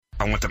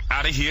I want them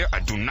out of here. I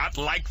do not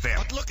like them.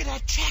 But look at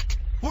that check.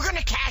 We're going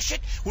to cash it.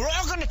 We're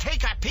all going to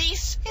take our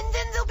piece, and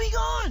then they'll be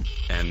gone.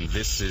 And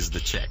this is the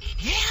check.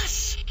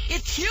 Yes,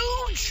 it's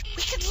huge.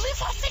 We could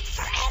live off it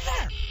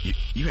forever.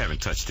 You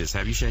haven't touched this,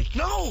 have you, Shay?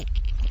 No.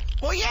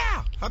 Well,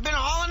 yeah. I've been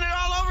hauling it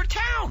all over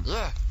town.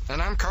 Yeah,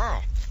 and I'm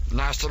Carl.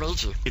 Nice to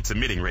meet you. It's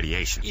emitting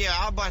radiation.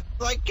 Yeah, but,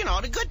 like,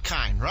 the good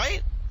kind,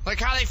 right?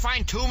 Like how they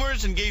find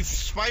tumors and gave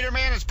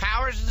Spider-Man his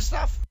powers and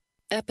stuff?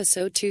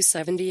 Episode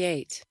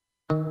 278.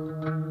 The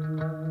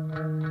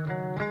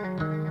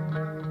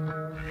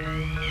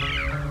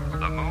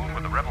moon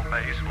with the rebel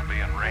base will be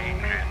in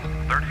range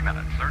in 30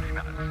 minutes.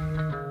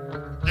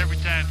 Every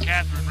time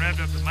Catherine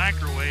revved up the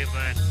microwave,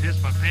 I'd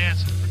piss my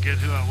pants and forget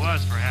who I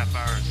was for a half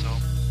hour or so.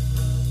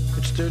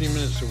 It's 30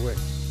 minutes away.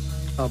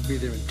 I'll be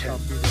there in 10.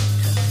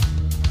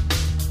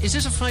 Is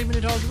this a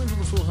 5-minute argument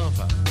or a full half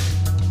hour?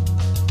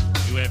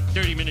 You have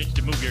 30 minutes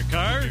to move your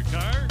car.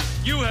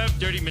 You have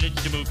 30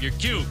 minutes to move your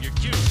cube.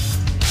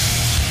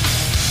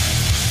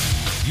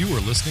 You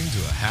are listening to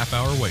a half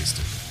hour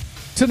wasted.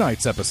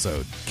 Tonight's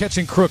episode,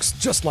 catching crooks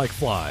just like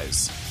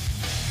flies.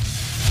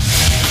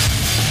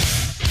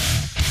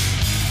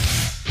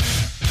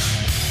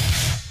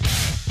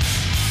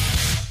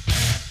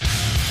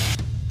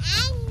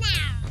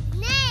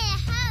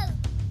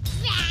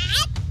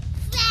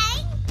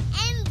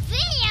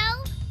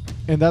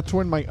 And that's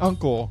when my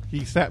uncle,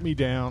 he sat me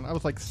down. I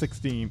was like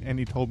 16, and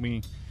he told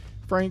me,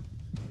 Frank,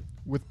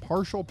 with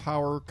partial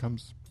power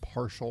comes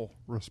partial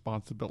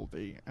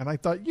responsibility. And I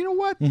thought, you know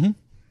what? Mm-hmm.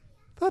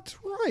 That's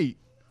right.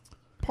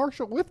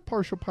 With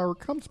partial power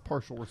comes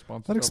partial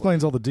responsibility. That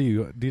explains all the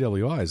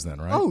DWIs then,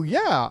 right? Oh,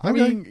 yeah. Okay. I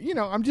mean,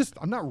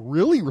 I'm not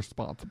really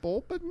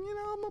responsible, but,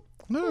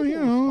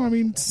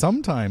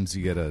 sometimes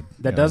you get a...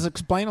 That does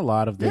explain a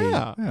lot of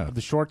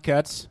the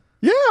shortcuts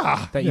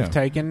that you've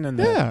taken.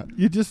 And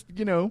you just,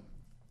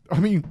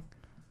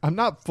 I'm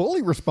not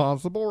fully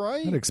responsible,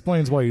 right? That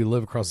explains why you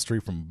live across the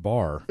street from a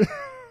bar.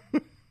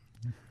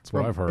 That's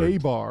what I've heard. A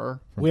bar.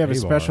 We have a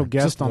special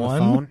guest on the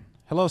phone.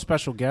 Hello,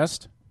 special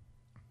guest.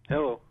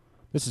 Hello.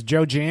 This is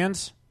Joe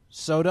Jans,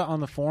 Soda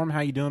on the forum. How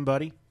you doing,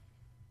 buddy?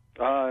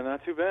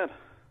 Not too bad.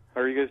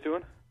 How are you guys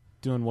doing?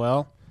 Doing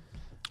well.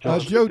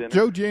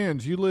 Joe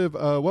Jans, you live,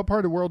 what part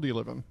of the world do you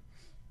live in?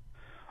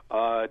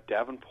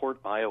 Davenport,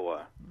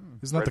 Iowa.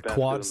 Isn't that the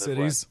Quad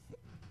Cities?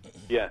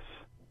 Yes,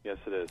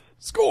 it is.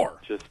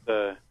 Score! Just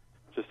a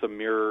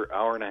mere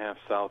hour and a half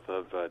south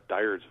of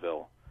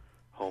Dyersville,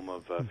 home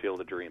of Field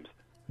of Dreams.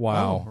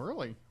 Wow. Oh,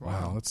 really?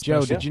 Wow. That's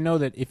Joe, special. did you know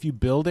that if you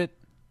build it,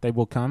 they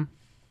will come?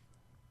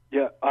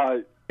 Yeah.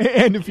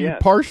 And if you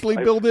partially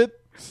build it,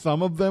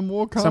 some of them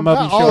will come. Some of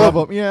them all show of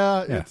up. them.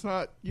 Yeah, it's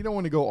not. You don't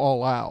want to go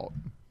all out.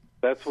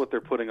 That's what they're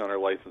putting on our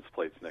license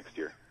plates next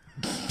year.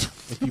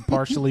 If you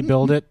partially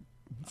build it,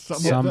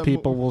 some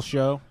people will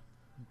show.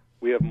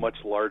 We have much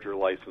larger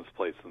license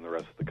plates than the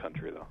rest of the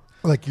country, though.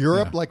 Like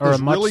Europe, like or this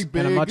a much, really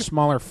big, and a much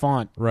smaller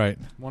font. Right.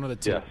 One of the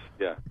two.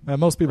 Yes, yeah.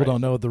 Most people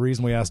don't know the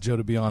reason we asked Joe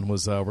to be on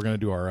was we're going to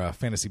do our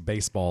fantasy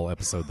baseball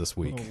episode this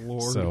week. Oh,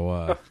 Lord.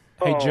 So,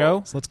 hey,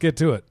 Joe. So let's get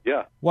to it.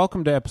 Yeah.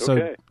 Welcome to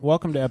episode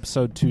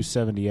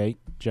 278,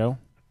 Joe.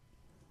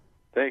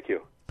 Thank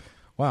you.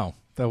 Wow,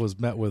 that was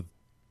met with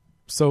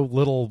so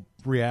little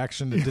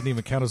reaction it didn't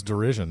even count as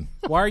derision.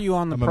 Why are you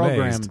on the program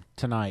amazed.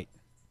 tonight?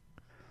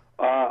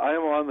 I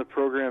am on the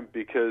program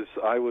because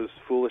I was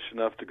foolish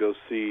enough to go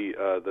see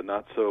the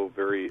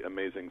not-so-very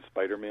amazing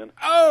Spider-Man.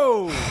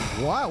 Oh!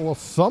 Wow, well,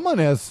 someone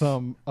has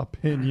some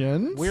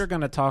opinions. We're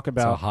going to talk It's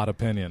a about... hot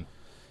opinion.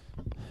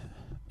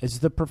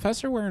 Is the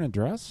professor wearing a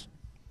dress?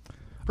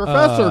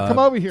 Professor, come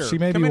over here. She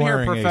may Come be in here,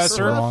 wearing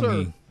Professor. a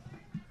sarongi.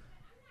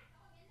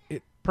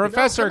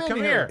 Professor, come come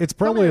in here. here. It's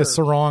probably here. a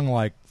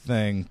sarong-like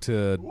thing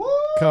to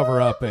cover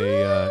up a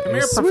Come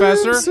here,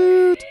 Professor.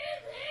 swimsuit.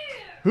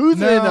 Who's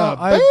No, in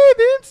a I-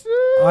 bathing suit?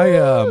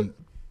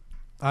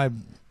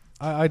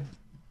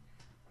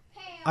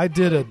 I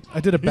did a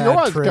You know bad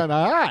what's trick. kind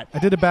of hot. I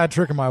did a bad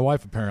trick on my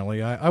wife.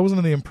 Apparently, I was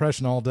under the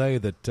impression all day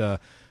that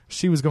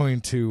she was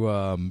going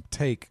to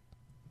take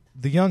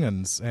the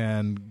young'uns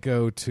and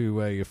go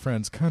to a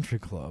friend's country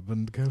club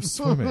and go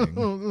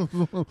swimming,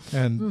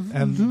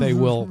 and they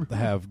will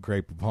have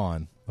Grey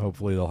Poupon.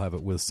 Hopefully, they'll have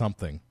it with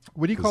something.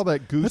 What do you call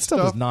that goose That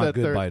stuff is not that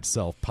good they're- by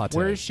itself. Pate.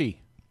 Where is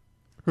she?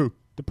 Who?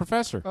 The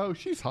professor. Oh,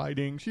 she's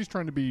hiding. She's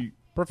trying to be.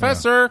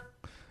 Professor!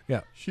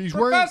 Yeah, She's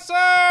Professor!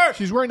 wearing.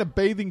 She's wearing a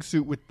bathing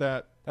suit with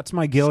that That's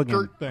my Gilligan.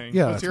 skirt thing.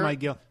 Yeah. Let's That's hear my it.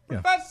 Gil.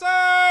 Yeah.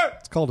 Professor!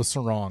 it's called a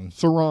sarong.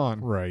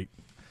 Sarong. Right.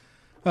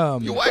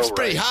 Your wife's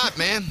pretty hot,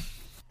 man.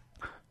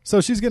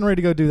 So she's getting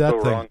ready to go do that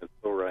So thing. wrong is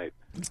so right.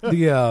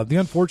 The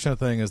unfortunate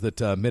thing is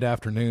that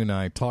mid-afternoon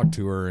I talked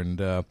to her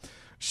and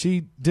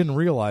she didn't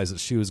realize that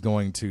she was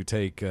going to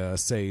take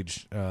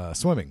Sage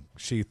swimming.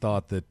 She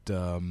thought that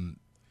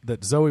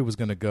that Zoe was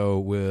going to go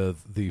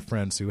with the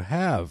friends who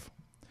have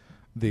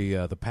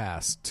the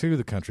pass to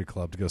the country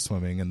club to go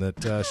swimming, and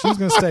that she was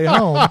going to stay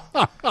home.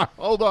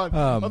 Hold on,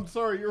 I'm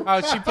sorry.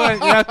 She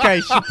put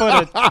okay. She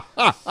put a.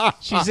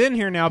 She's in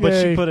here now,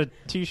 but she put a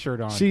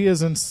T-shirt on. She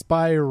is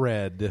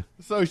inspired.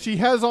 So she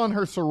has on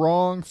her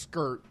sarong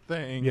skirt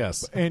thing.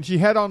 Yes, and she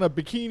had on a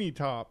bikini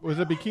top. Was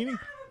it a bikini?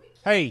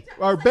 Hey,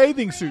 or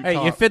bathing suit. Hey,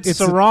 top. if it's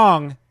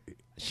sarong,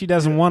 she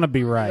doesn't want to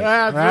be right.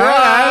 That's right. That's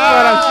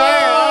what I'm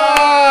saying.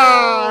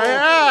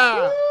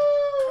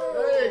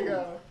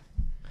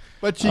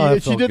 But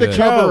she did a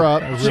cover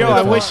up. Really Joe,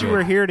 I wish you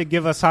were here to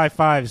give us high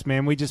fives,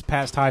 man. We just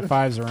passed high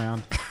fives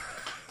around.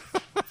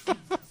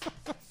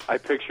 I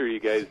picture you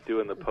guys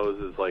doing the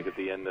poses like at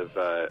the end of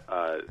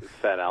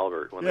Fat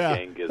Albert when the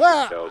gang gives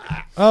the joke.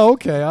 Oh,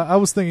 okay. I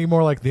was thinking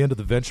more like the end of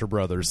the Venture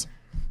Brothers.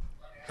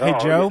 Hey,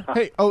 Joe.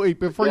 Yeah. Hey,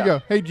 before you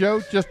go. Hey,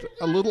 Joe, just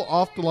a little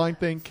off-the-line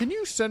thing. Can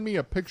you send me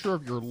a picture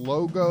of your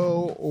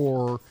logo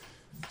or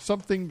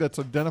something that's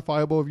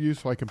identifiable of you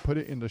so I can put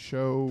it in the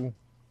show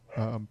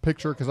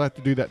picture? Because I have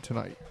to do that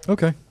tonight.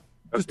 Okay.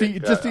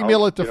 Just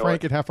email it to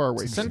Frank at Half Hour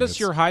Wait. Send us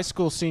your high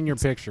school senior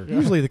picture.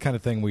 Usually the kind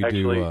of thing we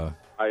do.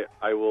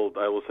 I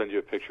will send you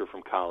a picture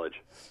from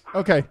college.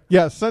 Okay.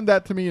 Yeah, send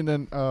that to me, and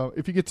then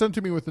if you could send it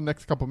to me within the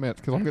next couple minutes,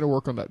 because I'm going to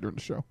work on that during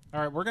the show. All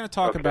right, we're going to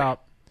talk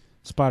about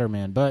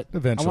Spider-Man, but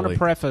eventually. I want to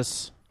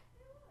preface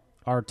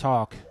our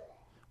talk.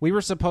 We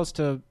were supposed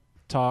to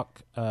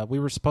talk. We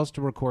were supposed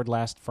to record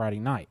last Friday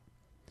night.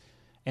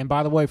 And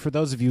by the way, for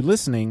those of you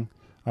listening,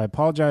 I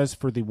apologize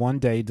for the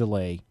 1-day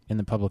delay in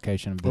the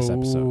publication of this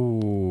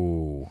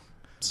episode.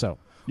 So,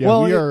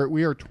 yeah,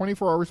 we are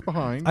 24 hours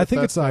behind. I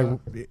think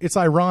it's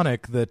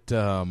ironic that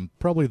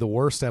probably the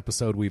worst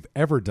episode we've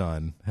ever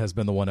done has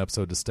been the one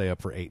episode to stay up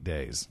for 8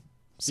 days.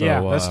 So,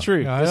 yeah, that's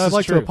true. I'd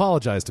like to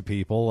apologize to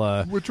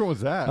people. Which one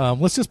was that?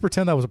 Let's just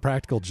pretend that was a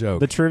practical joke.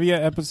 The trivia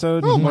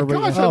episode. Oh my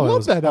gosh, I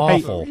love that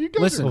awful. episode. Hey,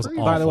 listen,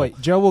 by the way,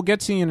 Joe, we'll get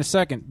to you in a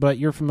second, but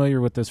you're familiar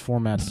with this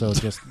format, so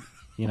just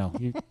you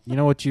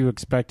know what you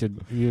expected.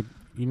 You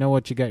know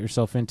what you got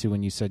yourself into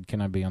when you said, "Can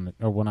I be on the?"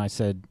 or when I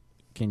said,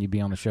 "Can you be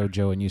on the show,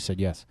 Joe?" and you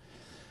said yes.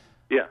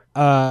 Yeah.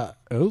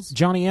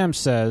 Johnny M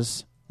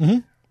says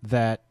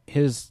that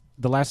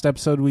the last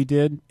episode we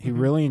did, he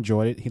really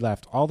enjoyed it. He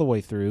laughed all the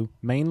way through,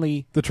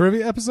 mainly the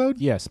trivia episode.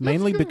 Yes,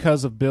 mainly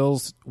because of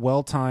Bill's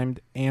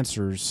well-timed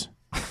answers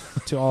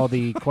to all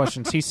the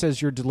questions. He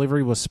says your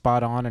delivery was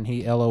spot on, and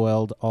he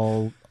LOL'd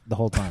the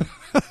whole time.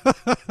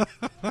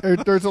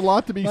 There's a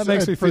lot to be said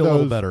makes me for feel those a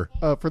little better.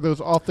 For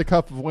those off the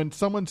cuff of when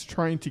someone's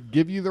trying to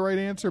give you the right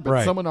answer,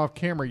 but someone off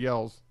camera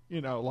yells.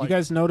 Like, you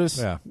guys notice?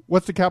 Yeah.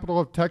 What's the capital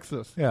of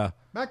Texas? Yeah.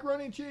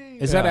 Macaroni and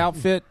cheese. Is that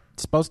outfit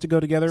supposed to go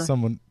together?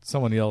 Someone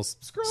yells.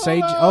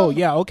 Sage. Oh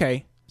yeah,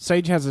 okay.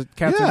 Sage has a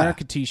Captain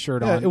America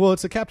T-shirt on. Well,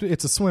 it's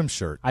a swim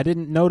shirt. I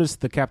didn't notice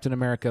the Captain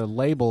America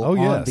label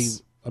on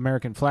the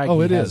American flag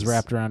he has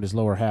wrapped around his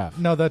lower half.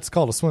 No, that's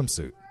called a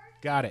swimsuit.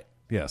 Got it.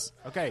 Yes.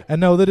 Okay. And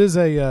no, that is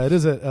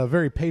a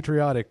very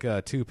patriotic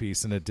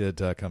two-piece, and it did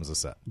come as a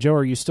set. Joe,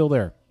 are you still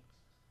there?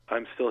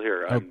 I'm still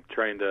here. I'm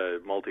trying to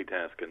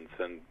multitask and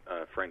send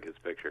Frank his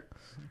picture.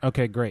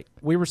 Okay, great.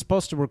 We were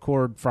supposed to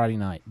record Friday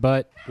night,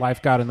 but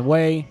life got in the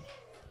way,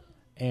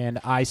 and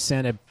I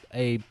sent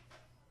a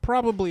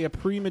probably a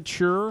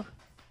premature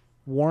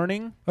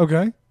warning.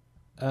 Okay.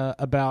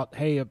 About,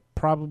 hey, I'm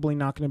probably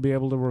not going to be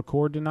able to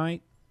record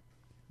tonight.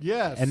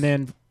 Yes. And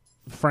then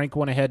Frank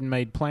went ahead and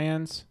made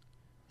plans.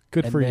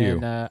 Good for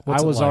you.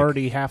 I was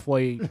already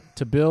halfway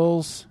to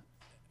Bill's.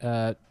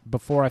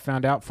 Before I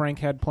found out Frank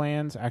had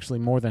plans, actually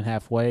more than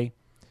halfway,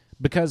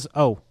 because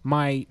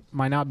my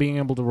not being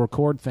able to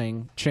record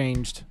thing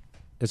changed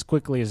as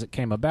quickly as it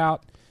came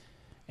about,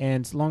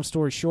 and long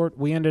story short,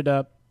 we ended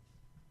up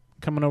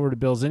coming over to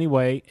Bill's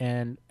anyway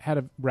and had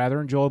a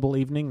rather enjoyable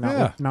evening.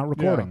 Not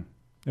recording.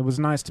 Yeah. It was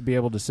nice to be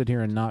able to sit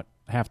here and not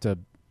have to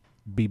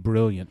be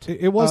brilliant.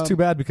 It was too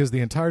bad because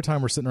the entire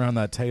time we're sitting around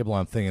that table,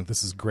 I'm thinking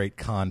this is great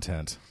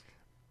content.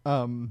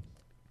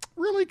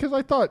 Really, because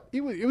I thought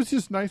it was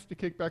just nice to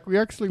kick back. We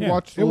actually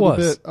watched a little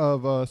bit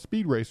of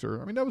Speed Racer.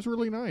 I mean, that was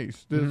really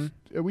nice.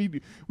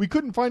 We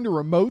couldn't find a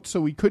remote, so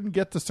we couldn't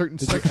get to certain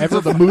sections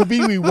of the movie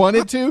we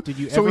wanted to. Did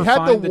you so ever we had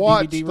find to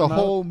watch DVD the remote?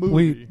 whole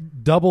movie.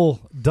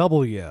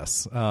 Double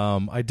yes.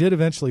 I did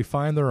eventually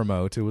find the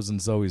remote. It was in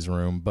Zoe's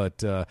room, but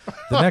the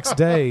next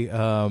day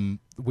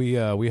we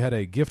had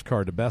a gift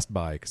card to Best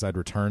Buy because I'd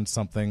returned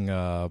something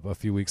a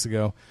few weeks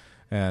ago,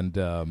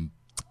 and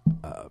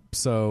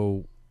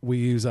so we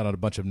use that on a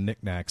bunch of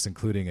knickknacks,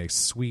 including a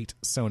sweet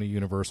Sony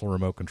Universal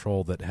remote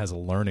control that has a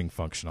learning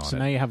function on it. So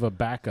now you have a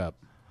backup.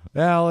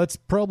 Well, it's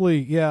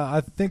probably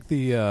I think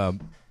the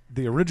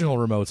original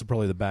remotes are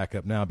probably the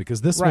backup now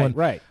because this one.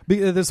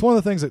 That's one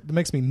of the things that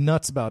makes me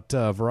nuts about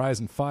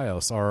Verizon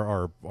Fios,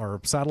 our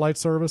satellite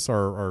service,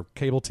 our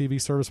cable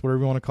TV service, whatever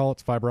you want to call it,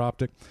 it's fiber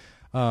optic,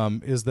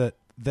 is that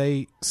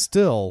they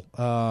still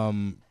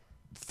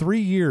 3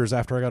 years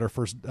after I got our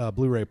first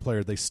Blu-ray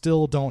player, they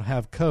still don't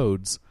have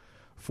codes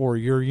for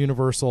your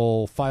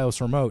universal Fios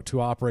remote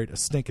to operate a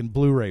stinking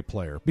Blu-ray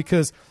player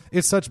because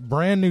it's such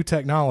brand new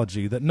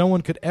technology that no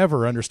one could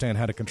ever understand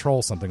how to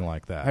control something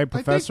like that. Hey,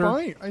 Professor,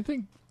 I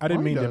think I didn't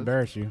mine mean does. to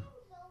embarrass you.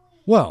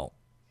 Well,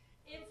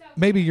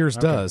 maybe yours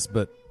does,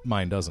 but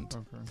mine doesn't.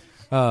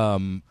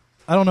 Okay.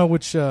 I don't know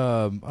which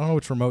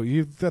remote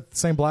you've got. The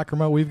same black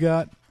remote we've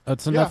got.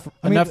 It's enough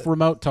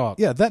remote talk.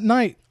 Yeah, that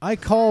night I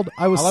called.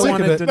 I was All sick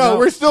of it. No,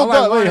 we're still All I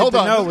done. Wait, wanted hold to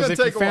on. know This is was gonna if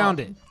take you a found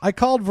while. it. I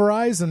called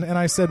Verizon and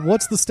I said,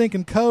 "What's the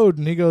stinking code?"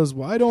 And he goes,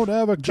 "Well, I don't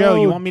have a code." Joe,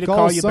 you want me to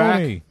call you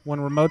Sony. back when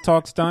remote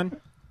talk's done?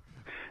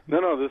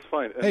 No, that's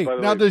fine. And Hey, by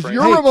the now way, does Frank-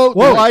 your remote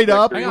whoa. light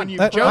up Hang when on.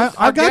 you? Joe, I'm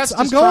our guest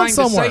I'm is going trying to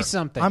somewhere. say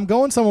something. I'm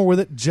going somewhere with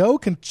it. Joe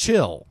can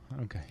chill.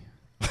 Okay.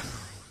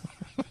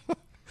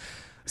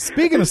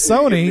 Speaking of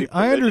Sony,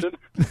 I understand.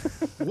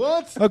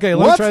 What's Okay,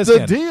 let me what's try this the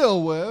again.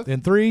 deal with?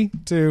 In 3,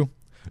 2.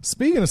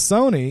 Speaking of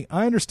Sony,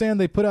 I understand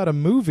they put out a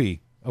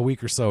movie a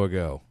week or so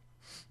ago.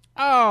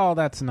 Oh,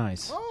 that's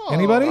nice.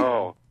 Anybody?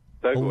 Oh,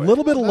 A segue.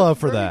 little bit of love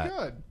for Very that.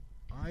 good.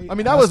 I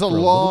mean, that was a asked for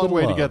a long little bit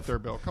way of to get love. there,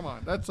 Bill. Come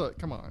on,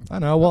 come on. I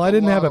know. Well, That's I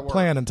didn't a have lot it of work.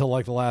 planned until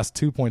like the last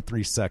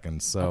 2.3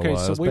 seconds. So Okay, it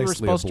so was we were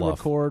basically supposed a to bluff.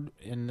 record,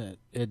 and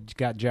it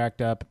got jacked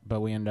up,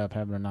 but we ended up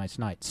having a nice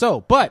night.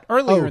 So, but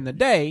earlier in the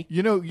day,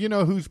 you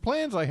know whose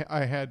plans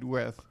I had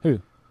with who?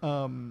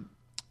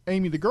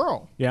 Amy the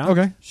girl. Yeah.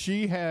 Okay.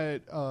 She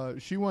had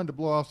she wanted to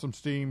blow off some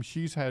steam.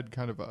 She's had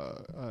kind of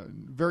a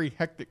very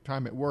hectic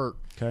time at work.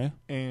 Okay.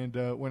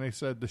 And when I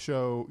said the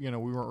show, we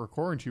weren't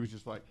recording, she was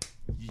just like,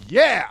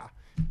 "Yeah,"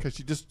 because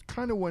she just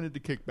kind of wanted to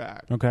kick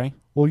back. Okay.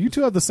 Well, you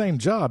two have the same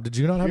job. Did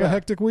you not have a Yeah.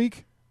 hectic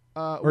week?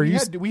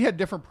 We had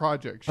different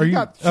projects. Are She you-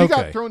 got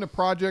okay. thrown a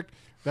project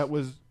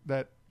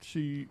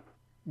she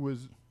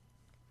was.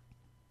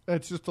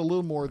 That's just a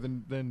little more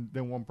than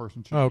one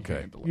person should be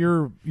Okay. handling.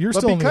 You're But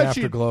still in the because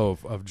she- afterglow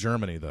of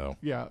Germany, though.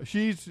 Yeah,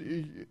 she's.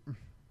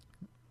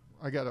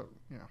 I gotta.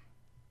 Yeah.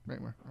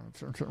 Anyway.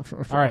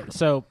 All right.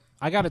 So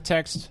I got a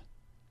text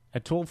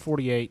at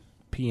 12:48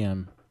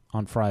 p.m.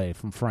 on Friday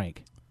from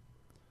Frank.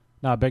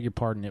 No, I beg your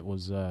pardon. It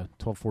was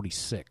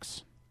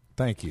 12:46.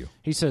 Thank you.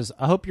 He says,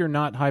 "I hope you're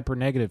not hyper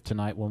negative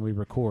tonight when we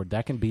record.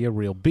 That can be a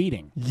real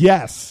beating."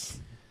 Yes.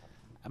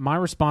 My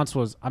response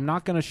was, "I'm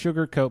not going to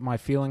sugarcoat my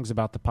feelings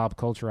about the pop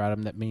culture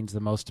item that means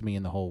the most to me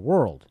in the whole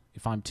world.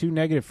 If I'm too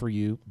negative for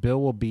you, Bill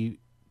will be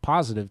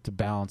positive to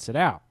balance it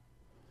out."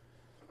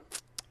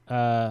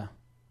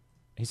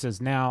 He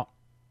says, "Now,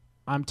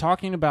 I'm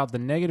talking about the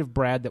negative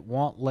Brad that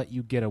won't let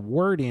you get a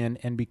word in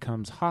and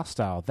becomes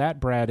hostile. That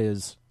Brad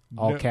is,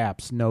 all No.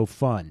 caps, no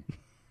fun."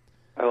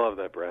 I love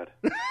that, Brad.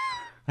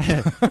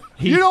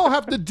 You don't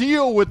have to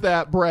deal with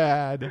that,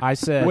 Brad. I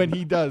said, when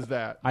he does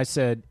that. I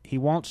said, "He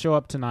won't show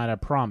up tonight, I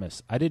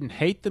promise. I didn't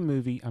hate the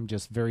movie. I'm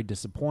just very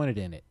disappointed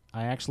in it.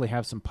 I actually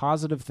have some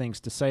positive things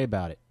to say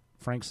about it."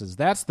 Frank says,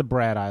 "That's the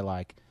Brad I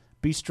like.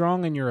 Be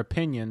strong in your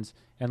opinions,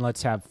 and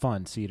let's have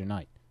fun. See you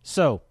tonight."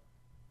 So,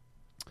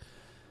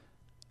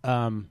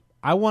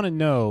 I want to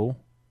know,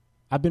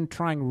 I've been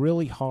trying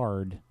really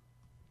hard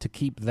to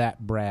keep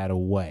that Brad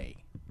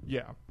away.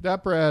 Yeah,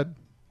 that Brad.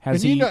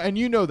 Has and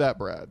he? you know that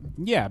Brad.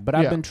 Yeah, but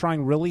I've been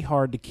trying really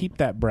hard to keep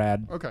that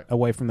Brad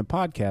away from the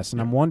podcast, and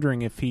I'm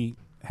wondering if he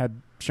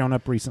had shown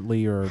up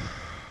recently or...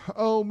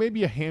 Oh,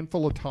 maybe a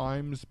handful of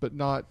times, but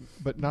not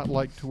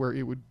like to where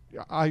it would.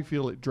 I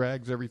feel it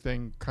drags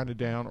everything kind of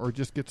down, or it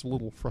just gets a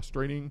little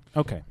frustrating.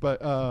 Okay, but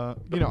The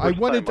I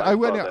wanted. first I time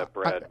went. saw that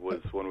Brad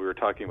was when we were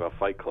talking about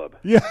Fight Club.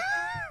 Yeah,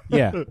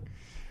 yeah.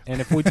 And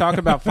if we talk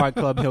about Fight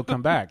Club, he'll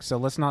come back. So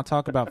let's not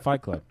talk about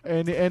Fight Club.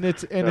 And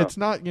it's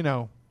not,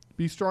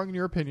 be strong in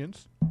your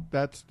opinions.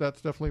 That's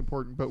definitely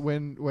important. But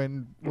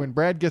when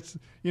Brad gets,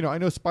 I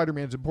know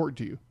Spider-Man's important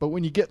to you, but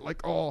when you get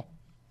like, "Oh,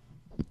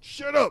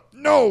 shut up!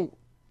 No,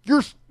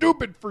 you're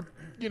stupid for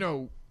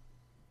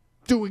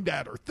doing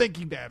that or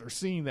thinking that or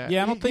seeing that."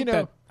 Yeah, I don't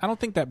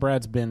think that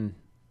Brad's been.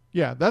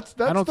 Yeah, that's.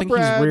 I don't the think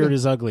Brad. he's reared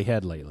his ugly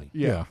head lately.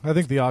 Yeah, I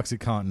think the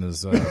OxyContin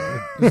has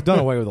done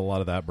away with a lot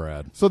of that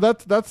Brad. So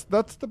that's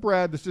the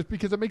Brad. That's just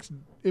because it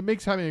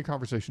makes having a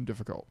conversation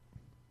difficult.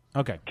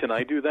 Okay. Can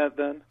I do that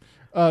then?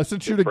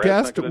 Since you're the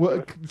Brad's guest, not gonna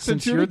do it?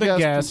 Since you're the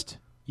guest,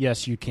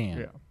 yes, you can.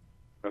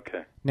 Yeah.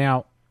 Okay.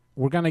 Now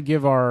we're going to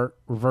give our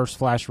reverse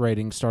flash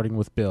ratings, starting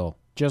with Bill.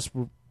 Just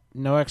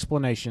no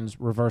explanations.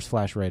 Reverse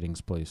flash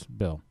ratings, please,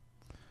 Bill.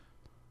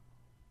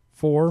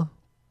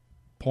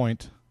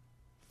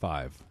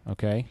 4.5.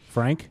 Okay,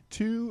 Frank.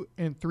 2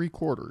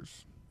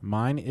 3/4.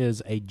 Mine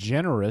is a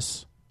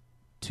generous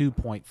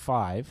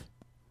 2.5.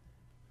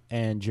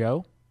 And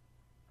Joe.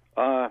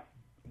 1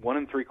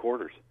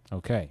 3/4.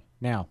 Okay,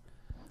 now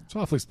it's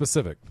awfully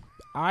specific.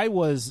 I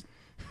was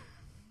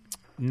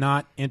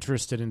not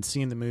interested in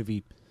seeing the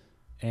movie,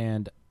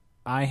 and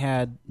I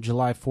had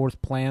July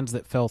 4th plans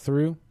that fell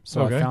through,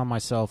 so I found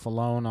myself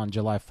alone on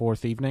July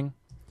 4th evening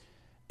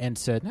and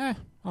said,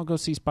 I'll go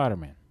see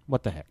Spider-Man.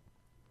 What the heck?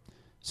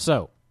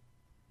 So,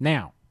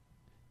 now,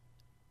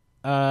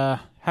 how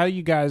do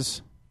you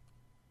guys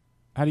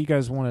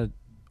want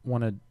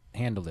to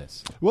handle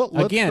this? Well,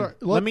 let's again,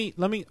 start- let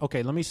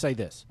me say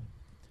this.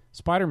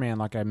 Spider-Man,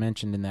 like I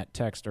mentioned in that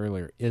text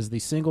earlier, is the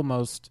single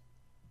most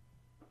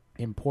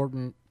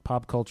important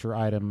pop culture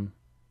item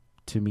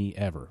to me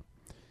ever.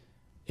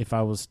 If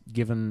I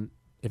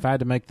had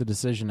to make the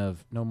decision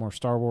of no more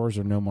Star Wars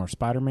or no more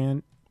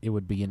Spider-Man, it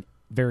would be a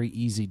very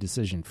easy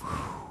decision for me.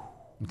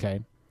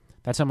 Okay?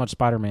 That's how much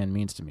Spider-Man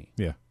means to me.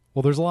 Yeah.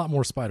 Well, there's a lot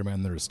more Spider-Man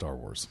than there is Star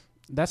Wars.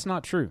 That's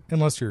not true.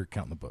 Unless you're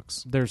counting the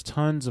books. There's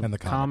tons of and the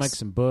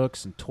comics and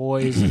books and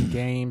toys and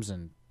games,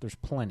 and there's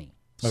plenty.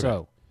 Okay.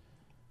 So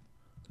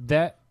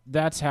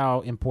that's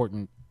how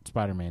important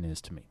Spider-Man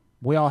is to me.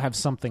 We all have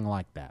something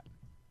like that.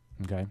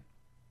 Okay?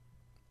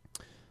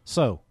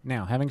 So,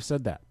 now, having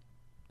said that,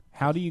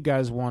 how do you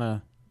guys want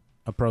to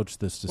approach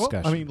this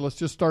discussion? Well, I mean, let's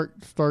just start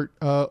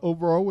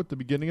overall with the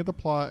beginning of the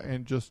plot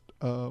and just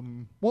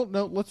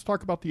let's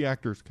talk about the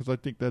actors because I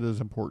think that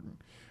is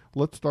important.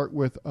 Let's start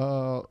with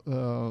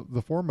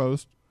the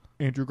foremost,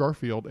 Andrew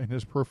Garfield and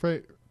his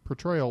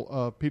portrayal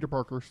of Peter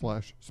Parker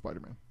 /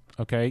 Spider-Man.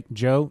 Okay,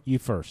 Joe, you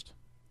first.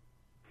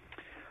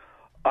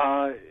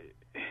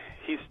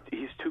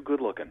 He's too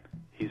good looking.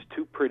 He's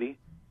too pretty.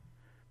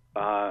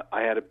 I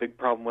had a big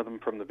problem with him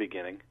from the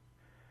beginning,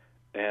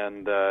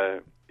 and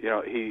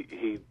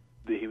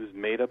he was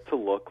made up to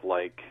look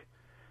like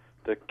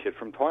the kid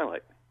from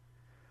Twilight.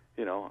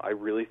 I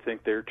really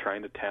think they're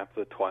trying to tap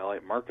the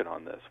Twilight market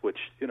on this, which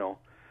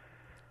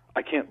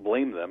I can't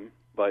blame them,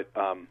 but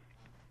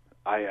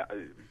I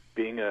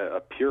being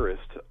a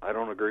purist, I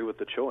don't agree with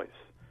the choice.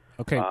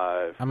 Okay,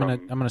 I'm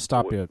gonna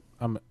stop you.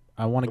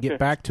 I want to get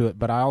back to it,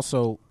 but I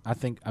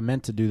think I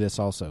meant to do this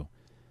also.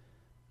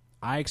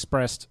 I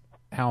expressed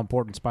how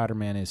important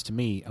Spider-Man is to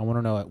me. I want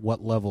to know at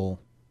what level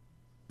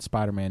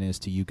Spider-Man is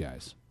to you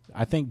guys.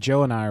 I think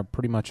Joe and I are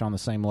pretty much on the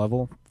same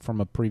level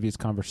from a previous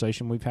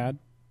conversation we've had.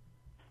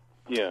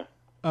 Yeah.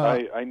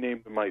 I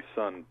named my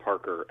son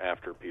Parker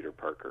after Peter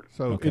Parker.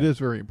 So it is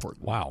very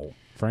important. Wow.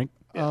 Frank?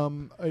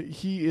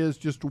 He is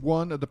just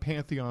one of the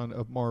pantheon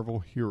of Marvel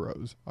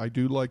heroes. I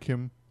do like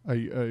him.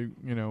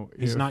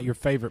 He's not your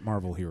favorite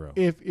Marvel hero.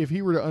 If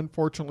he were to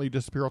unfortunately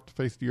disappear off the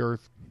face of the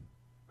earth,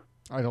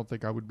 I don't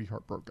think I would be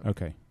heartbroken.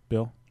 Okay.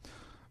 Bill?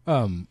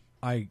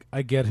 I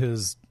get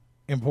his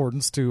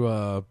importance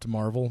to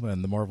Marvel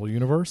and the Marvel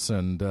Universe,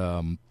 and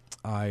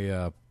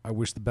I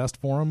wish the best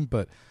for him,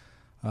 but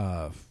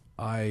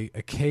I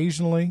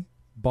occasionally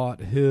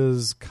bought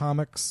his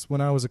comics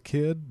when I was a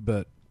kid,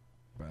 but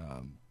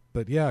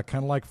yeah,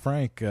 kind of like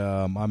Frank,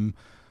 I'm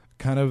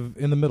kind of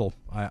in the middle.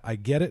 I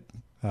get it.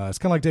 It's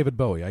kind of like David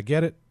Bowie. I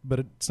get it, but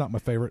it's not my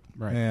favorite.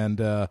 Right.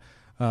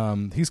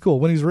 And he's cool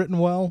when he's written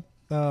well.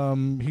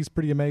 He's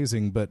pretty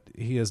amazing, but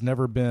he's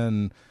never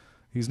been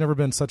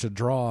such a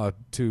draw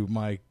to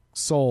my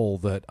soul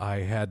that I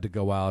had to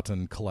go out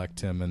and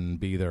collect him and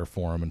be there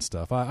for him and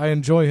stuff. I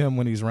enjoy him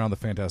when he's around the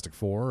Fantastic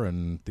Four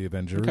and the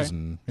Avengers. Okay.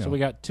 And so we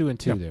got 2 and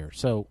 2 there.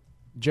 So,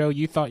 Joe,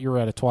 you thought you were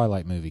at a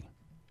Twilight movie.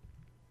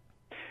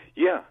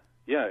 Yeah.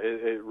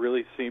 It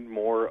really seemed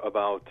more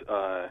about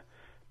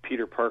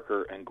Peter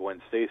Parker and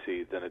Gwen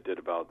Stacy than it did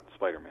about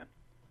Spider-Man.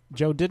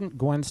 Joe, didn't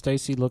Gwen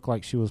Stacy look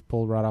like she was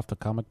pulled right off the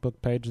comic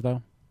book page,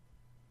 though?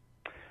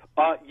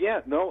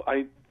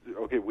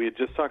 Okay, we had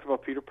just talked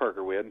about Peter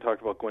Parker. We hadn't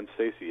talked about Gwen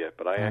Stacy yet,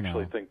 but I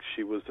actually think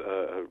she was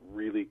a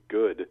really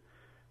good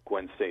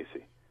Gwen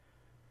Stacy.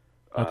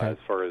 Okay. As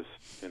far as,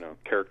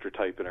 character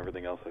type and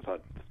everything else, I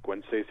thought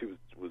Gwen Stacy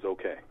was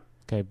okay.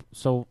 Okay,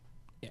 so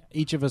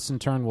each of us in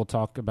turn will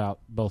talk about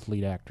both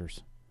lead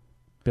actors.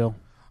 Bill?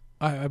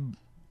 I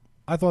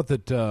thought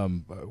that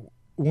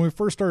when we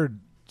first started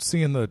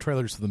seeing the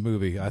trailers for the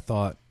movie, I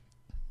thought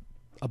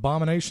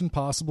Abomination,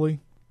 possibly.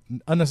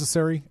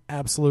 Unnecessary,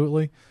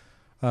 absolutely.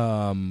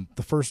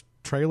 The first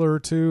trailer or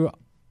two,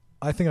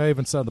 I think I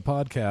even said on the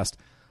podcast,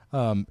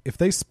 if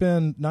they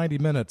spend 90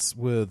 minutes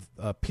with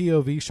a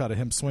POV shot of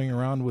him swinging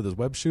around with his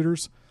web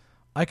shooters,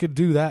 I could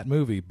do that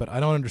movie, but I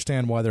don't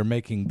understand why they're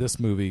making this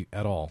movie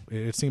at all.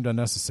 It seemed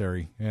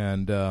unnecessary,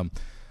 and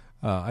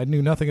I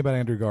knew nothing about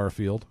Andrew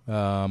Garfield.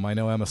 I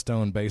know Emma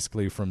Stone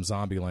basically from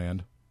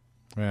Zombieland,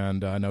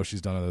 and I know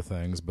she's done other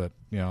things, but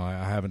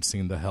I haven't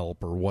seen The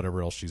Help or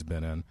whatever else she's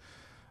been in.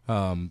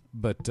 I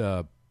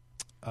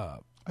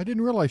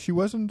didn't realize she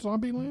was in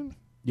Zombieland.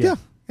 Yeah.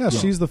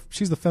 She's the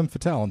femme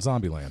fatale in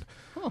Zombieland.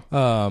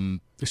 Huh.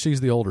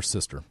 She's the older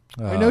sister.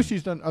 I know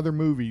she's done other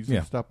movies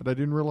and stuff, but I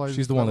didn't realize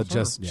she's the one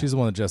that she's the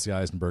one that Jesse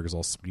Eisenberg is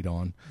all sweet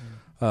on.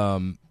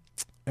 And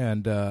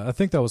I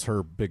think that was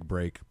her big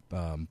break.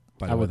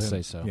 I would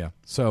say so. Yeah.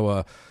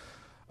 So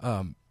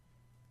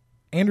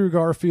Andrew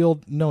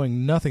Garfield,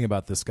 knowing nothing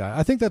about this guy,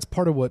 I think that's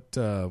part of what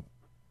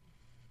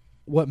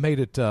made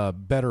it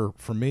better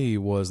for me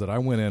was that I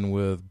went in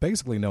with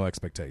basically no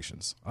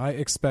expectations. I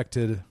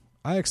expected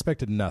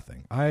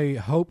nothing. I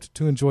hoped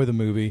to enjoy the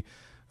movie.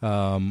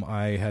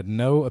 I had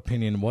no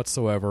opinion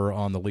whatsoever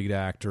on the lead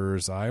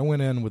actors. I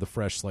went in with a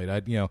fresh slate.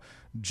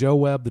 Joe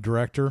Webb, the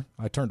director.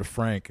 I turned to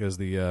Frank as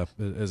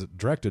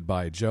directed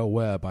by Joe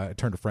Webb. I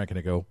turned to Frank and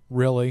I go,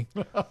 "Really,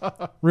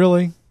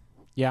 really?"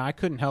 Yeah, I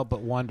couldn't help but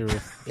wonder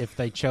if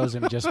they chose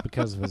him just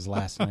because of his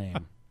last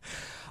name.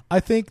 I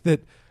think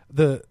that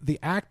the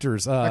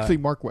actors actually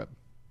Mark Webb.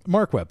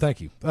 Mark Webb,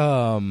 thank you.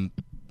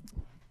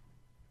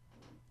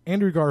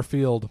 Andrew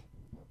Garfield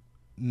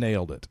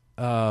nailed it.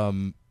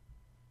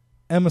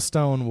 Emma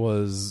Stone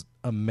was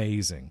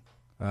amazing.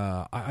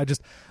 I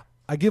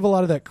give a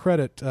lot of that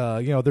credit.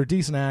 They're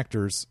decent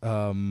actors.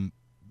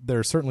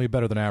 They're certainly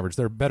better than average.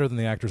 They're better than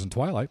the actors in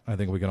Twilight. I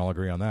think we can all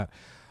agree on that.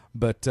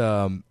 But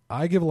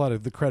I give a lot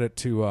of the credit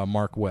to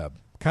Mark Webb,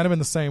 kind of in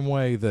the same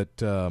way that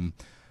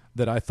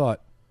that I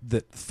thought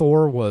that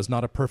Thor was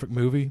not a perfect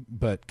movie,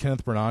 but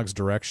Kenneth Branagh's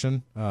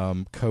direction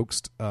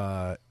coaxed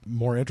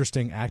more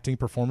interesting acting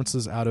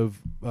performances out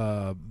of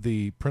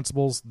the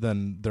principals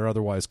than there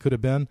otherwise could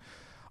have been.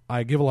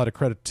 I give a lot of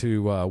credit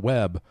to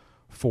Webb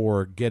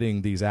for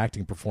getting these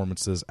acting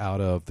performances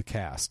out of the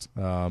cast.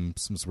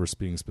 Since we're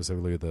speaking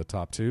specifically of the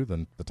top two,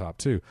 then the top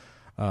two.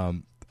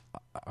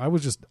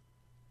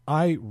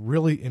 I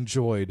really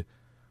enjoyed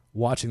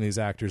watching these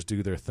actors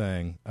do their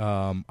thing.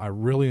 I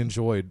really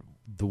enjoyed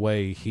the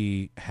way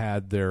he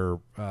had their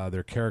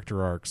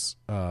character arcs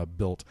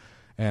built.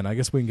 And I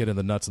guess we can get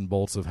into the nuts and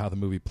bolts of how the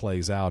movie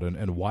plays out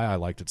and why I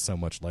liked it so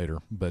much later.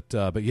 But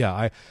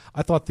yeah,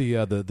 I thought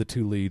the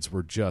two leads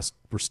were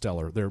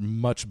stellar. They're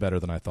much better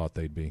than I thought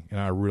they'd be, and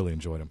I really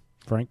enjoyed them.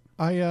 Frank?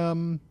 I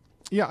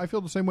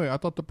feel the same way. I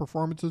thought the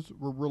performances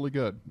were really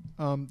good.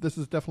 This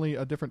is definitely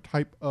a different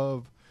type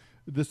of.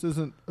 This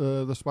isn't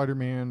the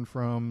Spider-Man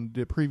from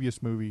the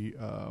previous movie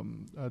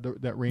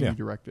that Raimi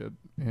directed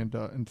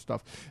and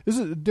stuff. This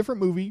is a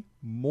different movie,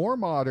 more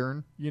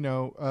modern.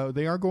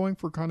 They are going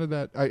for kind of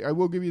that. I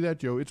will give you that,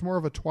 Joe. It's more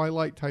of a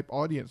Twilight type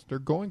audience. They're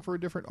going for a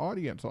different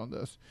audience on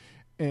this.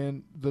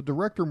 And the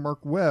director, Mark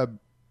Webb,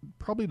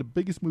 probably the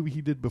biggest movie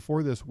he did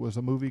before this was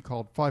a movie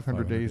called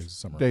 500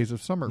 Days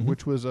of Summer,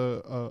 which was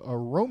a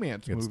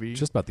romance movie.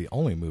 Just about the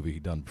only movie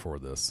he'd done before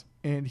this.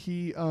 And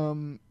he...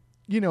 and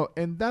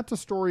that's a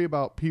story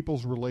about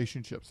people's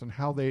relationships and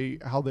how they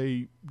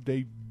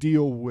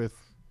deal with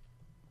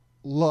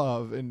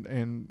love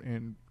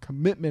and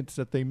commitments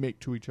that they make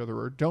to each other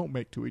or don't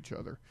make to each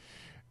other.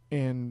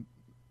 And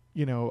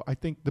I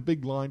think the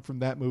big line from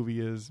that movie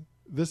is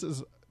this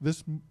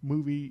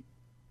movie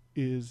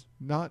is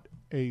not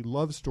a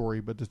love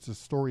story, but it's a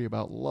story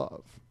about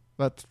love.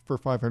 That's for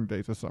 500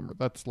 Days of Summer.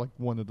 That's like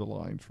one of the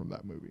lines from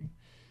that movie.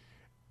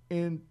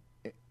 And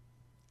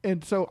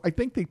so I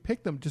think they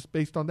picked them just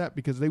based on that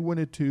because they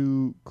wanted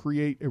to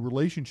create a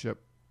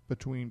relationship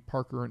between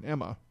Parker and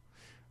Emma.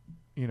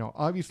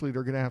 Obviously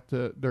they're going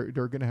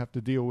to have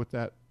to deal with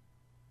that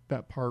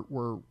part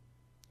where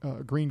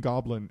Green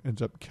Goblin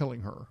ends up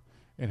killing her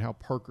and how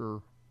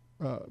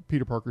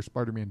Peter Parker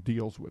Spider-Man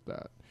deals with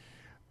that.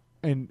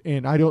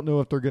 And I don't know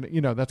if they're going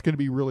to, that's going to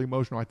be really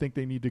emotional. I think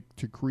they need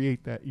to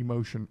create that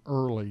emotion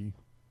early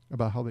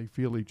about how they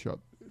feel with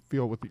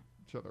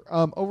each other.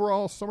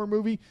 Overall, summer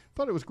movie,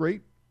 thought it was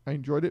great. I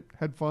enjoyed it,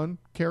 had fun.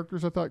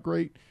 Characters I thought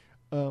great.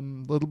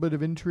 Little bit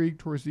of intrigue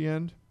towards the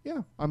end.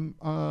 Yeah,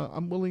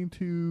 I'm willing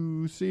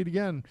to see it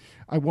again.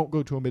 I won't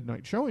go to a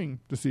midnight showing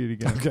to see it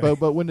again. Okay.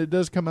 But when it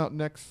does come out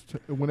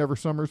whenever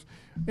summer's,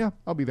 yeah,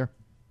 I'll be there.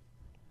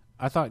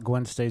 I thought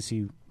Gwen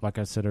Stacy, like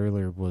I said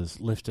earlier, was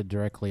lifted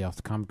directly off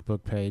the comic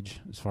book page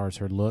as far as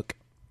her look.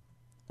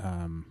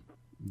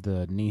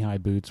 The knee-high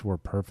boots were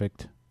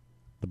perfect.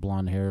 The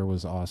blonde hair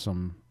was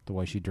awesome. The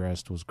way she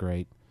dressed was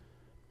great.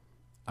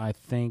 I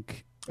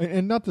think...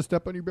 And not to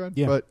step on your bed,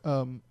 but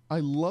I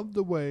love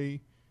the way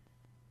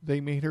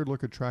they made her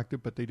look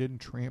attractive, but they didn't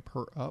tramp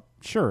her up.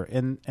 Sure,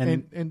 and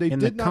they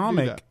did not do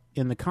that.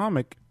 In the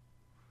comic,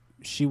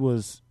 she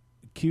was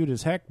cute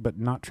as heck, but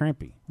not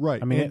trampy. Right.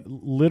 I mean, it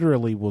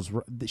literally was.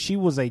 She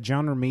was a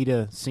John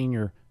Romita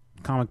Sr.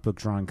 comic book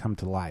drawing come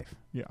to life.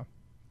 Yeah,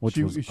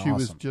 she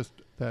was just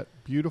that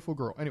beautiful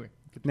girl. Anyway,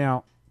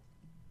 now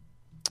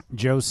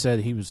Joe said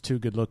he was too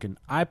good looking.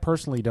 I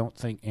personally don't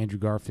think Andrew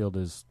Garfield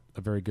is a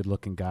very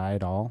good-looking guy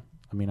at all.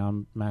 I mean,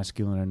 I'm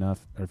masculine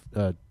enough.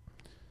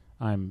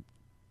 I'm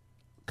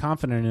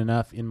confident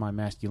enough in my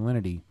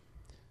masculinity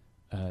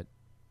to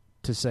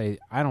say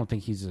I don't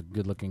think he's a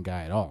good-looking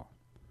guy at all.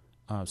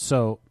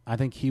 So I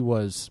think he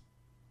was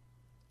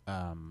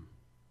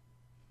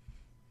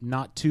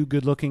not too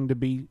good-looking to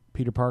be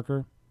Peter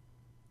Parker.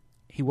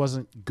 He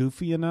wasn't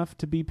goofy enough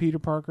to be Peter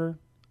Parker.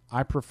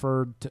 I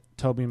preferred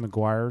Tobey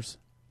Maguire's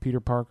Peter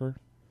Parker.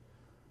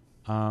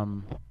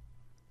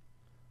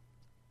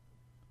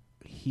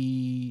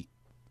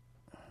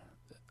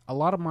 A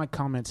lot of my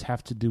comments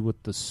have to do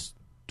with the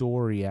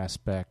story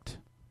aspect.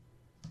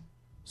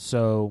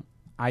 So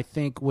I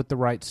think with the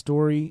right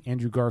story,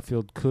 Andrew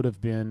Garfield could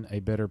have been a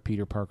better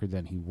Peter Parker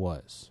than he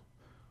was.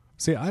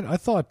 See, I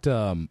thought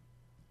that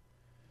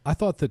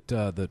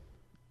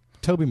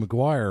Tobey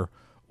Maguire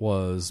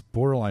was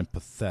borderline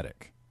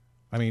pathetic.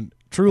 I mean,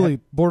 truly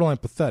borderline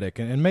pathetic,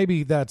 and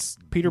maybe that's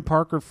Peter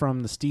Parker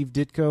from the Steve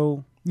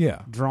Ditko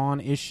drawn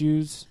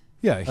issues.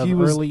 Yeah, he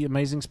was early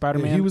Amazing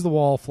Spider-Man. He was the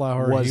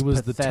wallflower. He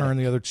was pathetic. the turn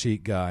the other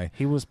cheek guy.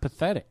 He was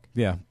pathetic.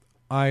 Yeah,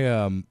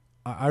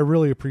 I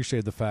really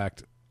appreciated the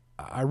fact.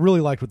 I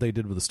really liked what they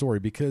did with the story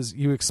because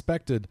you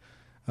expected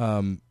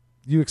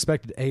you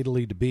expected A to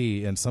lead to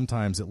B, and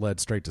sometimes it led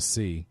straight to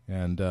C,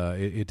 and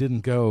it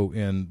didn't go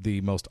in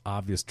the most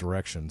obvious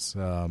directions,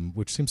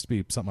 which seems to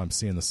be something I'm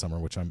seeing this summer,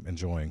 which I'm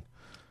enjoying.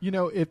 You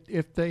know,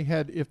 if they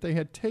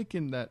had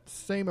taken that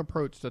same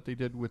approach that they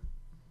did with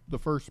the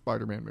first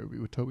Spider-Man movie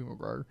with Tobey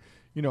Maguire,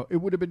 you know, it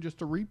would have been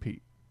just a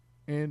repeat.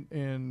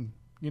 And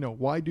you know,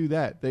 why do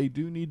that? They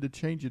do need to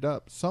change it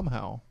up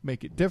somehow,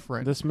 make it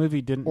different. This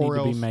movie didn't need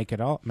to be made at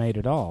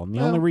all. And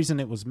the only reason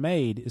it was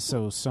made is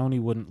so Sony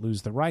wouldn't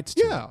lose the rights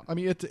to it. Yeah, I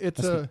mean, it's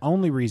the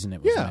only reason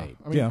it was made.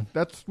 I mean,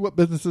 that's what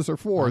businesses are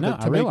for, I know,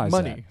 to make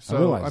money. That.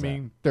 So I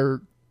mean,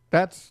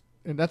 that's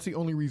the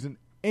only reason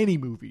any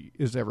movie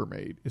is ever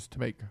made, is to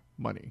make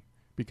money,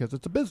 because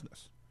it's a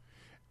business.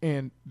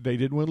 And they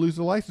didn't want to lose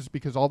the license,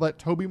 because all that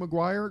Tobey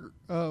Maguire,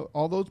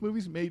 all those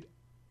movies made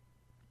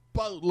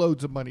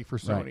boatloads of money for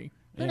Sony. Right.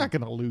 They're not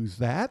going to lose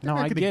that. No,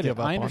 I get it.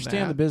 I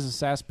understand the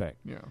business aspect.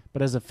 Yeah.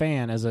 But as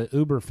a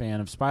uber fan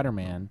of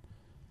Spider-Man,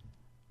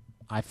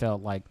 I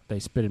felt like they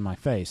spit in my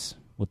face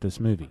with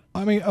this movie.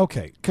 I mean,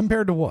 okay,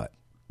 compared to what?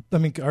 I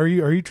mean, are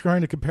you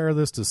trying to compare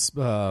this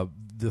to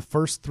the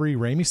first 3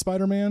 Raimi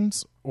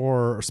Spider-Mans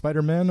or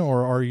Spider-Men,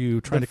 or are you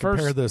trying to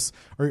compare this?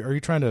 Are you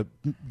trying to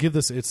give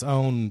this its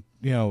own,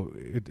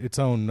 its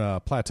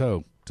own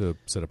plateau to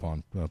sit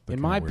upon?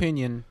 In my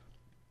opinion,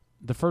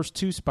 the first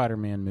 2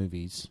 Spider-Man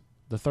movies.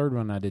 The third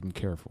one I didn't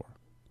care for.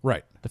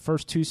 Right. The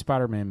first 2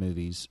 Spider-Man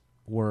movies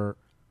were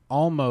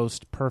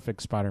almost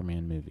perfect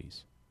Spider-Man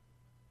movies.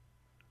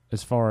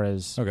 As far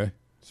as... Okay.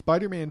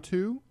 Spider-Man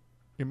 2,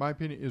 in my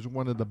opinion, is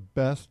one of the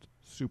best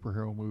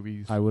superhero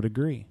movies I would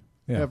agree.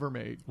 Ever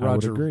made. I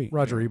would agree.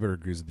 Roger Ebert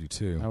agrees with you,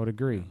 too. I would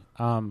agree.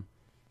 But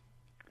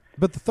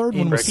the third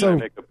one was Can I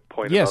make a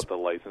point about the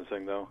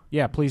licensing, though?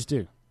 Yeah, please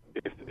do.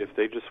 If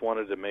they just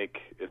wanted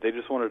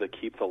to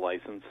keep the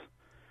license,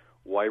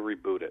 why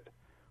reboot it?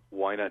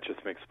 Why not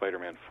just make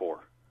Spider-Man 4?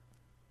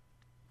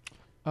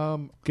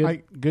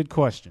 Good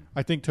question.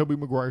 I think Tobey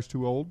Maguire's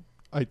too old.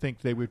 I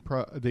think they would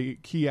the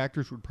key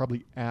actors would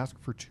probably ask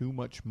for too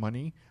much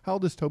money. How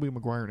old is Tobey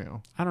Maguire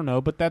now? I don't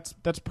know, but that's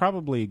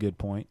probably a good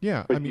point.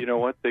 Yeah, but you know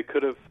what? They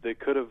could have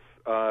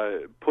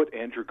put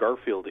Andrew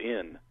Garfield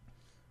in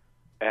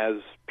as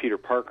Peter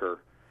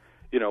Parker.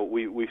 You know,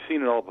 we've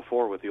seen it all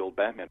before with the old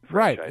Batman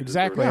franchise. Right,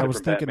 exactly. I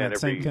was thinking Batman that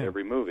same thing.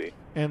 Every movie.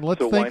 And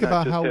let's so think why not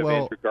about just how have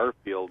well Andrew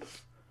Garfield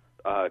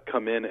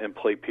come in and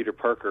play Peter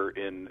Parker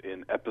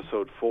in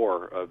Episode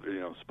 4 of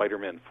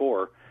Spider-Man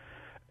 4,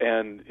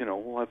 and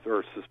we'll have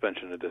our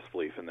suspension of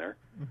disbelief in there.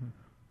 Mm-hmm.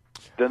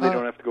 Then they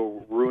don't have to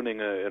go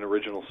ruining an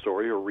original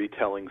story or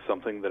retelling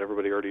something that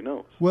everybody already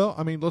knows. Well,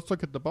 I mean, let's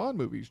look at the Bond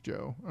movies,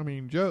 Joe. I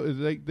mean, Joe,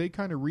 they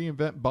kind of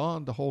reinvent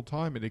Bond the whole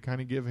time, and they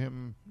kind of give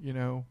him,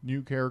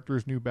 new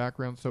characters, new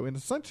backgrounds. So,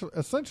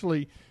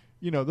 essentially,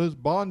 those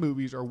Bond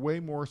movies are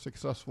way more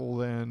successful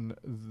than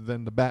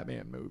the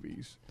Batman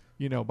movies.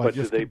 By but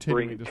just do they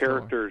continuing bring to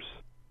characters?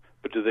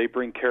 But do they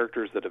bring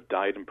characters that have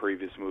died in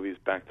previous movies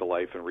back to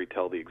life and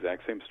retell the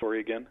exact same story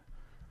again?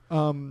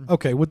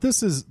 Okay, what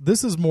this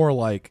is more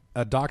like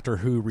a Doctor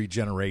Who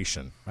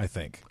regeneration, I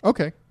think.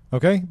 Okay,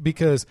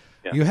 because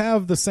you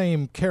have the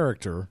same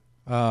character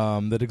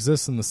that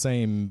exists in the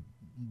same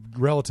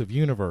relative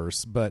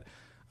universe, but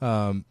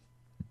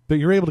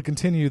you're able to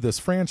continue this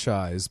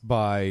franchise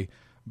by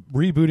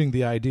rebooting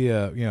the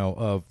idea,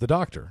 of the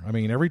Doctor. I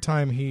mean, every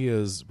time he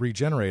is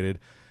regenerated,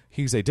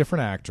 he's a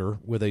different actor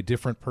with a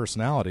different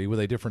personality, with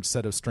a different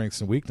set of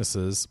strengths and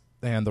weaknesses,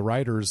 and the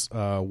writers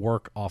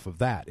work off of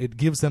that. It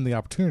gives them the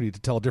opportunity to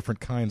tell different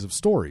kinds of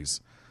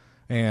stories.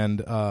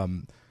 And,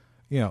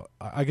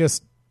 I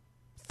guess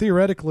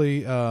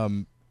theoretically,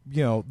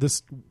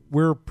 this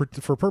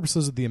for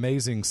purposes of the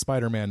Amazing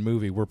Spider-Man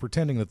movie, we're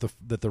pretending that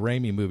the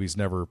Raimi movies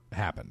never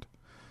happened.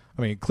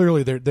 I mean,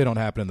 clearly they don't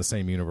happen in the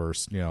same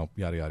universe, yada,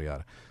 yada,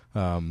 yada.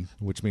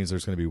 Which means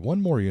there's going to be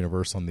one more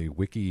universe on the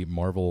Wiki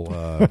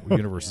Marvel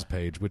Universes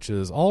page, which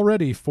is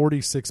already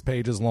 46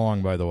 pages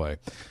long, by the way.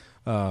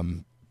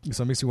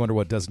 So it makes you wonder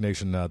what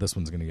designation this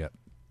one's going to get.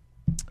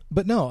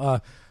 But no,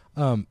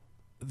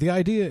 the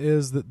idea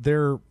is that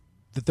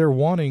they're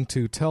wanting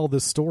to tell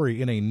this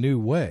story in a new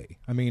way.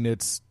 I mean,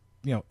 it's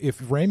if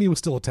Raimi was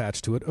still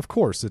attached to it, of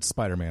course it's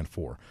Spider-Man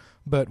 4.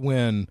 But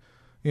when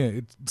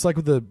it's like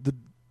with the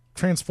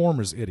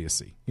Transformers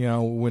idiocy.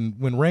 When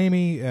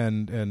Raimi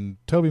and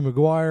Tobey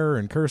Maguire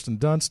and Kirsten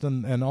Dunst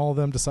and all of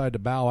them decide to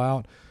bow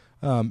out,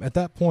 at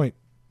that point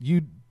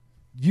you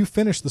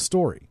finish the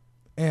story.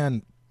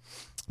 And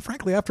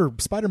frankly, after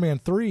Spider-Man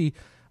 3,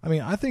 I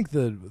mean, I think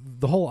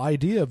the whole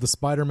idea of the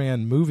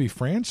Spider-Man movie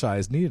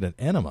franchise needed an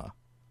enema.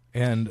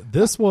 And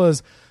this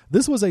was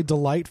a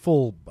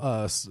delightful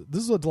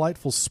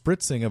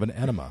spritzing of an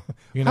enema.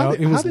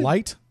 It was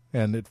light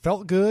and it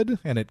felt good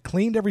and it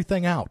cleaned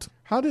everything out.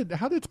 How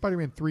did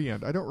Spider-Man 3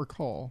 end? I don't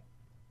recall.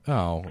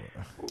 Oh,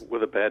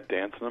 with a bad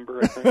dance number,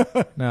 I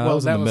think. No, that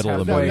was in the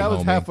middle of the movie. That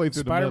was halfway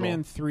through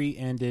Spider-Man 3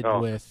 ended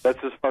with. That's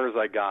as far as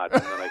I got,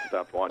 and then I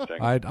stopped watching.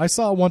 I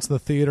saw it once in the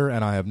theater,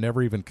 and I have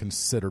never even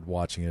considered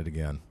watching it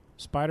again.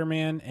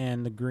 Spider-Man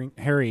and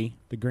Harry,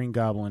 the Green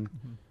Goblin,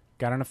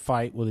 got in a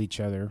fight with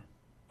each other.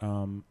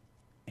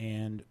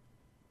 and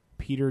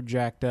Peter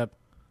jacked up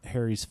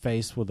Harry's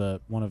face with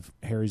one of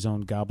Harry's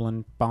own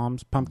goblin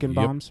bombs, pumpkin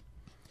bombs.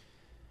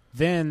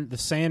 Then the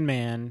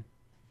Sandman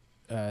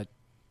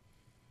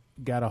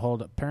got a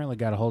hold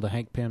of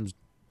Hank Pym's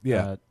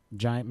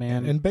Giant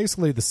Man. And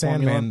basically the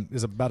Sandman formula.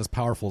 is about as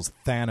powerful as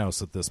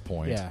Thanos at this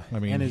point. Yeah, I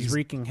mean, and is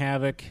wreaking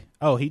havoc.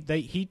 Oh,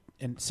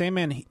 and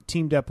Sandman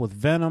teamed up with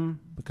Venom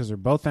because they're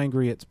both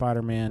angry at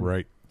Spider-Man.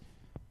 Right.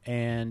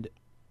 And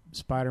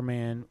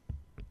Spider-Man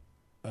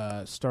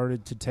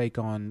started to take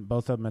on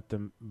both of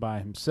them by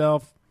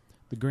himself.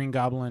 The Green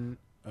Goblin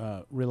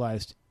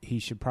realized he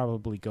should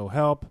probably go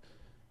help,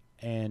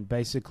 and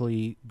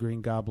basically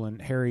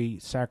Harry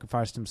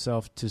sacrificed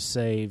himself to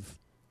save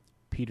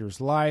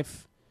Peter's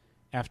life.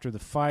 After the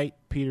fight,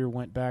 Peter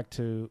went back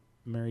to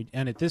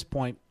and at this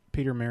point,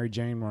 Peter and Mary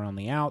Jane were on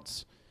the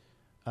outs.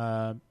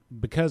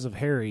 Because of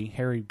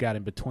Harry got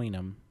in between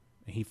them.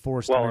 He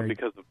forced Mary... and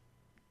because of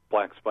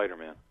Black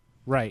Spider-Man.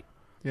 Right.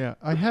 Yeah,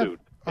 I have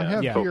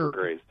here.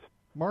 Grazed.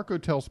 Marco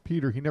tells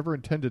Peter he never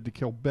intended to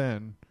kill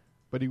Ben,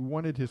 but he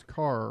wanted his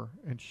car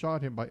and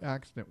shot him by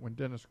accident when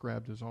Dennis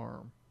grabbed his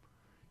arm.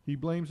 He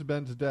blames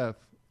Ben's death.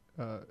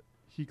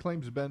 He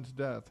claims Ben's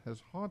death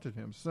has haunted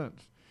him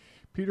since.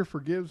 Peter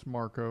forgives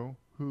Marco,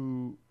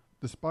 who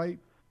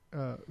dissipates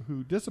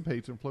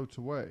and floats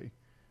away.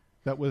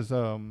 That was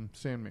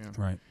Sandman.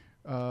 Right.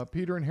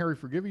 Peter and Harry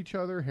forgive each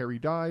other. Harry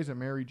dies, and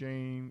Mary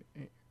Jane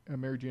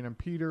and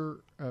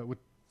Peter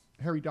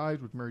Harry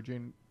dies with Mary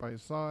Jane by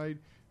his side.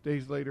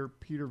 Days later,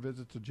 Peter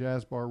visits a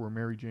jazz bar where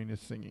Mary Jane is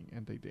singing,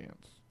 and they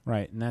dance.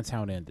 Right, and that's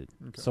how it ended.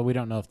 Okay. So we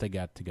don't know if they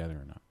got together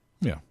or not.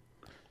 Yeah.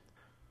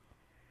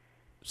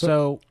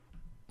 So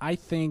I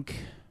think,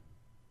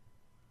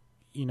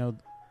 the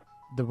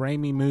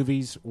Raimi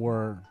movies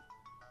were...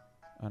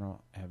 I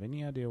don't have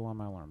any idea why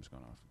my alarm's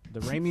going off.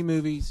 The Raimi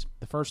movies,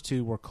 the first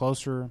two, were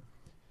closer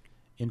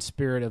in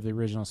spirit of the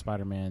original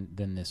Spider-Man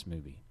than this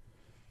movie.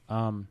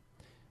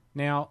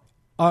 Now...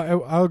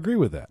 I agree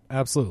with that.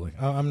 Absolutely.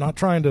 I'm not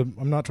trying to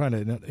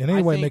in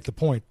any way make the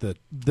point that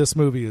this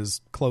movie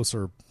is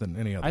closer than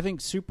any other. I think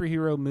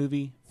superhero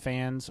movie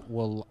fans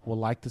will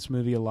like this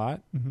movie a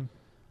lot. Mm-hmm.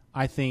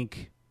 I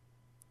think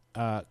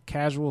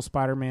casual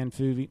Spider-Man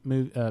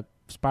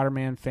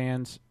Spider-Man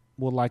fans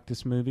will like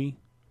this movie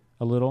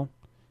a little,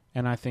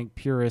 and I think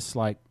purists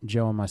like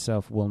Joe and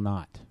myself will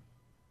not.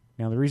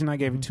 Now, the reason I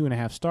gave it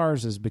 2.5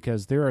 stars is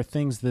because there are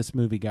things this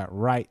movie got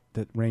right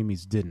that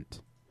Raimi's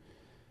didn't.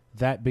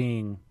 That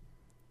being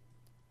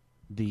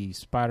the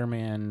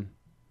Spider-Man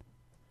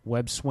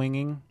web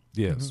swinging.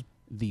 Yes.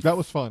 That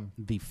was fun.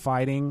 The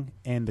fighting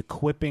and the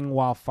quipping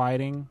while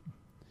fighting.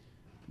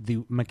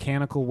 The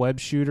mechanical web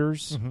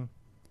shooters. Mm-hmm.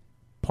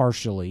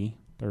 Partially.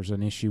 There's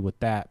an issue with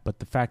that. But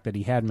the fact that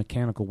he had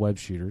mechanical web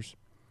shooters.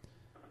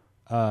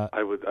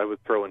 I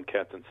would throw in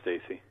Captain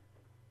Stacy.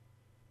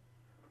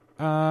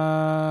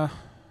 Fight.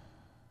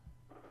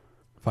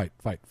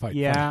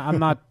 Yeah, I'm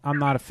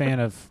not a fan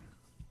of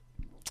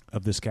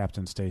this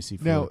Captain Stacy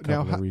for a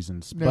couple of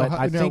reasons. But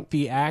I think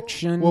the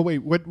action and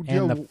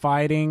the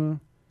fighting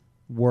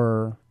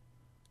were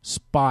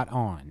spot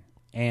on.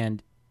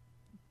 And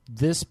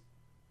this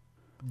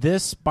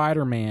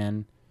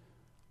Spider-Man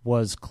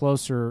was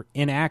closer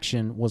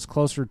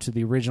to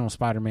the original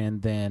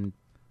Spider-Man than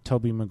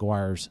Tobey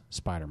Maguire's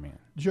Spider-Man.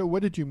 Joe,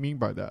 what did you mean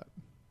by that?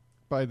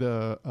 By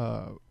the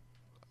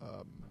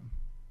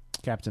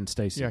Captain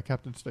Stacy. Yeah,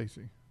 Captain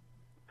Stacy.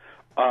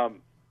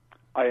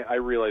 I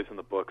realize in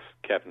the books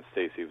Captain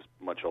Stacy was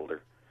much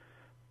older,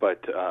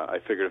 but I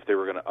figured if they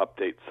were going to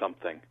update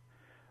something,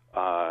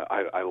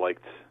 I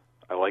liked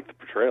the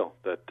portrayal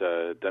that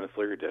Dennis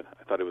Leary did.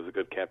 I thought it was a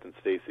good Captain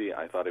Stacy.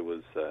 I thought it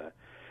was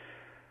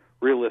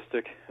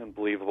realistic and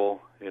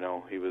believable.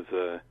 He was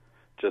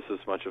just as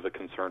much of a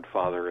concerned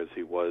father as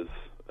he was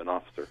an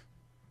officer.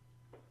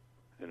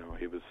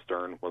 He was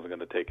stern, wasn't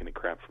going to take any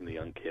crap from the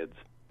young kids.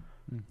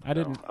 I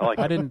didn't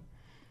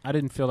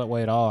feel that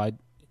way at all.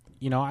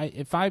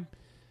 If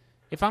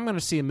I'm going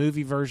to see a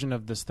movie version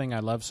of this thing I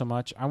love so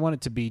much, I want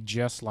it to be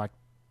just like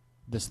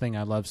this thing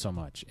I love so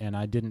much. And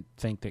I didn't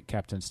think that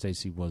Captain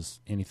Stacy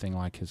was anything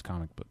like his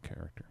comic book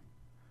character.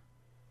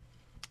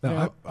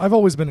 Now, I've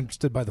always been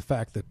interested by the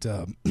fact that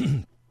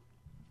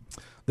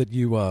that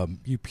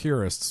you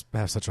purists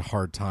have such a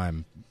hard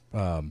time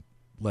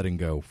letting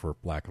go, for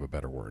lack of a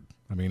better word.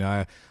 I mean,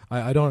 I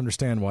don't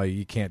understand why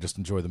you can't just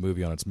enjoy the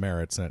movie on its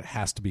merits and it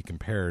has to be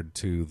compared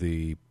to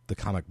the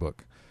comic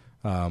book.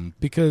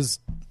 Because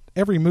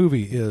every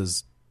movie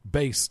is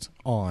based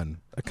on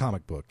a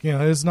comic book.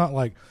 It's not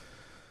like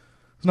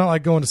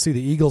going to see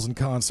the Eagles in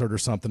concert or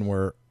something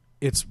where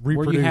it's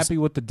reproduced. Were you happy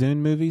with the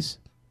Dune movies?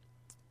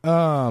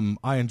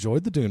 I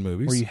enjoyed the Dune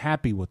movies. Were you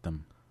happy with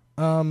them?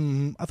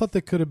 I thought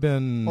they could have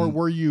been. Or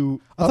were you?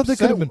 I thought they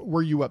could have been.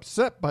 Were you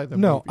upset by them?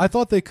 No, I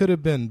thought they could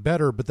have been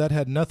better, but that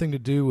had nothing to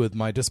do with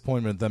my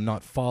disappointment of them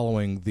not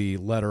following the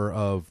letter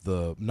of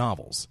the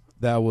novels.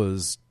 That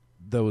was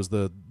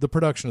the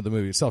production of the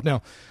movie itself.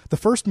 Now, the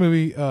first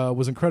movie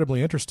was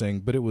incredibly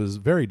interesting, but it was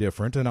very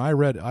different. And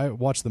I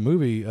watched the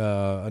movie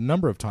a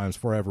number of times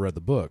before I ever read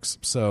the books.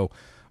 So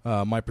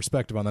my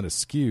perspective on that is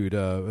skewed.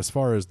 As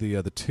far as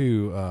the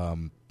two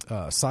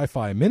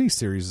sci-fi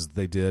miniseries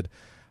they did,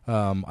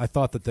 I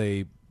thought that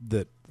the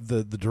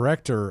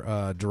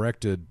director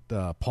directed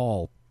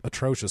Paul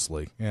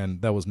atrociously,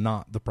 and that was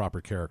not the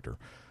proper character.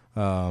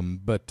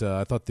 But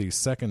I thought the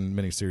second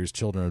miniseries,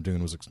 Children of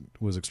Dune,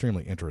 was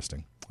extremely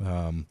interesting.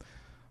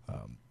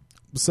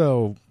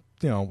 So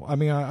I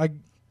mean, I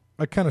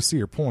kind of see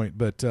your point,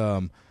 but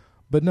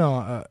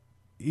no.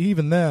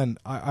 Even then,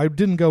 I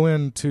didn't go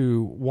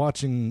into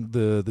watching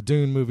the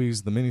Dune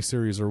movies, the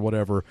miniseries, or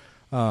whatever,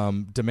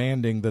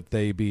 demanding that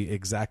they be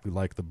exactly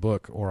like the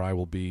book, or I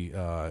will be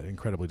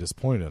incredibly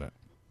disappointed in it.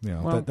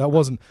 Well, that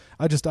wasn't.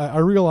 I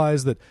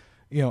realized that,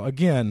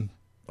 again,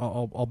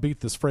 I'll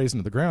beat this phrase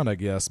into the ground, I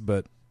guess,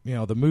 but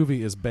the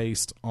movie is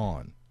based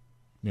on,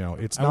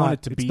 it's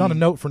not a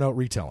note for note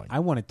retelling. I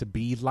want it to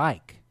be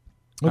like.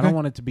 Okay. I don't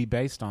want it to be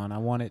based on. I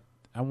want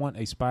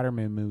a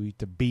Spider-Man movie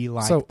to be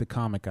like the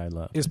comic I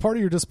love. Is part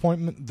of your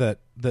disappointment that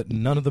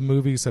none of the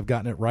movies have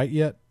gotten it right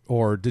yet,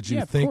 or did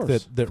you think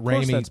that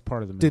Raimi? That's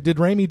part of the movie. Did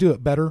Raimi do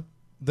it better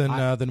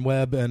than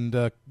Webb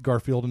and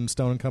Garfield and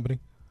Stone and Company?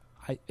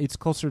 It's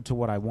closer to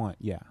what I want.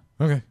 Yeah.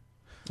 Okay.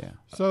 Yeah.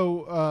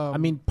 So I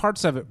mean,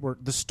 parts of it were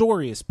the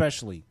story,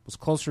 especially, was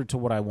closer to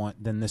what I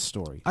want than this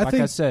story.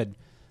 I said,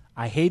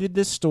 I hated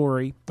this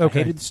story. Okay.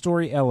 I hated the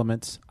story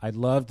elements. I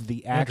loved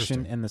the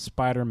action and the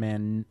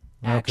Spider-Man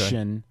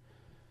action.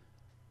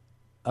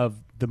 Of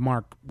the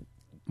Mark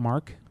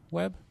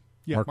Webb?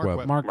 Yeah,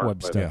 Mark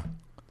Webb stuff. Yeah.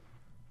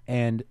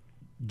 And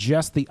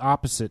just the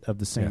opposite of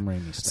the Sam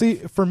Raimi stuff. See,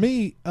 for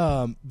me,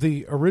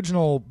 the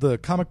original, the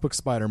comic book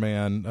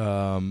Spider-Man,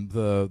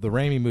 the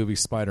Raimi movie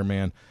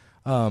Spider-Man,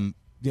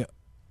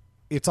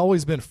 it's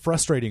always been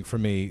frustrating for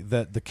me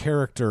that the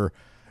character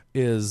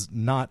is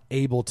not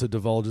able to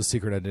divulge his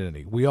secret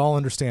identity. We all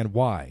understand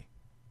why,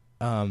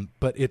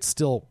 but it's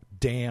still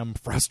damn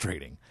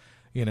frustrating.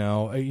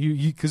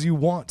 Because you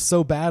want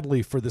so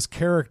badly for this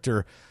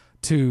character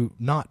to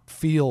not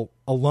feel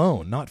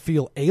alone, not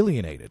feel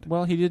alienated.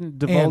 Well, he didn't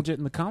divulge it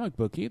in the comic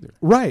book either.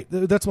 Right.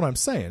 That's what I'm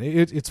saying.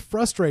 It's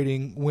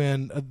frustrating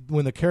when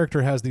the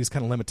character has these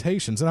kind of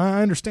limitations. And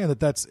I understand that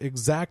that's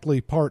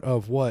exactly part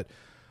of what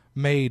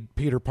made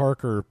Peter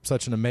Parker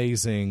such an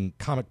amazing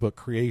comic book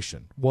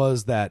creation,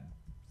 was that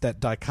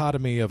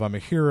dichotomy of I'm a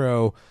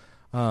hero,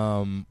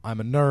 I'm a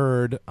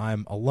nerd,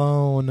 I'm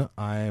alone,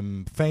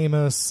 I'm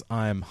famous,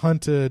 I'm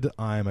hunted,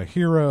 I'm a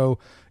hero.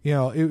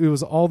 It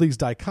was all these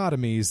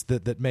dichotomies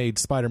that made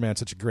Spider-Man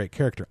such a great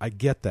character. I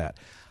get that.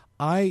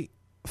 I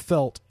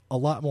felt a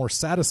lot more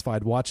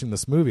satisfied watching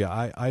this movie.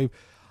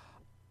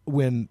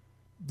 When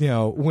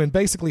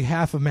basically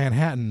half of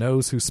Manhattan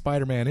knows who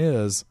Spider-Man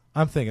is,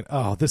 I'm thinking,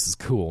 oh, this is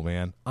cool,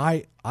 man.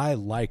 I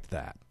liked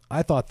that.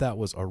 I thought that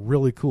was a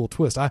really cool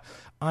twist.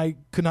 I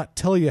could not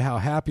tell you how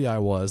happy I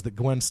was that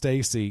Gwen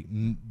Stacy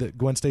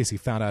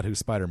found out who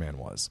Spider-Man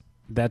was.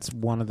 That's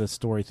one of the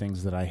story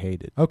things that I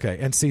hated. Okay,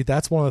 and see,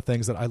 that's one of the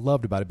things that I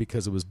loved about it,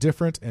 because it was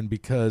different, and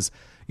because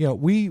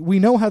we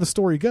know how the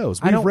story goes.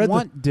 I don't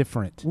want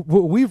different.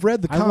 We've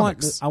read the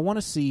comics. I want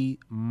to see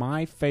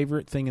my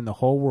favorite thing in the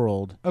whole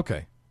world.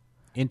 Okay.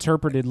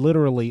 Interpreted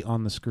literally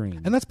on the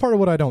screen. And that's part of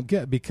what I don't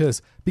get,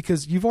 because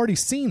you've already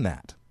seen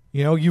that.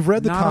 You've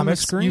read the Not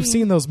comics, on the you've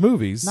seen those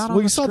movies. Not well,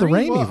 on you the saw the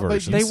screen. Raimi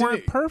version. They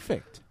weren't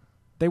perfect.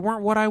 They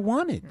weren't what I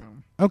wanted.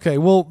 Okay,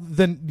 well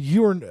then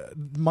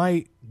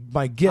my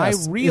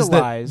guess is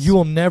that you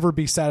will never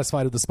be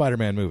satisfied with the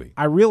Spider-Man movie.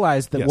 I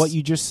realize that Yes. what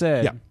you just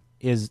said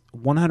is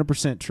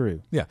 100%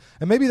 true. Yeah,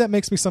 and maybe that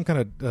makes me some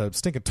kind of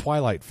stinking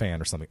Twilight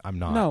fan or something. I'm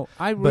not. No,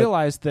 I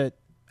realize that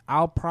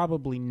I'll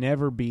probably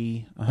never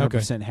be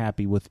 100%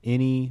 happy with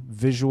any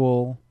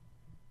visual,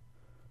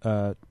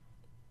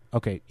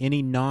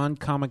 any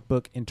non-comic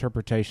book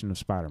interpretation of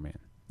Spider-Man.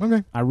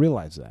 Okay, I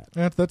realize that.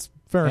 Yeah, that's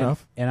fair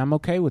enough, and I'm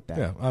okay with that.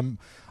 Yeah,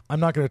 I'm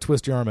not going to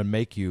twist your arm and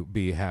make you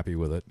be happy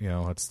with it.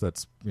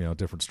 That's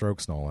different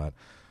strokes and all that.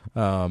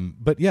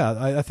 But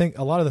yeah, I think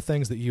a lot of the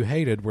things that you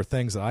hated were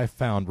things that I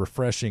found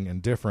refreshing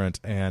and different,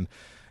 and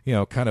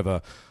kind of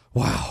a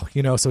wow.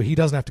 So he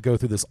doesn't have to go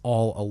through this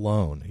all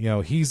alone.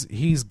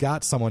 He's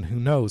got someone who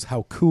knows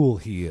how cool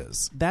he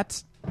is.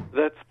 That's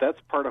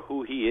part of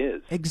who he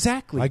is.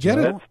 Exactly. I get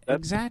it.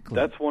 Exactly.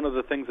 That's one of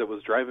the things that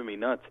was driving me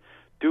nuts.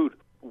 Dude,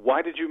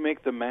 why did you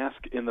make the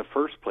mask in the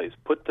first place?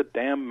 Put the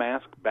damn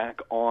mask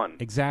back on.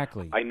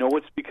 Exactly. I know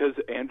it's because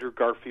Andrew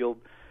Garfield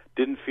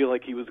didn't feel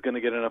like he was going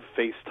to get enough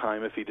face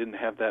time if he didn't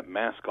have that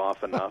mask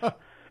off enough.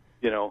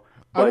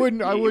 I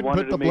wouldn't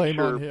put the blame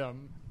on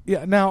him.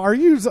 Yeah. Now, are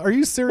you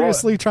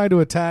seriously trying to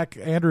attack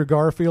Andrew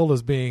Garfield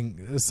as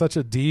being such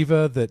a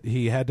diva that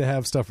he had to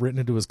have stuff written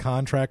into his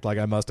contract, like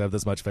I must have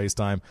this much face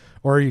time,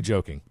 or are you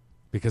joking?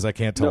 Because I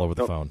can't tell over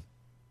the phone.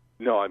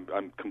 No,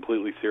 I'm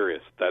completely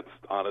serious. That's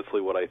honestly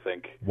what I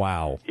think.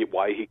 Wow.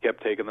 Why he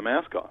kept taking the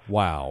mask off.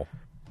 Wow.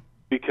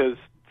 Because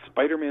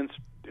Spider-Man's,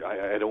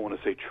 I don't want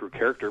to say true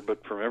character,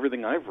 but from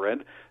everything I've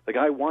read, the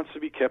guy wants to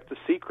be kept a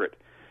secret.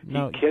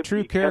 No,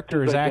 true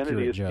character is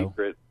accurate, Joe.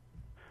 Secret.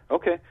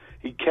 Okay.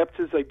 He kept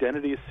his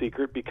identity a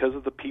secret because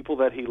of the people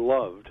that he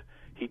loved.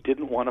 he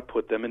didn't want to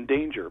put them in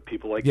danger.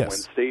 People like Yes. Gwen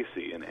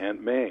Stacy and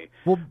Aunt May.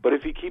 Well- But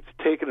if he keeps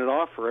taking it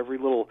off for every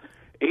little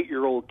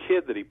 8-year-old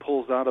kid that he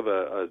pulls out of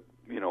a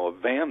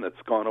van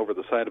that's gone over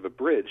the side of a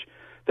bridge,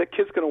 that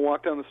kid's going to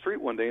walk down the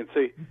street one day and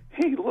say,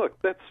 "Hey,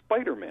 look, that's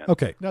Spider-Man."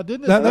 Okay. Now,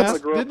 didn't That's-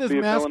 his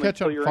mask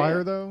catch on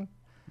fire, though?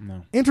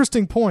 No.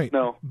 Interesting point.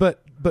 No.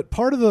 But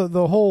part of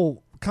the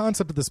whole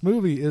concept of this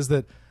movie is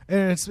that,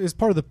 and it's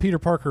part of the Peter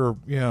Parker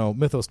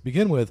mythos to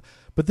begin with.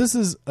 But this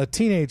is a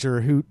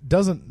teenager who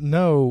doesn't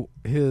know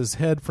his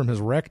head from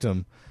his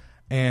rectum,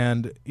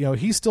 and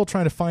he's still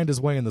trying to find his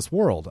way in this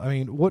world. I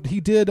mean, what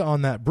he did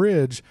on that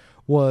bridge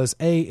was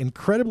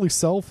incredibly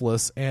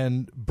selfless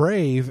and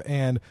brave.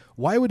 And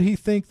why would he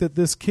think that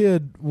this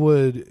kid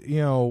would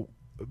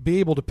be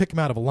able to pick him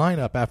out of a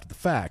lineup after the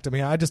fact? I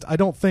mean, I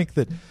don't think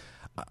that.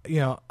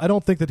 I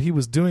don't think that he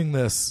was doing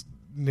this,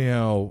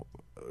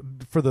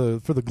 for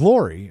the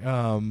glory.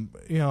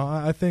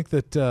 I think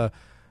that,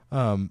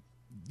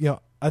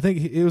 I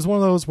think it was one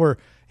of those where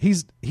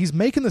he's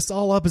making this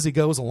all up as he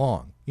goes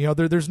along.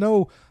 There's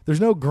no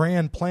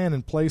grand plan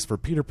in place for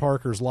Peter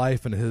Parker's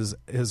life and his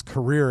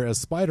career as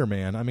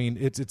Spider-Man. I mean,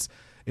 it's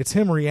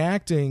him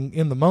reacting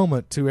in the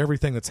moment to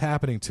everything that's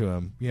happening to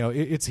him.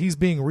 He's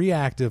being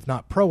reactive,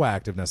 not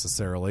proactive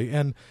necessarily.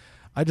 And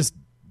I just,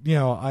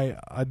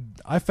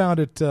 I found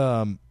it.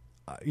 I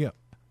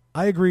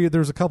agree.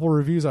 There's a couple of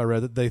reviews I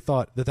read that they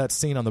thought that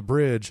scene on the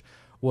bridge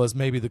was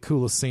maybe the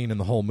coolest scene in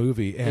the whole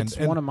movie. And it's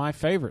one of my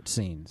favorite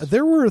scenes.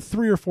 There were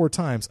 3 or 4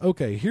 times.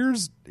 Okay,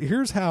 here's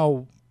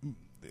how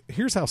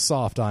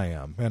soft I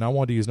am, and I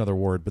wanted to use another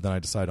word, but then I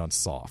decided on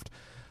soft.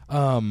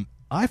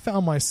 I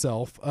found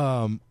myself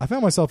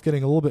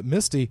getting a little bit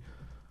misty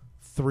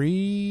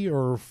 3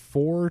 or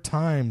 4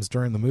 times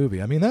during the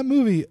movie. I mean, that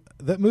movie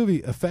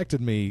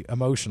affected me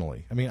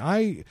emotionally. I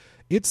mean,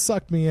 it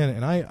sucked me in,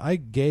 and I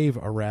gave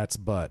a rat's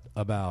butt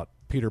about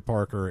Peter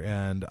Parker,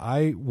 and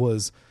I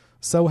was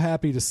so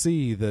happy to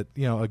see that,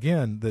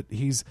 again, that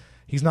he's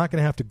not going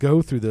to have to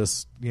go through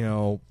this,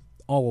 all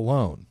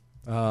alone.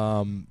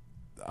 I'm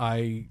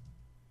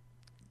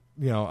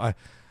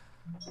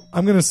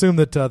going to assume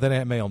that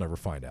Aunt May will never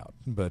find out,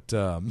 but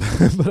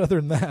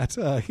other than that,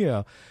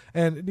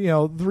 and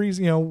the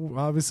reason,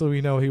 obviously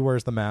we know he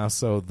wears the mask,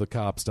 so the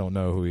cops don't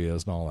know who he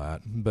is and all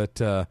that.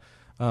 But a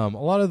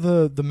lot of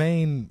the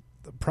main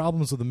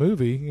problems with the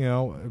movie,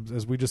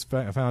 as we just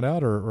found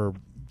out, are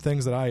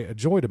things that I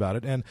enjoyed about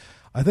it. And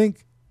I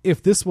think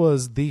if this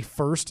was the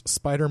first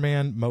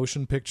Spider-Man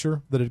motion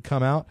picture that had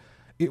come out,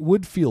 it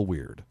would feel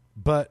weird.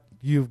 But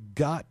you've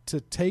got to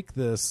take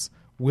this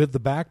with the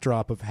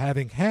backdrop of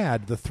having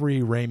had the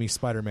 3 Raimi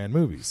Spider-Man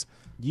movies.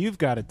 You've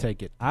got to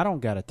take it. I don't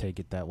got to take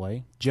it that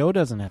way. Joe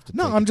doesn't have to.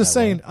 No, take I'm it just that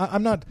saying. way.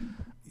 I'm not.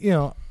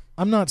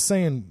 I'm not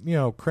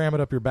saying cram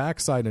it up your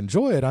backside and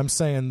enjoy it. I'm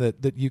saying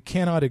that you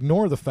cannot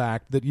ignore the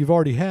fact that you've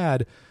already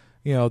had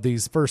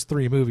these first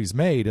 3 movies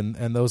made,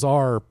 and those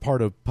are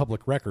part of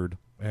public record.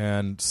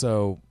 And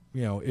so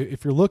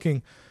if you're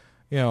looking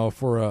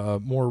for a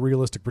more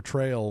realistic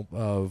portrayal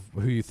of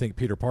who you think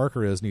Peter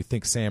Parker is, and you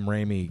think Sam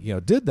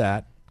Raimi did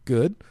that,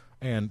 good,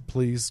 and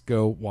please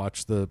go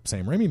watch the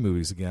Sam Raimi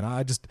movies again.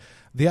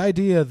 The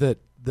idea that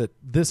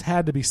this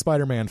had to be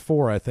Spider-Man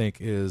 4, I think,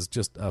 is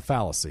just a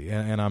fallacy,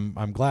 and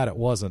I'm glad it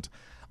wasn't.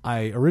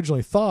 I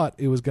originally thought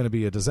it was going to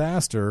be a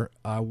disaster,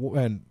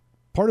 and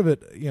part of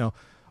it,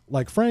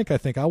 like Frank, I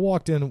think I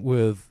walked in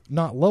with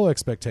not low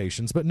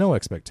expectations, but no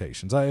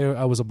expectations.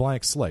 I was a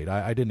blank slate.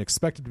 I didn't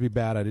expect it to be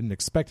bad. I didn't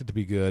expect it to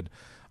be good.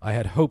 I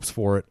had hopes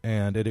for it,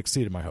 and it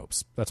exceeded my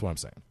hopes. That's what I'm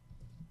saying.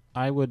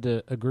 I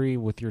would agree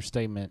with your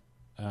statement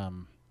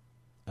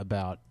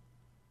about.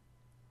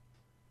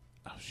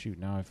 Oh shoot!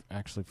 Now I've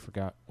actually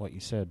forgot what you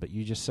said, but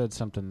you just said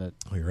something that.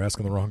 Oh, you're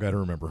asking the wrong guy to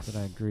remember. That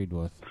I agreed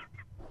with.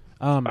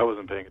 I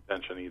wasn't paying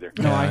attention either.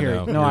 No, I hear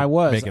you. No, I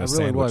was making a really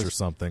sandwich was. or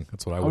something.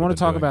 That's what I want to doing.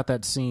 talk about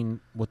that scene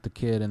with the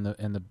kid in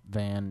the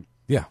van.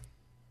 Yeah.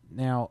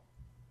 Now,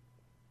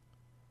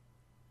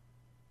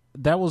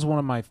 that was one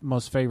of my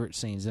most favorite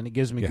scenes, and it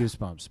gives me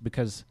goosebumps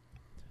because,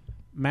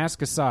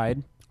 mask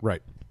aside,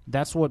 right?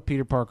 That's what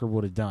Peter Parker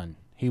would have done.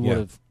 He would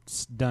have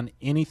done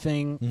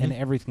anything and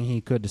everything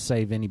he could to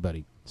save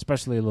anybody,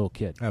 especially a little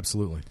kid.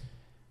 Absolutely.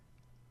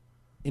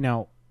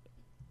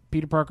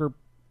 Peter Parker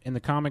in the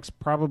comics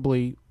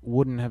probably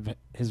wouldn't have,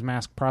 his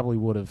mask probably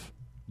would have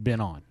been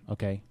on,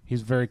 okay?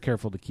 He's very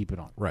careful to keep it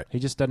on. Right. He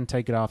just doesn't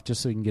take it off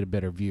just so he can get a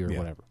better view or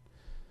whatever.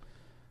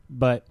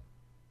 But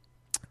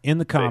in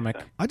the comic...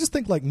 I just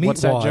think like Meatwad...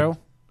 What's that, Joe?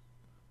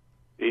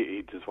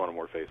 He just wanted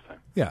more FaceTime.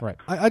 Yeah. Right.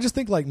 I just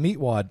think like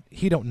Meatwad,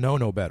 he don't know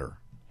no better.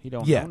 He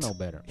don't yet. know no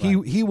better.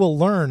 Right. He will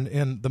learn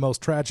in the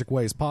most tragic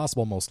ways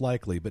possible, most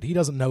likely, but he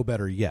doesn't know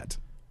better yet.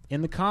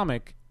 In the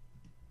comic,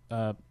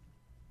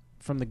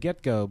 from the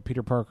get-go,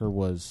 Peter Parker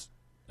was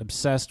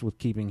obsessed with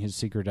keeping his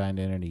secret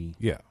identity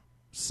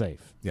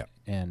safe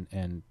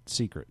and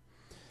secret.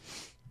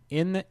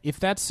 If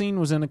that scene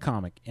was in a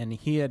comic and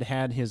he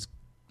had his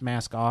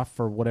mask off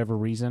for whatever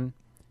reason,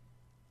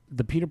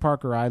 the Peter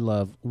Parker I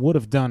love would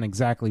have done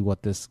exactly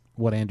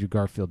what Andrew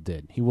Garfield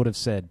did. He would have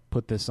said,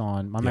 "Put this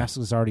on. My mask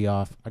is already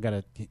off. I got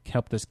to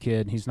help this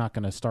kid. He's not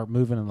going to start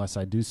moving unless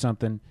I do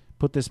something.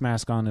 Put this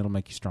mask on. It'll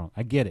make you strong."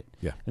 I get it.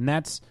 Yeah. And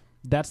that's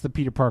the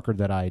Peter Parker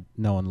that I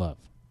know and love.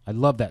 I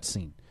love that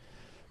scene.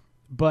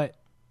 But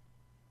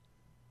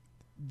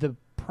the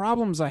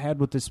problems I had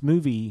with this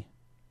movie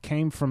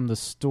came from the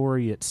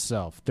story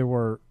itself. There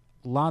were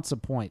lots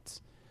of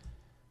points.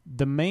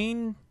 The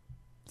main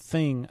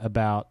thing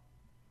about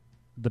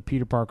the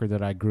Peter Parker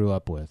that I grew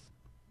up with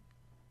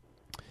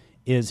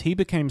is he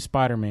became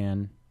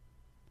Spider-Man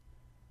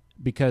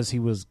because he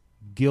was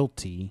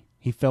guilty.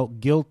 He felt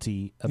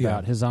guilty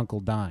about his uncle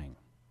dying.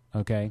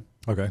 Okay?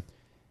 Okay.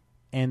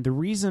 And the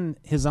reason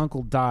his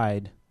uncle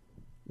died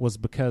was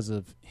because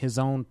of his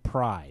own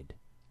pride.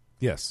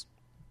 Yes.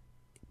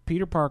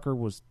 Peter Parker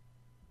was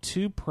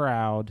too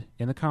proud,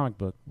 in the comic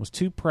book, was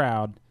too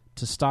proud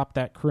to stop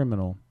that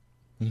criminal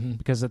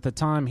because at the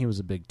time he was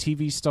a big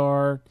TV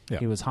star. Yeah.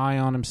 He was high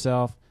on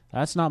himself.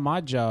 That's not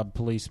my job,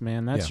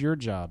 policeman. That's your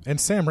job.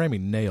 And Sam Raimi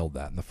nailed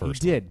that in the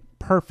first He did.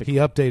 Perfectly. He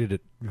updated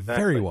it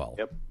very well.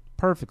 Yep.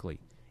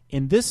 Perfectly.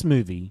 In this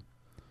movie,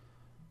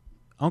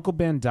 Uncle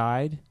Ben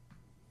died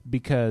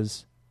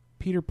because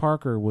Peter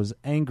Parker was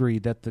angry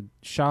that the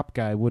shop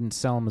guy wouldn't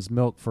sell him his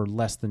milk for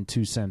less than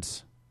 2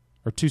 cents,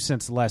 or 2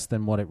 cents less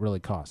than what it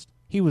really cost.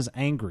 He was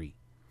angry.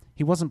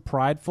 He wasn't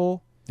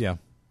prideful. Yeah.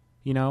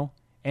 You know?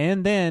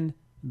 And then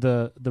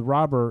the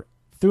robber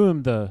threw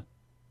him the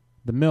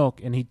milk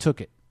and he took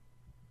it.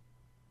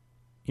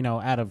 You know,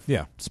 out of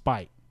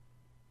spite.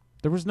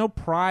 There was no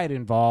pride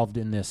involved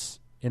in this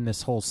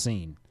whole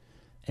scene.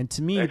 And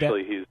to me,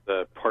 actually, he's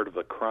part of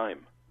the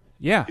crime.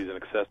 Yeah. He's an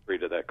accessory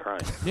to that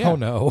crime. Oh,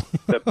 no.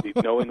 Except he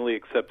knowingly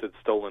accepted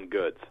stolen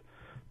goods.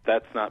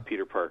 That's not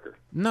Peter Parker.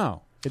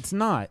 No, it's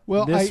not.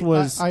 Well,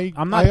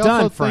 I'm not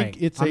done, Frank.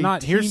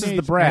 Here's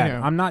the brag.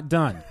 I'm not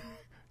done.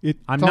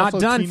 I'm not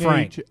done,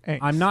 Frank.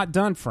 I'm not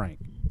done, Frank.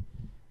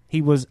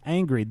 He was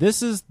angry.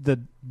 This is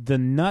the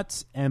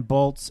nuts and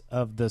bolts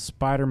of the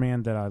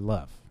Spider-Man that I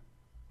love.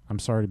 I'm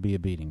sorry to be a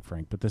beating,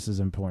 Frank, but this is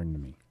important to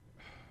me.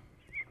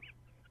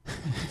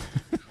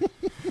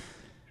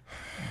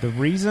 The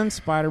reason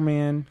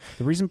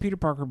Peter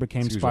Parker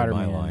became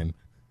Spider-Man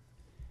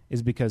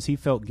is because he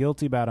felt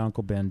guilty about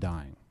Uncle Ben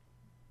dying.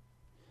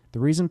 The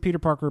reason Peter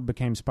Parker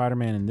became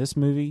Spider-Man in this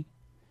movie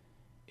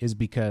is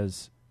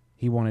because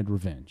he wanted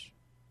revenge.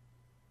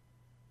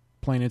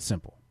 Plain and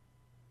simple.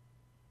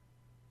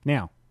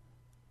 Now,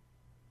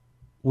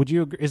 would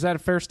you agree? Is that a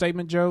fair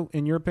statement, Joe,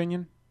 in your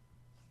opinion?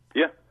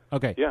 Yeah.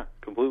 Okay. Yeah,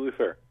 completely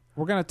fair.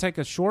 We're going to take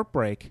a short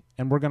break,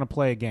 and we're going to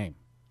play a game.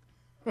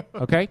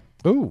 Okay?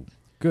 Ooh,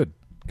 good.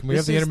 Can we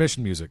have the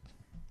intermission music?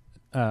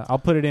 I'll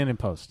put it in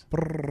post.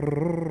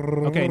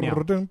 Okay,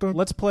 now,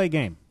 let's play a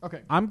game.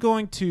 Okay. I'm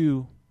going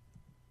to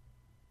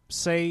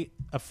say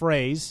a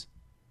phrase,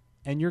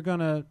 and you're going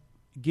to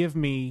give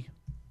me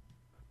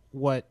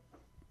what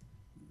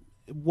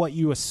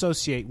you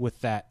associate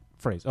with that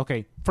phrase.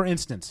 Okay, for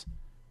instance,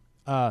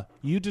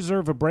 you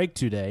deserve a break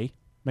today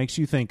makes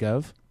you think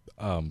of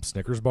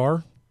Snickers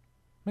bar?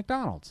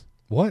 McDonald's.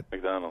 What?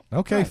 McDonald's.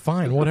 Okay, right.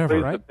 fine, whatever.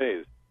 The phrase right? that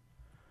pays.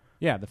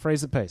 Yeah, the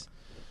phrase that pays.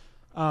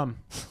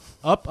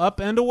 Up,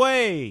 and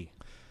away.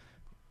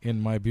 In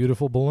my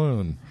beautiful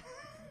balloon.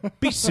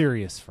 Be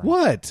serious, Frank.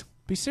 What?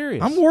 Be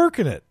serious. I'm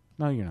working it.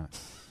 No, you're not.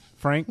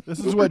 Frank? This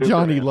is what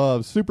Johnny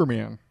loves,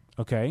 Superman.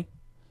 Okay.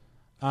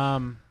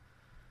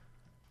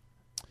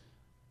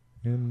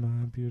 In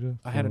my beautiful,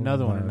 I had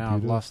another one, and now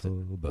I've lost it.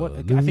 What?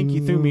 I think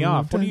you threw me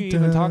off. What are you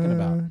even talking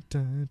about?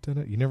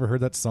 You never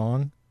heard that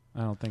song?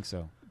 I don't think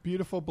so.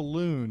 Beautiful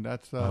balloon.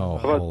 That's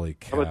holy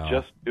cow! How about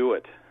Just Do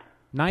It?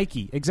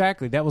 Nike.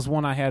 Exactly. That was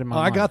one I had in my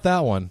mind. I got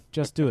that one.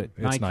 Just Do It.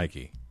 It's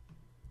Nike.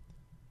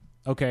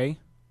 Okay.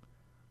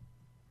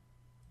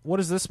 What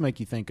does this make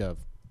you think of?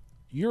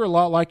 You're a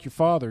lot like your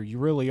father. You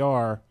really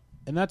are.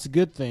 And that's a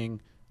good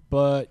thing.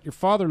 But your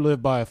father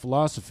lived by a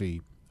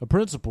philosophy, a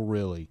principle,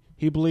 really.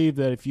 He believed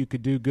that if you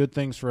could do good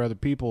things for other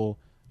people,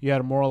 you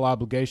had a moral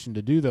obligation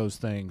to do those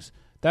things.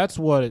 That's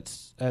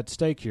what's at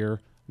stake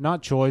here.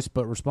 Not choice,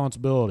 but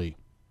responsibility.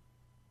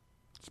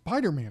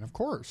 Spider-Man, of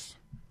course.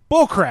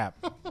 Bullcrap.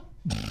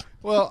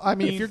 Well, I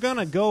mean, if you're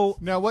gonna go,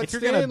 if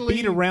you're gonna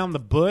beat around the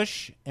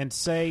bush and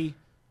say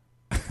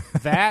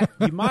that,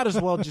 you might as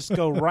well just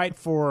go right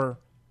for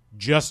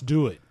Just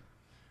Do It.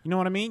 You know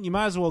what I mean? You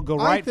might as well go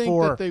right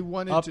for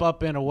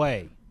up and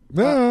away.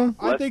 Yeah,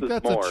 I think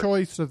that's a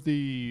choice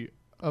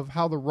of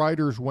how the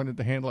writers wanted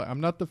to handle it. I'm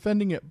not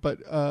defending it, but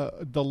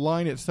the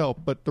line itself.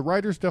 But the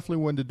writers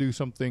definitely wanted to do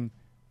something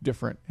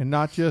different and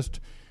not just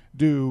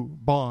do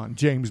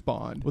James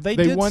Bond. Well,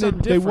 they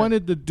wanted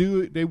to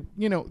do they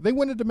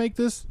wanted to make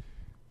this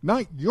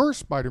not your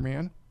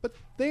Spider-Man, but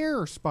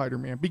their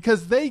Spider-Man,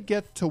 because they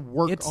get to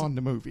work on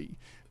the movie.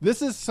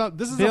 This is Bill,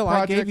 a project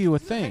I gave you a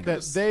thing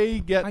that they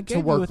get to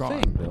work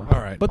on. Bill. All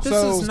right, but this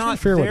is not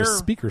fair their, with the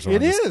speakers on It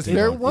this is. table.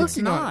 They're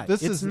working on it.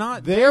 This is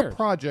not their theirs.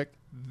 project.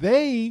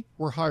 They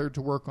were hired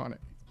to work on it.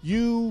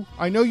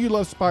 I know you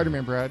love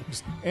Spider-Man, Brad,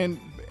 and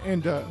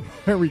And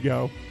there we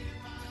go.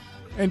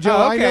 And Joe,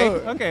 I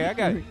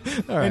got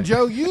it. All right. And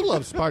Joe, you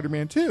love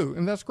Spider-Man too,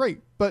 and that's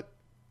great. But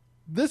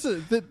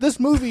this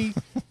movie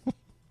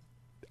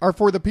are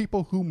for the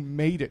people who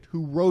made it,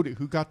 who wrote it,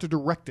 who got to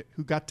direct it,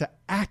 who got to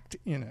act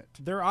in it.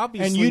 They're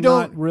obviously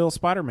not real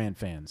Spider-Man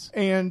fans.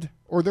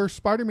 Or they're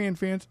Spider-Man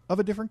fans of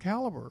a different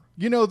caliber.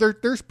 You know,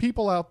 there's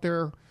people out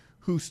there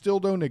who still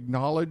don't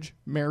acknowledge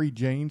Mary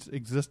Jane's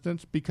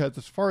existence because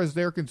as far as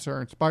they're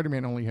concerned,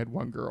 Spider-Man only had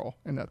one girl,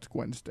 and that's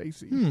Gwen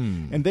Stacy.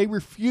 And they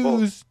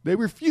refuse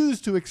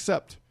to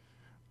accept,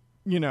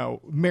 you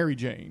know, Mary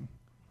Jane,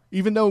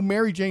 even though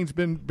Mary Jane's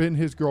been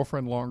his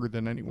girlfriend longer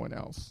than anyone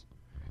else.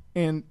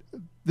 And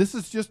this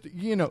is just,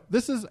 you know,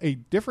 this is a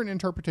different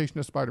interpretation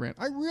of Spider-Man.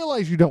 I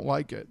realize you don't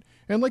like it.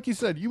 And like you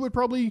said,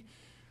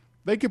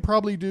 they could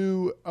probably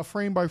do a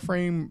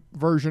frame-by-frame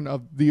version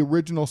of the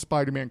original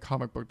Spider-Man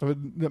comic book, the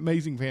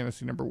Amazing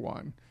Fantasy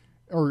 #1,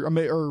 or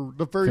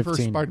the very 15.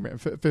 first Spider-Man,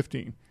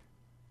 15.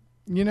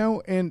 You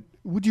know, and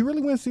would you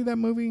really want to see that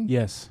movie?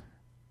 Yes.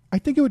 I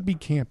think it would be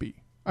campy.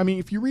 I mean,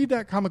 if you read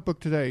that comic book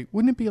today,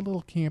 wouldn't it be a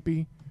little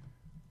campy?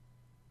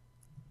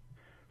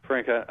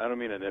 Frank, I don't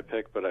mean to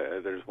nitpick, but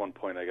there's one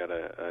point I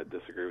gotta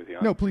disagree with you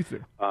on. No, please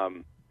do.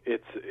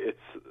 It's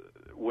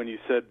when you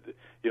said,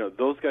 you know,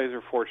 those guys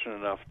are fortunate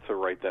enough to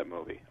write that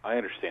movie. I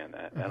understand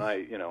that, and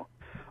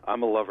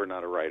I'm a lover,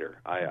 not a writer.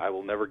 I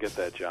will never get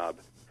that job.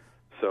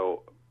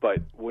 So, but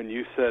when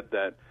you said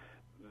that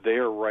they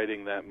are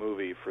writing that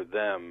movie for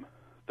them,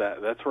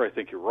 that's where I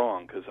think you're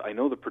wrong, because I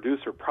know the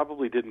producer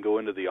probably didn't go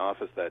into the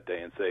office that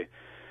day and say,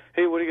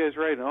 "Hey, what are you guys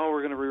writing?" "Oh,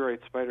 we're going to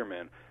rewrite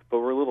Spider-Man. But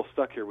we're a little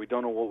stuck here. We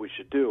don't know what we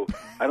should do."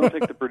 I don't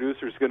think the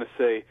producer's going to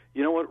say,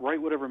 "You know what, write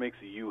whatever makes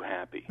you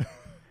happy."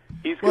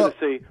 He's going to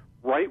say,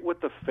 "Write what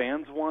the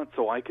fans want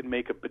so I can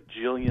make $1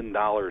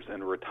 bajillion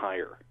and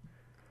retire."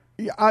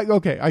 Yeah,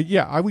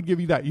 I would give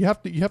you that. You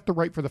have to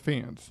write for the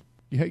fans.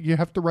 You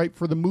have to write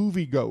for the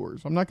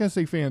moviegoers. I'm not going to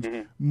say fans,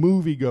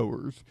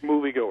 moviegoers.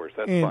 Moviegoers,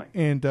 that's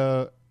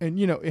fine. And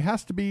you know, it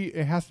has to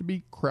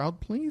be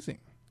crowd pleasing.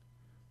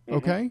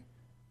 Okay?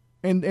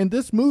 And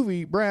this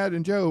movie, Brad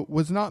and Joe,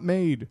 was not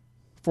made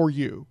for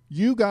you.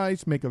 You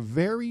guys make a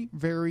very,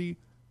 very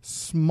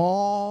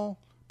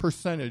small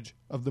percentage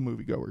of the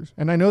moviegoers.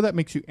 And I know that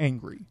makes you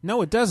angry.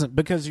 No, it doesn't,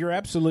 because you're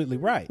absolutely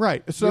right.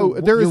 Right. So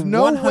there is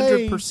no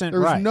 100% way.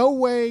 There's no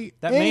way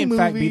that may in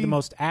fact be the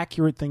most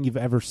accurate thing you've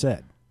ever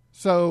said.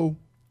 So,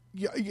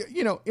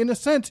 you know, in a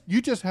sense,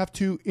 you just have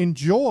to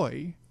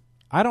enjoy.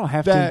 I don't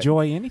have to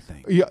enjoy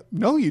anything. Yeah,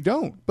 no, you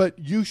don't. But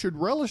you should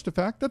relish the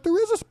fact that there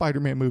is a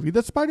Spider-Man movie,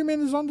 that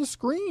Spider-Man is on the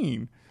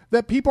screen,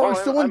 that people are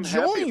still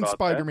enjoying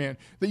Spider-Man.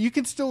 That you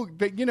can still,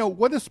 you know,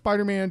 what if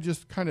Spider-Man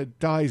just kind of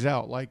dies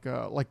out, like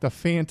the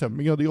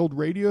Phantom, you know, the old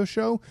radio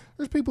show?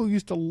 There's people who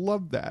used to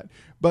love that,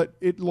 but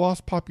it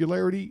lost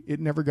popularity. It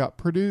never got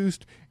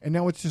produced, and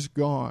now it's just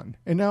gone.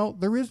 And now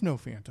there is no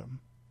Phantom,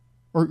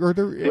 or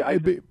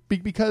there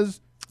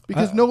because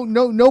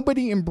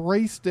nobody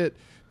embraced it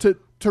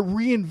to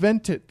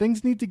reinvent it.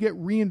 Things need to get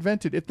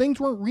reinvented. If things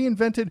weren't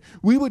reinvented,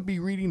 we would be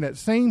reading that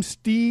same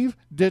Steve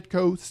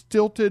Ditko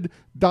stilted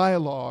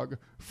dialogue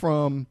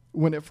from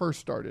when it first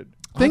started.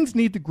 Things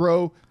need to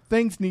grow.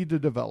 Things need to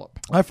develop.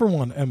 I, for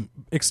one, am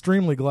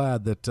extremely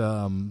glad that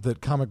that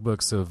comic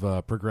books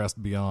have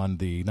progressed beyond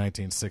the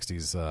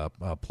 1960s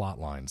plot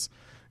lines,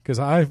 because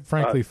I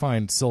frankly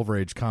find Silver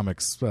Age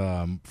comics,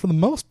 for the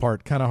most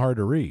part, kind of hard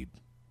to read.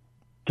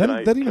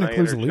 That even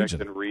includes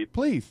Legion.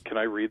 Please. Can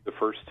I read the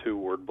first 2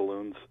 word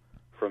balloons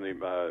from the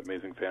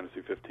Amazing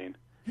Fantasy 15?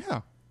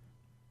 Yeah.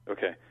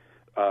 Okay.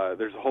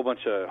 There's a whole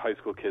bunch of high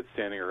school kids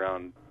standing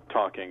around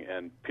talking,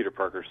 and Peter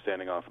Parker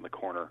standing off in the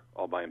corner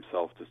all by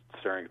himself, just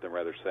staring at them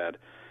rather sad.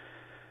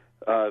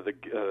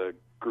 The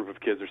group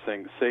of kids are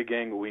saying, "Say,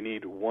 gang, we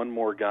need one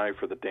more guy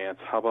for the dance.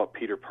 How about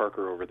Peter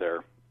Parker over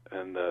there?"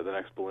 And the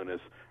next balloon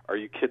is, "Are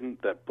you kidding?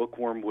 That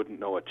bookworm wouldn't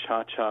know a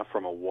cha-cha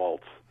from a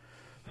waltz."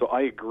 So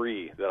I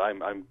agree that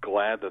I'm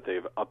glad that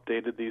they've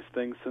updated these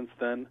things since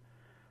then,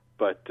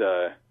 but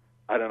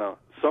I don't know.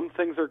 Some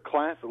things are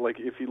classic. Like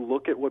if you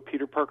look at what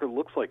Peter Parker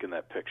looks like in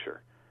that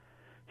picture,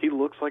 he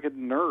looks like a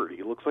nerd.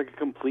 He looks like a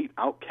complete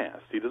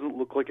outcast. He doesn't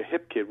look like a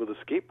hip kid with a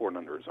skateboard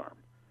under his arm.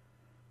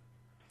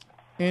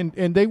 And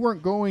they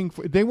weren't going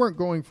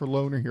for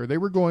Loner here. They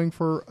were going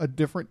for a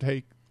different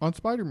take on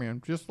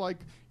Spider-Man. Just like,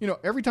 you know,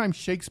 every time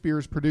Shakespeare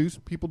is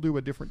produced, people do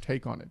a different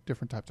take on it.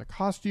 Different types of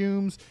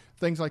costumes,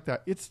 things like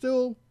that. It's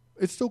still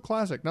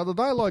classic. Now the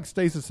dialogue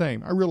stays the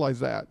same. I realize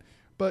that.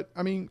 But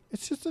I mean,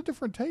 it's just a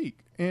different take.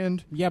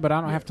 And yeah, but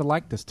I don't have to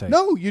like this take.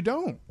 No, you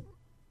don't.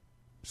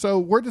 So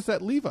where does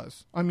that leave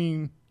us? I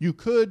mean, you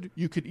could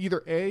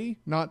either A,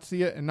 not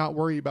see it and not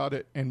worry about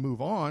it and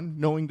move on,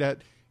 knowing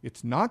that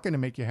it's not going to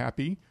make you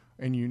happy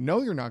and you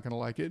know you're not going to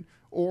like it,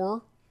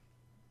 or,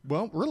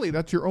 well, really,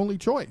 that's your only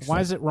choice. Why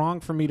is it wrong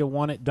for me to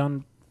want it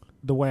done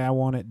the way I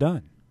want it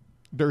done?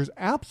 There's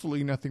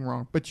absolutely nothing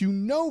wrong, but you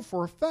know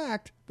for a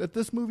fact that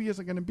this movie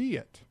isn't going to be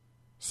it.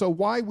 So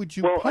why would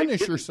you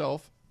punish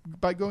yourself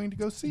by going to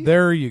go see it?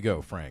 There you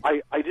go, Frank.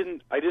 I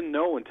didn't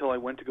know until I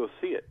went to go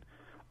see it.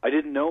 I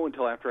didn't know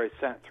until after I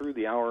sat through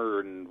the hour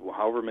and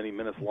however many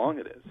minutes long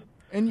it is.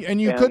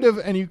 And you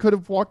could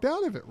have walked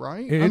out of it,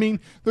 right? I mean,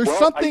 there's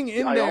something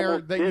in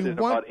there that you want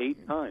about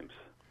 8 times.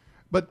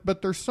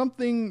 But there's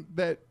something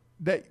that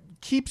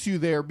keeps you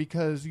there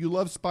because you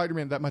love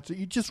Spider-Man that much that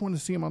you just want to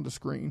see him on the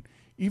screen,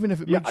 even if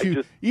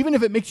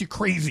it makes you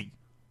crazy.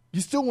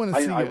 You still want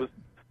to see it.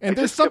 And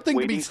there's something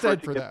to be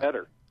said for that.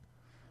 Better.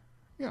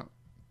 Yeah.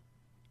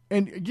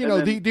 And you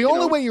know, the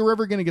only way you're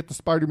ever going to get the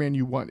Spider-Man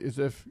you want is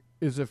if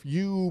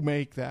you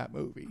make that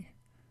movie.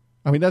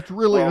 I mean, that's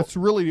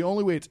really the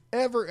only way it's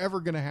ever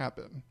going to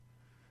happen.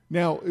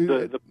 Now,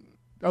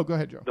 go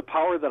ahead, Joe. The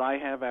power that I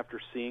have after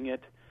seeing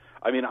it,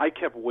 I mean, I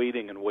kept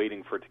waiting and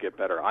waiting for it to get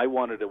better. I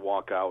wanted to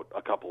walk out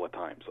a couple of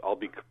times. I'll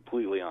be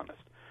completely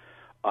honest.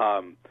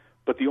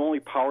 But the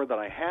only power that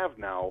I have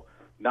now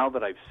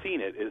that I've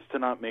seen it, is to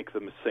not make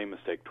the same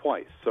mistake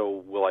twice.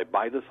 So will I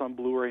buy this on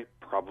Blu-ray?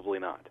 Probably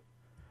not.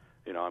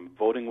 You know, I'm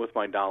voting with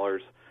my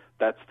dollars.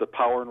 That's the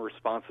power and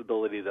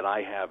responsibility that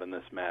I have in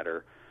this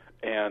matter.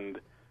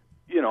 And,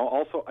 you know,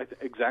 also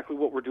exactly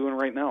what we're doing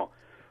right now.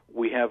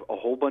 We have a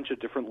whole bunch of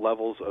different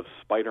levels of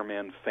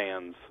Spider-Man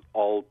fans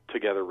all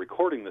together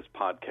recording this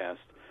podcast,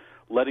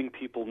 letting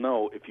people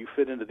know if you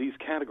fit into these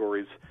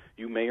categories,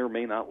 you may or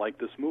may not like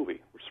this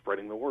movie. We're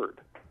spreading the word.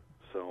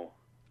 So,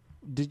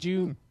 did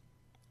you?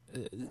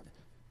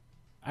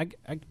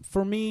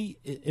 For me,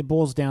 it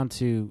boils down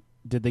to: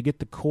 did they get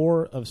the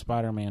core of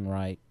Spider-Man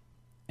right?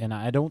 And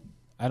I don't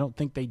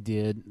think they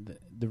did.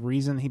 The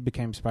reason he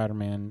became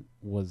Spider-Man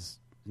was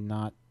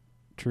not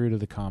true to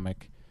the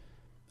comic.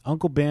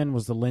 Uncle Ben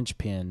was the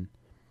linchpin,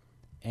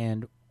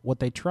 and what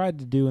they tried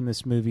to do in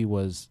this movie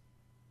was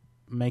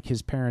make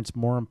his parents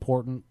more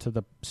important to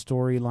the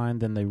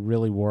storyline than they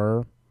really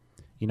were.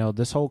 You know,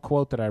 this whole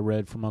quote that I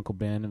read from Uncle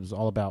Ben, it was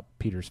all about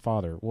Peter's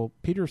father. Well,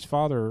 Peter's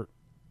father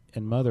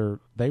and mother,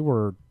 they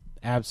were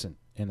absent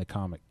in the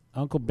comic.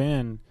 Uncle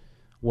Ben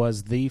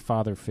was the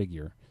father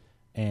figure,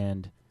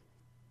 and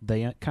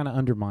they kind of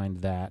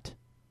undermined that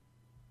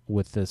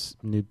with this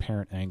new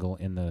parent angle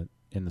in the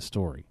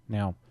story.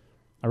 Now,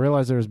 I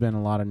realize there's been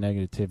a lot of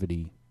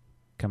negativity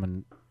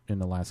coming in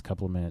the last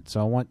couple of minutes.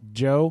 So I want,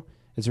 Joe,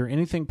 is there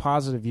anything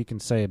positive you can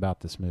say about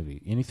this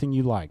movie? Anything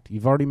you liked?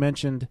 You've already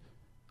mentioned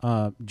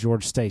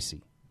George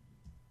Stacy.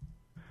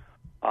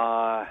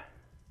 And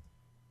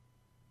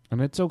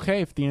it's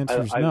okay if the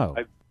answer is no.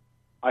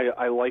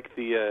 I like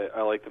the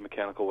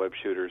mechanical web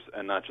shooters,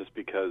 and not just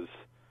because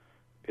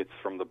it's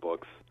from the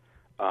books.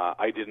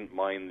 I didn't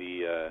mind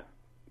the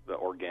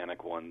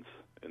organic ones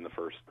in the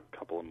first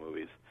couple of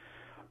movies.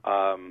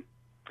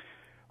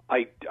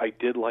 I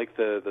did like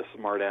the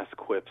smart-ass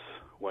quips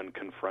when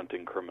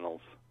confronting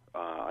criminals.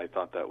 I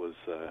thought that was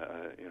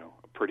a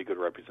pretty good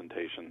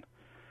representation.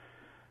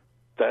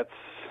 That's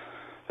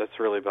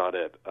really about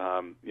it.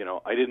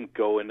 I didn't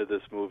go into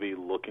this movie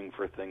looking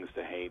for things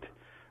to hate,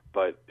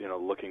 but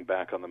looking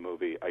back on the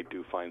movie, I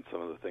do find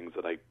some of the things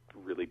that I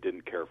really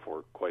didn't care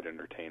for quite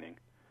entertaining.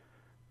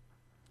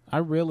 I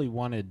really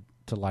wanted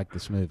to like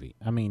this movie.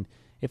 I mean,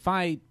 if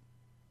I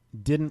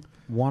didn't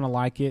want to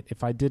like it,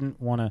 if I didn't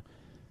want to,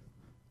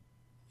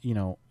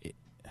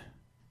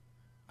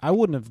 I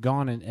wouldn't have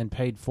gone and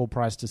paid full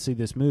price to see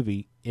this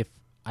movie if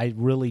I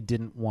really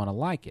didn't want to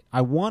like it.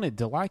 I wanted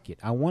to like it.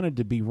 I wanted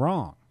to be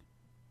wrong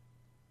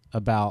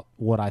about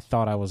what I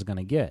thought I was going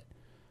to get.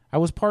 I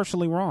was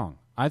partially wrong.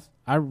 I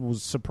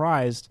was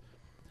surprised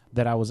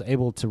that I was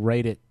able to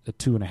rate it a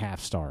 2.5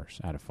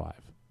 stars out of 5.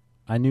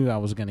 I knew I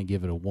was going to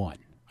give it a 1.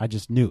 I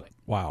just knew it.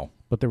 Wow.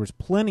 But there was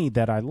plenty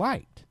that I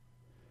liked.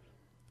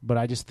 But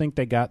I just think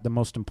they got the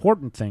most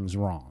important things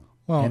wrong.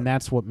 Well, and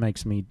that's what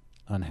makes me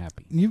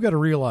unhappy. You've got to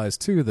realize,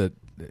 too, that,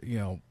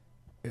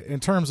 in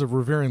terms of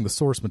revering the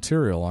source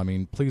material, I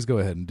mean, please go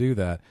ahead and do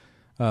that.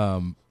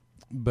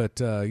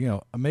 But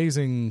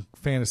Amazing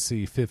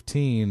Fantasy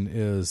 15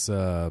 is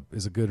a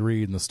good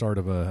read and the start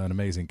of an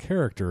amazing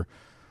character.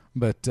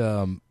 But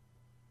a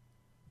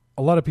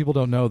lot of people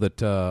don't know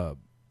that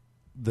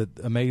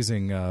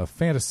Amazing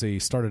Fantasy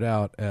started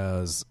out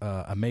as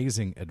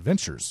Amazing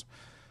Adventures.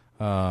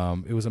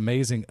 It was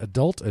Amazing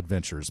Adult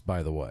Adventures,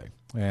 by the way.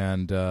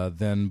 And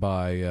then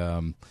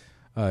by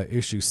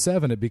issue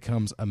 7, it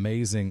becomes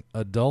Amazing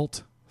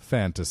Adult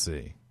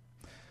Fantasy.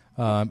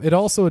 It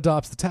also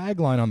adopts the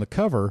tagline on the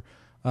cover,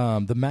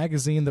 the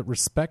magazine that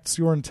respects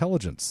your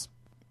intelligence.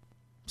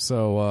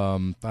 So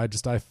I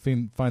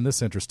find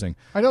this interesting.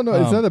 I don't know.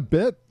 Is that a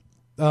bit?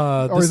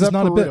 This is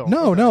not a bit. Real?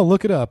 No, no.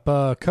 Look it up.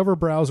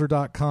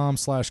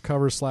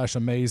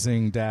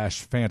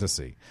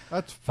 coverbrowser.com/cover/amazing-fantasy.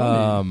 That's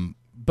funny.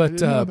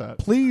 But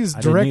please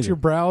direct your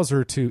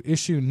browser to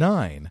issue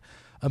 9,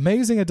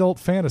 Amazing Adult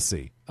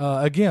Fantasy.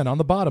 Again, on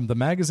the bottom, the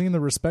magazine that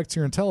respects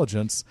your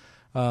intelligence.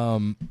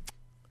 The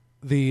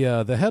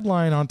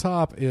headline on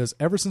top is,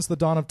 "Ever since the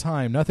dawn of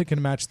time, nothing can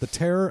match the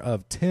terror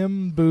of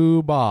Tim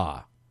Boo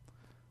Ba."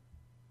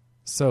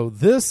 So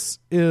this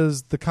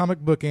is the comic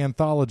book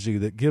anthology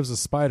that gives us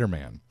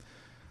Spider-Man.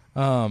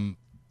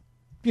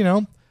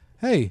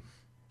 Hey,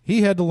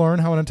 he had to learn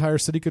how an entire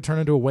city could turn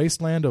into a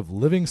wasteland of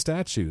living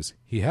statues.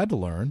 He had to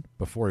learn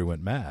before he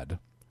went mad.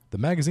 the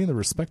magazine that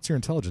respects your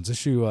intelligence,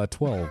 issue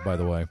 12, by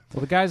the way.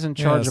 Well, the guys in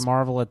charge Yes. of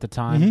Marvel at the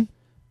time,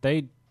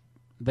 they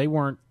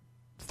weren't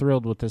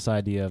thrilled with this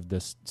idea of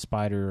this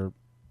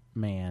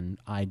Spider-Man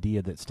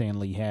idea that Stan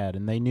Lee had,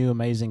 and they knew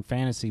Amazing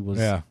Fantasy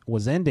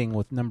was ending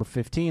with number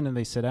 15, and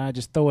they said,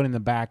 just throw it in the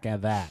back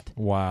of that.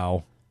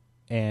 Wow.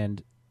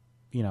 And,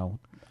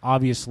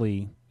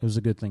 obviously it was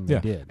a good thing they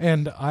did.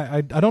 And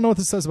I don't know what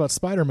this says about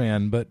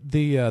Spider-Man, but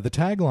the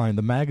tagline,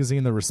 the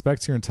magazine that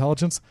respects your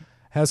intelligence,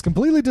 has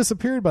completely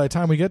disappeared by the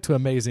time we get to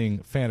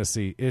Amazing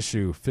Fantasy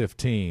issue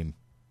 15,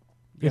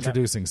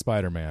 introducing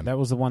Spider-Man. That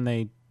was the one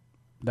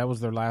that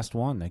was their last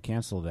one. They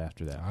canceled it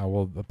after that.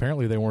 Well,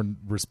 apparently they weren't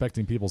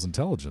respecting people's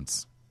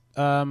intelligence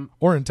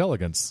or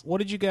intelligence. What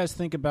did you guys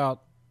think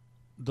about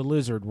the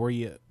Lizard? Were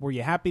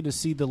you happy to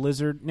see the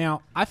Lizard?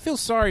 Now, I feel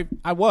sorry.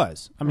 I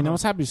was. I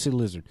was happy to see the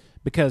Lizard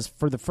because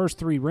for the first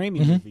 3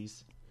 Raimi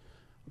movies,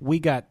 we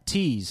got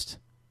teased.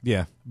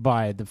 Yeah,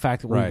 by the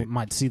fact that we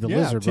might see the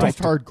Lizard. Just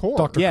hardcore.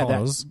 Dr.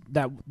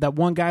 That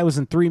one guy was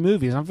in 3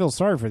 movies. I feel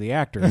sorry for the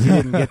actor. He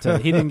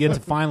didn't get to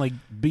finally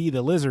be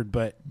the Lizard.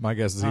 But my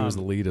guess is he was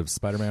the lead of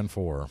Spider-Man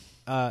 4.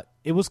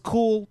 It was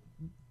cool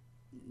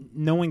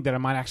knowing that I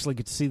might actually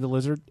get to see the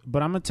Lizard.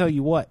 But I'm gonna tell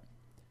you what,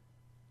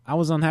 I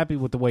was unhappy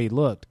with the way he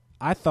looked.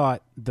 I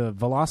thought the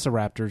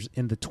Velociraptors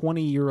in the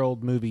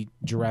 20-year-old movie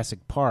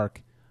Jurassic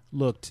Park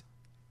looked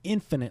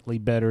infinitely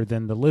better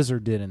than the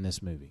Lizard did in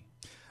this movie.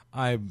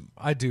 I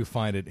do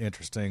find it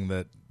interesting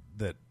that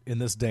in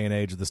this day and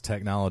age of this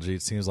technology,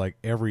 it seems like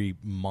every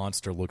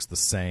monster looks the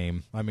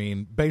same. I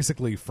mean,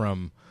 basically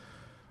from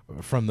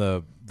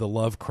the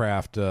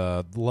Lovecraft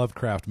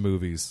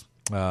movies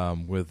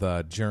with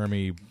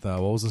Jeremy,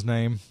 what was his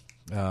name?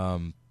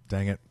 Dang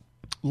it,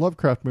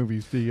 Lovecraft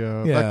movies. Back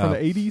from the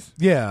 80s.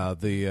 Yeah,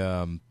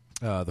 the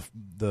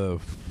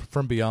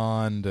From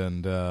Beyond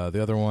and the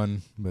other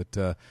one,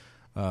 but.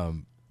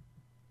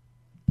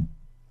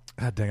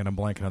 God dang it, I'm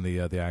blanking on the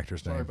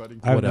actor's name. Sorry, buddy.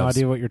 I have no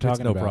idea what you're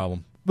talking about. No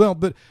problem. Well,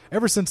 but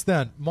ever since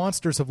then,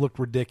 monsters have looked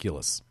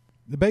ridiculous.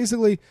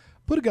 Basically,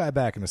 put a guy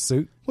back in a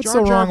suit. What's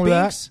Jar so Jar wrong with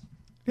Binks?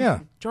 that? Yeah.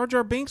 Jar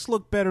Jar Binks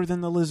looked better than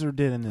the Lizard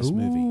did in this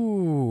movie.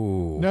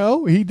 Ooh.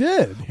 No, he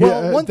did.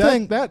 Well, one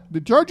thing that the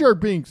Jar Jar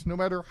Binks, no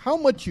matter how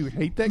much you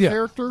hate that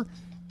character,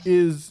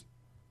 is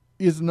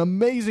an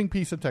amazing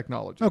piece of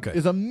technology. Okay.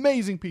 Is an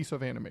amazing piece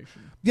of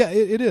animation. Yeah,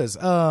 it is.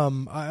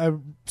 I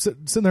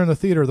sitting there in the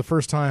theater the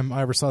first time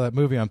I ever saw that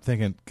movie, I'm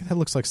thinking, that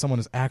looks like someone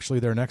is actually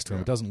there next to him.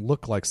 It doesn't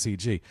look like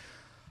CG.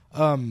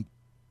 I'm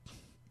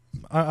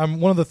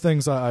one of the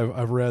things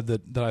I've read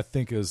that I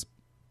think is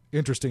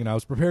interesting, and I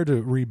was prepared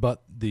to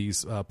rebut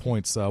these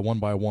points one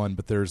by one,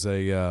 but there's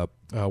a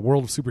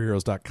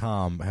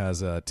worldofsuperheroes.com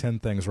has 10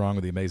 things wrong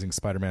with the Amazing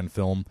Spider-Man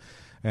film.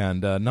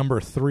 And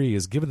number 3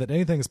 is, given that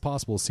anything is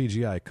possible with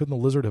CGI, couldn't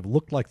the Lizard have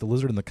looked like the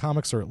Lizard in the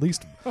comics, or at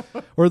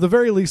the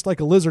very least, like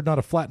a lizard, not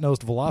a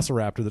flat-nosed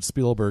velociraptor that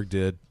Spielberg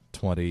did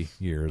 20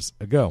 years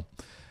ago?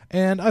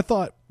 And I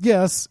thought,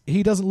 yes,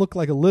 he doesn't look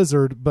like a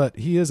lizard, but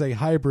he is a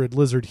hybrid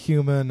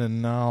lizard-human,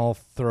 and I'll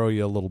throw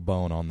you a little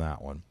bone on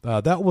that one.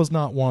 That was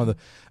not one of the...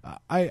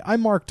 I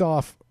marked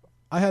off...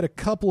 I had a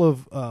couple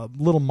of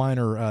little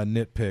minor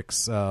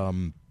nitpicks.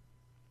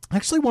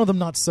 Actually, one of them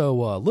not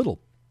so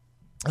little.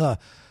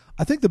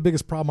 I think the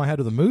biggest problem I had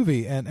with the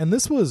movie, and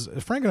this was,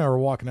 Frank and I were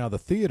walking out of the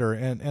theater,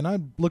 and I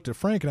looked at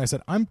Frank and I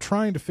said, I'm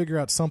trying to figure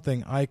out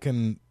something I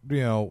can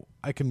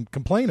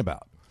complain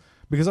about,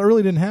 because I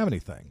really didn't have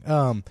anything.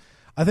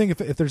 I think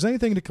if there's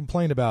anything to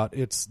complain about,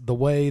 it's the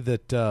way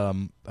that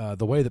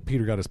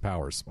Peter got his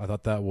powers. I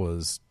thought that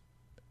was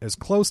as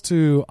close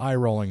to eye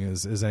rolling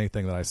as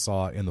anything that I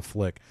saw in the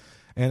flick,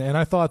 and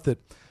I thought that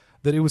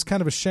it was kind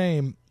of a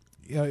shame.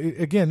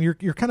 Again,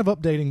 you're kind of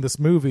updating this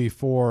movie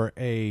for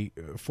a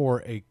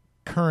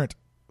current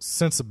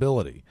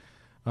sensibility.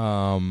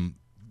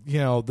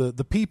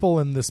 The people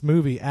in this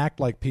movie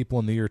act like people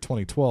in the year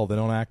 2012. They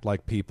don't act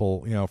like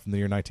people, from the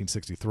year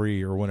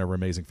 1963 or whenever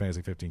Amazing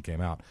Fantasy 15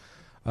 came out.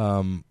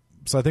 So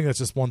I think that's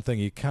just one thing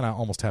you kind of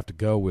almost have to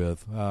go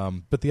with.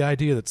 But the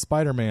idea that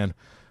Spider-Man,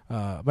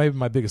 maybe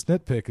my biggest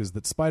nitpick is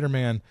that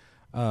Spider-Man,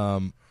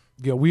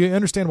 we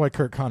understand why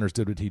Kirk Connors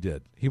did what he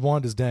did. He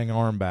wanted his dang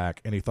arm back,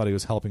 and he thought he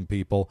was helping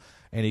people,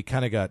 and he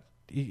kind of got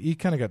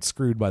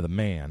screwed by the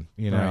man.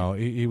 Right.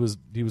 He was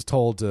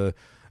told to,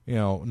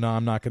 no,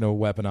 I'm not going to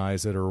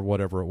weaponize it or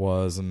whatever it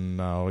was,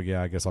 and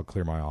I guess I'll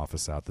clear my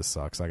office out. This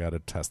sucks. I got to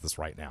test this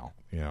right now.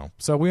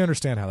 So we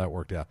understand how that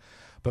worked out.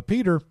 But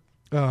Peter,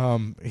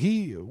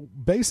 he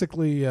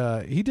basically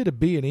he did a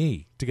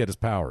B&E to get his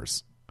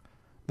powers.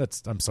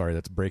 That's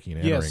breaking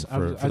and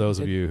entering for those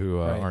of you who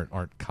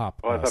aren't cop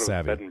I thought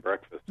savvy. It was bed and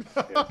breakfast.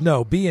 Yeah.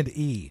 No,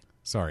 B&E.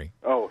 Sorry.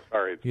 Oh,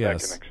 sorry. It's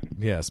yes. that connection.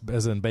 Yes,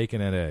 as in bacon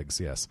and eggs.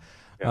 Yes.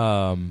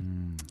 Yeah.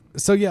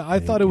 I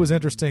thought it was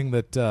interesting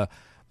that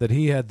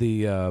he had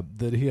the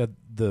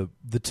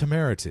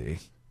temerity,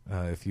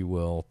 if you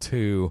will,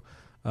 to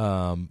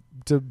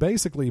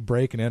basically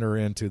break and enter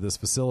into this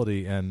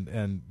facility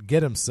and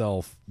get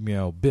himself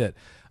bit.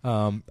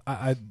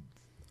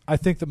 I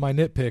think that my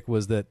nitpick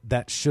was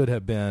that should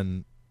have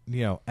been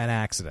an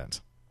accident.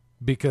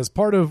 because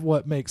part of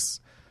what makes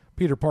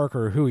Peter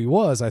Parker who he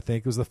was, I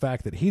think, was the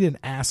fact that he didn't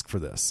ask for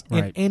this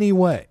in any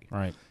way.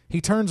 Right. He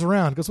turns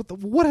around and goes,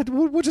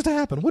 what just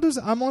happened?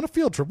 I'm on a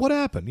field trip. What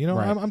happened? You know,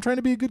 Right. I'm trying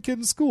to be a good kid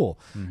in school.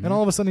 And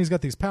all of a sudden he's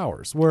got these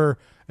powers. Where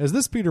as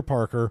this Peter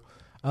Parker,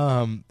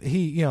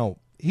 he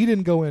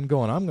didn't go in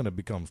going, I'm going to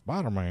become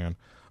Spider-Man.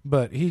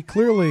 But he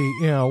clearly,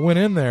 went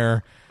in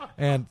there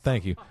and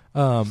thank you.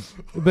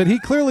 But he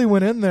clearly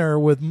went in there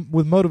with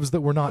motives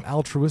that were not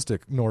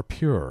altruistic nor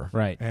pure.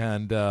 Right.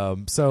 And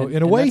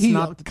in a way, he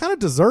kind of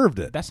deserved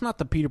it. That's not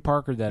the Peter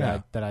Parker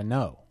that I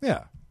know.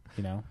 Yeah.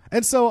 You know.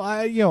 And so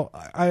I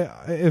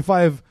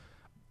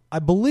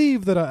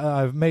believe that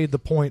I've made the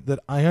point that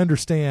I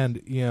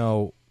understand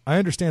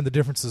the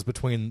differences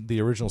between the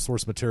original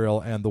source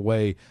material and the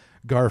way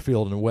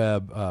Garfield and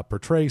Webb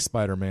portray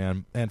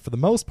Spider-Man, and for the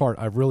most part,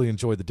 I've really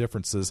enjoyed the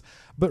differences.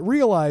 But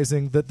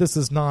realizing that this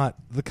is not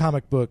the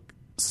comic book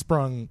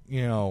sprung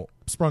to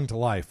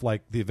life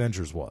like the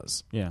Avengers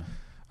was. Yeah.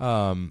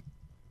 But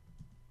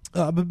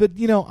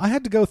I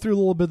had to go through a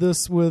little bit of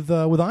this with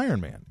Iron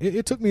Man.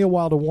 It took me a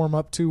while to warm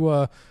up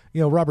to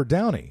Robert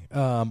Downey.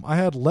 I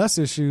had less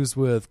issues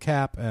with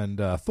Cap and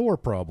Thor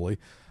probably,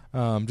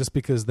 just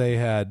because they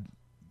had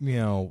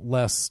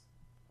less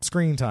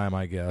screen time,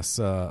 I guess.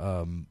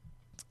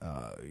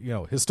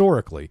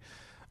 Historically,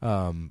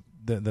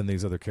 than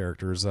these other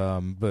characters.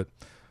 But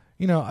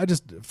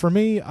for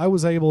me, I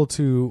was able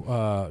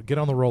to get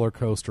on the roller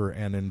coaster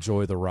and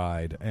enjoy the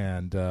ride.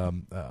 And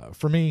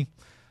for me,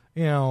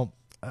 I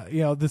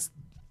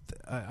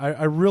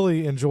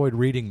really enjoyed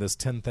reading this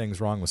 10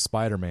 Things Wrong with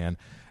Spider-Man.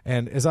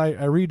 And as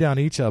I read down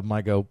each of them,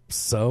 I go,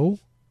 so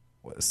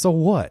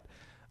what?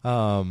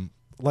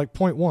 Like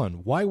point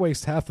one, why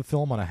waste half the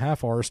film on a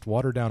half-arsed,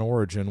 watered-down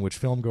origin, which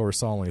filmgoers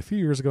saw only a few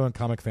years ago and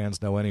comic fans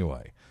know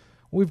anyway?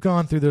 We've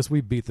gone through this.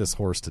 We beat this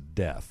horse to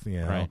death.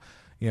 Right.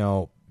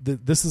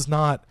 This is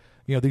not.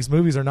 These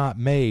movies are not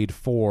made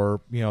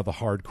for the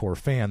hardcore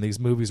fan. These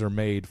movies are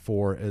made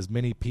for as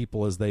many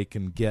people as they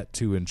can get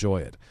to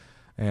enjoy it.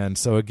 And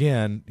so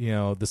again,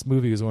 this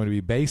movie is going to be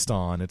based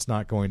on. It's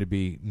not going to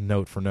be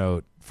note for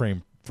note,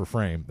 frame for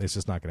frame. It's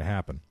just not going to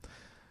happen.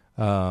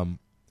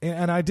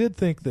 And I did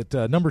think that,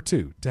 number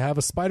two, to have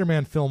a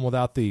Spider-Man film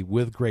without the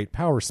 "with great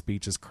power"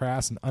 speech is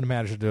crass and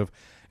unimaginative.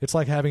 It's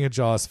like having a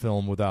Jaws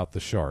film without the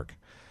shark.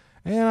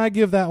 And I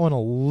give that one a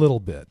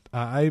little bit.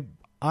 I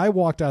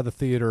walked out of the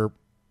theater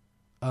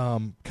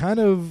kind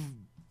of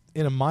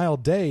in a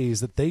mild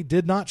daze that they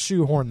did not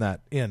shoehorn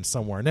that in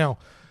somewhere. Now,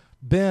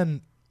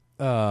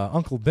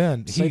 Uncle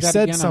Ben, he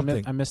said again,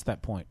 something. I missed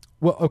that point.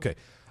 Well, okay.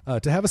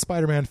 To have a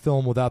Spider-Man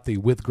film without the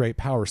 "with great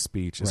power"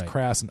 speech is Right.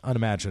 crass and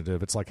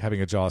unimaginative. It's like having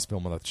a Jaws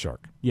film without the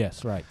shark.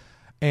 Yes, right.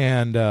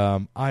 And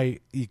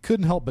you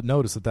couldn't help but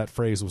notice that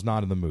phrase was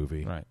not in the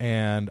movie. Right.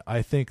 And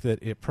I think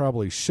that it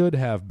probably should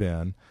have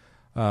been.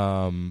 But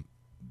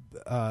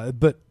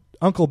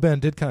Uncle Ben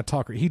did kind of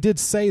talk. He did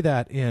say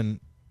that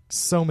in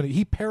so many.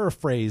 He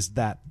paraphrased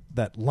that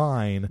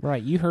line.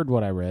 Right. You heard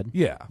what I read.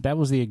 Yeah. That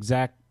was the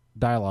exact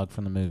dialogue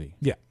from the movie.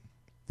 Yeah.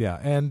 Yeah.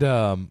 And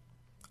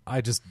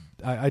I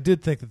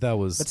did think that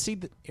was. But see,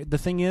 the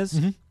thing is,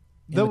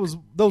 that was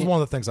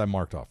one of the things I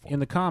marked off for. In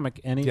the comic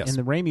and Yes. in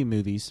the Raimi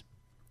movies,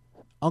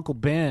 Uncle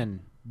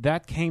Ben,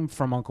 that came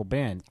from Uncle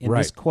Ben. In Right.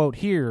 this quote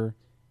here,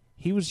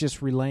 he was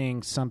just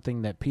relaying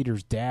something that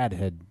Peter's dad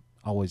had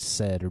always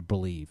said or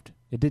believed.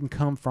 It didn't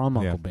come from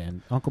Uncle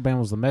Ben. Uncle Ben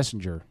was the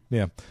messenger.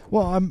 Yeah.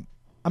 Well, I'm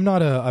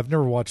not I've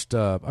never watched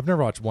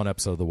one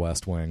episode of The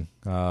West Wing.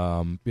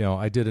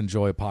 I did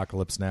enjoy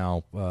Apocalypse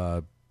Now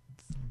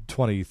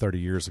 20, 30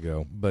 years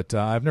ago, but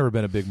I've never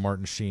been a big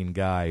Martin Sheen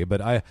guy.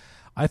 But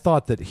I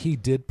thought that he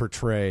did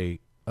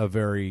portray a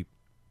very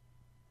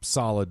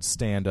solid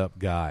stand-up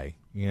guy.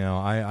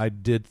 I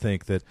did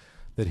think that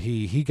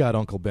he got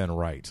Uncle Ben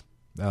right.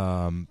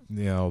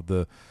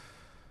 The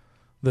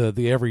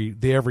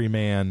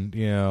everyman,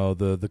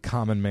 the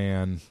common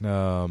man,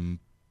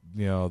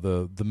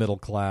 the middle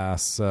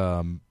class,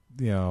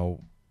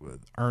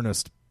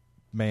 earnest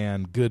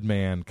man, good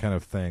man kind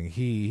of thing.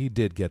 He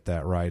did get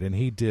that right, and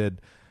he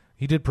did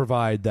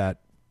provide that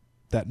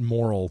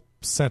moral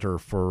center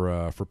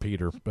for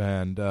Peter.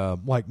 And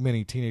like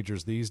many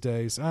teenagers these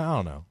days, I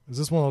don't know. Is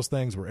this one of those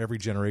things where every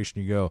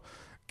generation you go,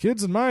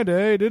 kids in my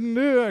day didn't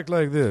act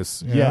like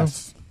this?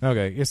 Yes.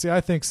 Okay. You see, I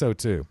think so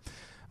too.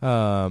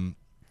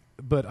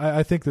 But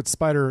I think that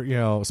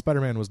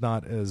Spider-Man was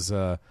not as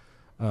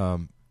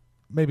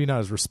maybe not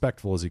as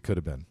respectful as he could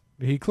have been.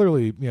 He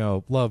clearly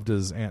loved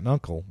his aunt and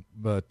uncle,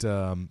 but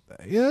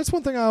that's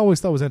one thing I always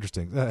thought was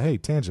interesting. Hey,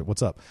 Tangent,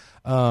 what's up?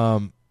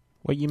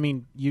 What you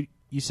mean? You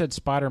said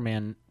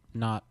Spider-Man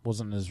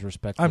wasn't as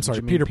respectful. I'm sorry,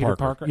 Did you mean Peter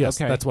Parker. Yes,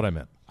 okay. that's what I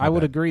meant. I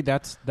would agree.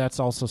 That's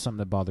also something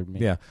that bothered me.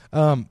 Yeah.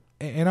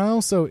 And I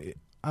also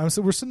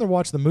we're sitting there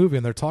watching the movie,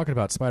 and they're talking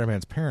about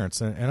Spider-Man's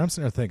parents, and I'm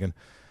sitting there thinking,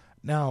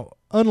 now,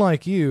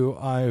 unlike you,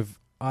 I've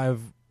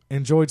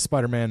enjoyed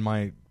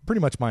Spider-Man pretty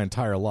much my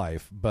entire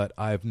life, but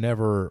I've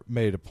never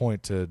made a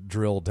point to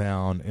drill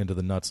down into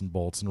the nuts and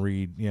bolts and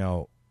read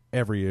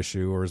every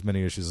issue or as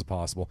many issues as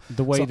possible.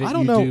 The way So that I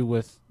don't you know, do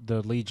with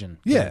the Legion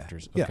yeah,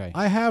 characters. yeah. Okay.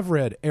 I have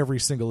read every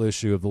single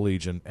issue of the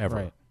Legion ever,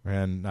 Right.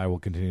 and I will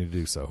continue to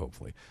do so,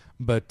 hopefully.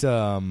 But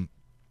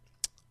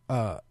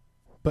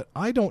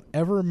I don't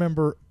ever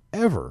remember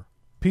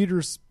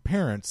Peter's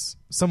parents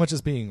so much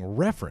as being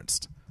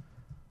referenced,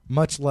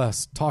 much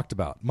less talked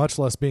about, much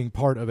less being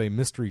part of a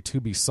mystery to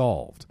be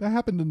solved. That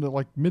happened in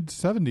the mid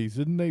 70s.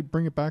 Didn't they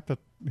bring it back that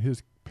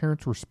his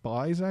parents were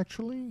spies?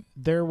 Actually,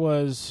 there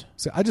was.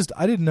 See, I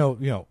didn't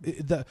know.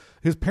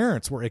 His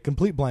parents were a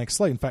complete blank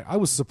slate. In fact, I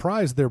was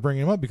surprised they're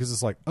bringing him up because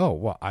it's like, oh,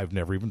 well, I've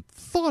never even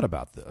thought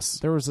about this.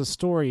 There was a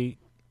story,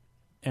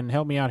 and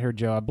help me out here,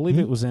 Joe. I believe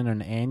it was in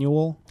an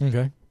annual.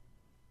 Okay.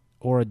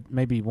 Or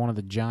maybe one of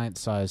the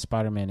giant-sized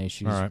Spider-Man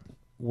issues, All right.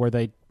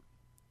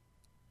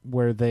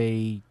 where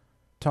they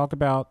talk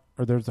about,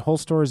 or there's the whole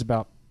story is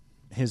about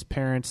his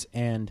parents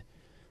and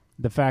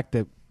the fact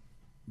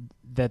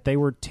that they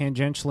were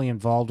tangentially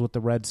involved with the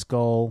Red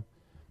Skull.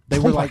 They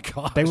were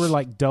they were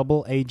like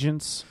double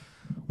agents.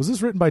 Was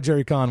this written by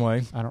Jerry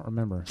Conway? I don't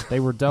remember. They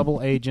were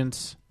double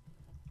agents,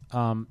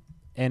 and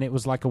it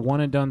was like a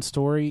one-and-done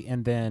story,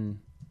 and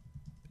then.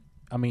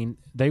 I mean,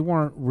 they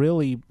weren't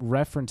really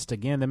referenced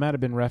again. They might have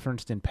been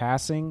referenced in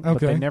passing, but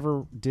they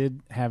never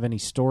did have any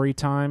story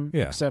time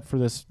except for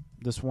this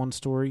one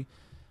story.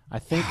 I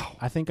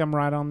think I'm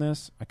right on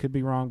this. I could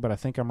be wrong, but I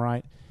think I'm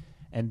right.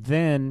 And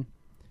then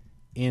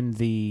in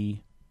the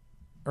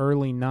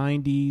early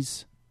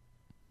 90s,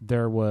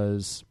 there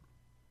was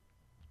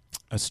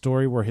a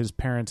story where his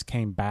parents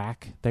came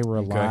back. They were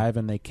alive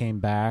and they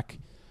came back,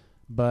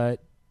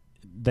 but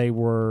they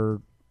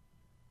were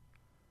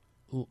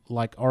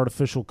like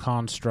artificial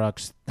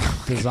constructs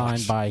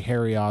designed by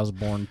Harry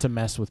Osborn to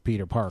mess with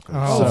Peter Parker.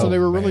 So they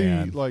were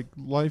really like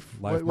life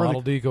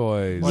model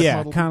decoys.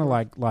 Yeah, kind of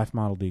like life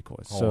model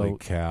decoys. Holy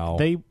cow!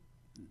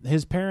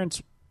 His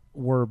parents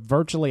were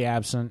virtually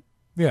absent.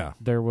 Yeah,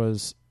 there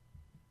was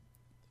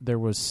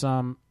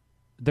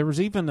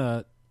even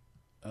a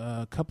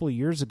couple of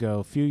years ago,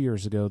 a few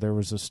years ago, there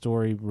was a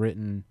story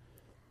written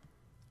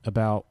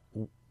about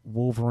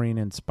Wolverine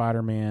and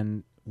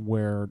Spider-Man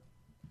where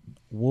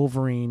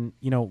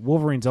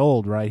Wolverine's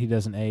old, right? He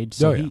doesn't age.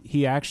 So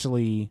he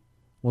actually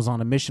was on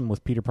a mission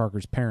with Peter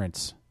Parker's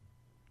parents,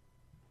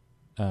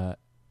 at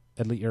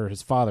least, or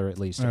his father at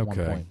least at one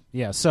point.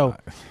 Yeah. So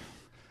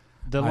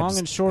the long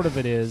and short of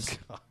it is,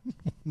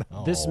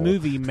 this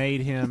movie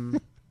made him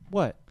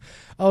what?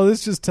 Oh,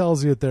 this just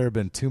tells you that there have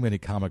been too many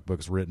comic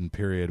books written.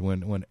 Period.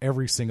 When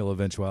every single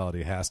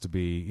eventuality has to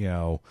be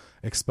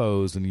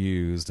exposed and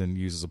used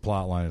as a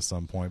plot line at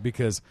some point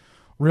because.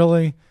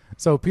 Really?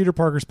 So Peter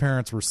Parker's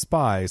parents were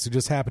spies who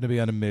just happened to be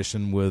on a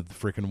mission with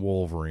freaking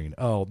Wolverine.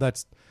 Oh,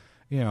 that's,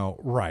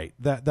 right.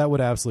 That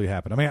would absolutely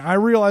happen. I mean, I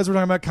realize we're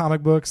talking about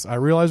comic books. I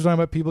realize we're talking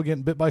about people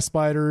getting bit by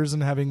spiders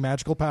and having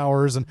magical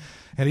powers. And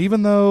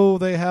even though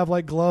they have,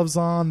 like, gloves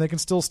on, they can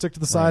still stick to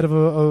the side of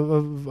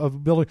a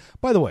building.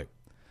 By the way,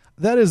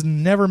 that has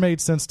never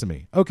made sense to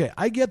me. Okay,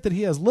 I get that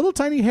he has little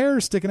tiny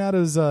hairs sticking out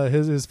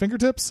his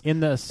fingertips. In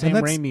the Sam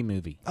Raimi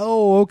movie.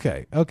 Oh,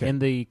 okay. In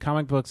the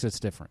comic books, it's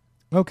different.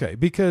 Okay,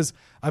 because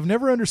I've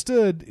never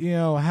understood,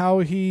 how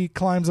he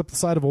climbs up the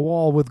side of a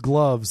wall with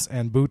gloves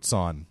and boots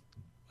on.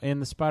 In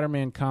the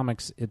Spider-Man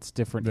comics, it's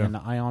different, and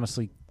I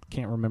honestly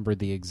can't remember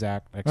the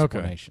exact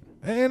explanation.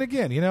 Okay. And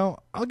again,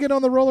 I'll get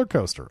on the roller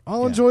coaster.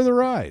 I'll enjoy the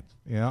ride.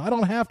 I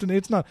don't have to.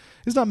 It's not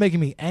making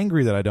me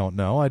angry that I don't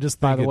know. I just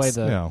think. By the way,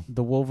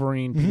 the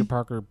Wolverine Peter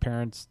Parker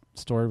parents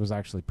story was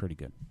actually pretty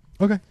good.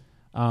 Okay.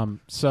 And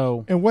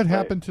what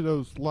happened to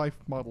those life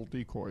model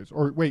decoys?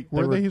 Or wait,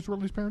 were they his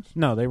parents?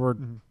 No, they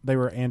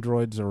were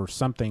androids or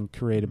something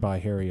created by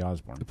Harry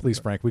Osborn. Please,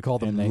 Frank, we call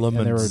them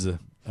lemons.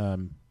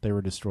 They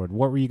were destroyed.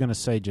 What were you going to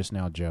say just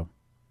now, Joe?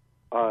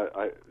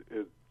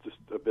 Just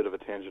a bit of a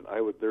tangent.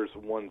 There's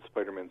one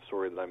Spider-Man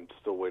story that I'm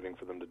still waiting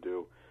for them to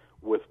do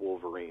with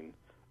Wolverine.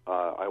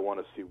 I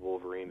want to see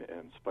Wolverine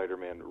and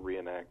Spider-Man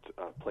reenact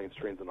planes,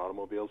 trains, and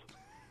automobiles.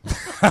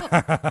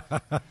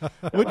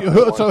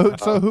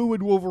 So who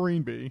would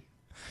Wolverine be?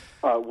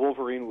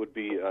 Wolverine would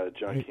be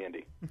John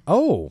Candy.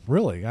 Oh,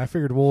 really? I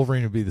figured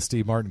Wolverine would be the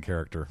Steve Martin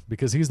character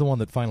because he's the one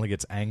that finally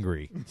gets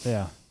angry.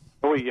 Yeah.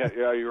 Oh, yeah,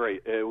 you're right.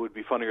 It would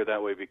be funnier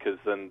that way because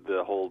then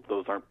the whole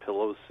 "those aren't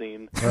pillows"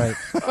 scene right.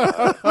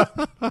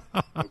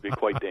 Would be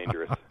quite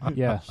dangerous.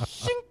 Yeah,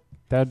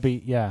 that'd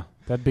be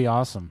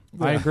awesome.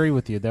 Yeah. I agree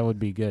with you. That would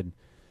be good.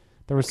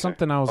 There was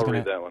something I was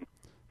going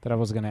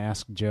to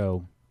ask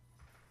Joe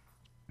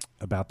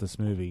about this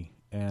movie,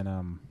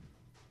 and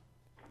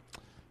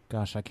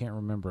gosh, I can't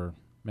remember.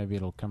 Maybe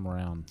it'll come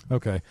around.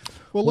 Okay.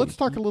 Well, let's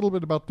talk a little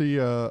bit about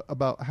the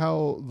about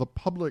how the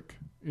public,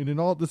 and in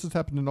all this has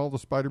happened in all the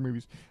Spider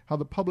movies, how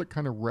the public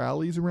kind of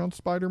rallies around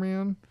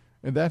Spider-Man,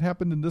 and that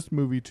happened in this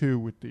movie too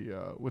with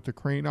the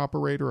crane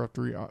operator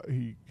after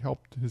he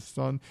helped his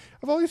son.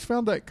 I've always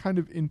found that kind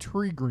of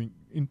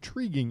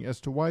intriguing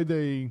as to why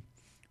they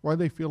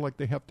feel like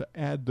they have to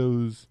add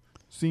those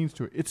scenes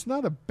to it. It's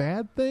not a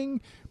bad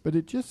thing, but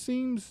it just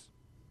seems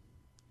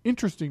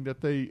interesting that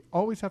they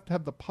always have to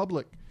have the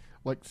public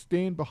like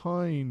stand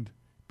behind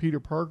Peter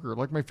Parker.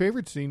 Like my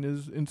favorite scene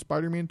is in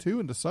Spider-Man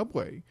 2 in the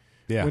subway.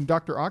 Yeah. When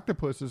Dr.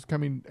 Octopus is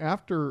coming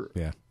after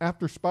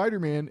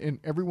Spider-Man and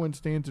everyone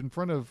stands in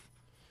front of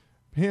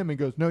him and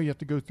goes, "No, you have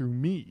to go through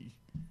me."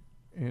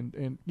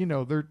 And you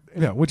know, they're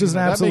which is an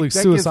absolutely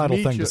suicidal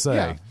thing to say.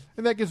 Yeah,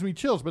 and that gives me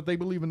chills, but they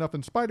believe enough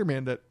in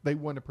Spider-Man that they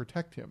want to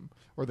protect him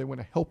or they want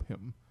to help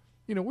him.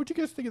 You know, what'd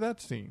you guys think of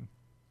that scene?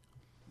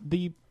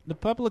 The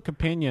public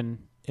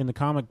opinion in the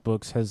comic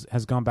books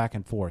has gone back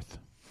and forth,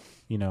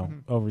 you know,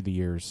 over the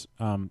years.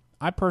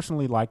 I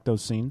personally like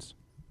those scenes.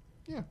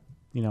 Yeah.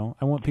 You know,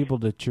 I want people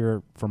to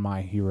cheer for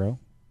my hero.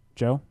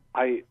 Joe?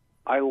 I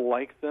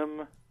like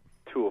them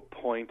to a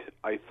point.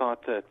 I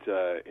thought that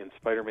in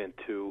Spider-Man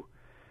 2,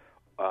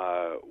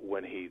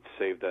 when he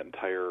saved that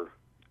entire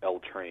L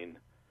train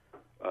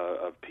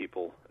of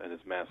people and his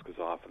mask was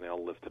off and they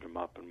all lifted him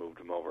up and moved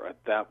him over,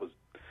 that was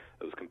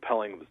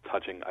compelling. It was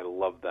touching. I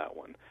loved that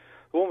one.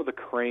 The one with the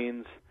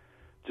cranes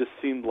just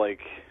seemed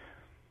like,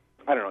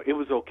 I don't know, it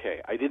was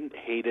okay. I didn't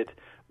hate it,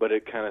 but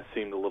it kind of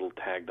seemed a little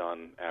tagged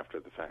on after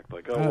the fact.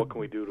 Like, what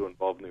can we do to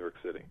involve New York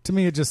City? To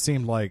me, it just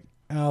seemed like,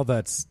 how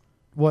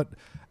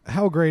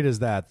great is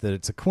that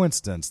it's a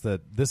coincidence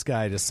that this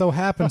guy just so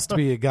happens to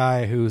be a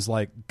guy who's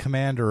like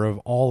commander of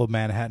all of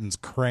Manhattan's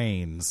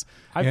cranes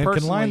and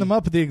can line them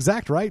up at the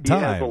exact right time.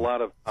 He has a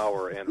lot of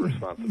power and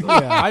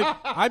responsibility.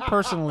 I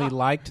personally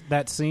liked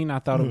that scene. I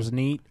thought it was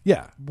neat.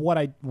 Yeah.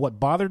 What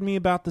bothered me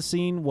about the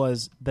scene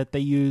was that they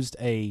used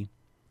a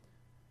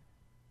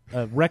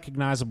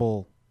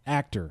recognizable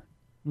actor.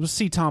 It was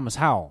C. Thomas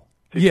Howell.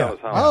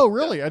 Oh,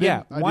 really? I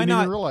didn't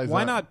even realize that.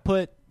 Why not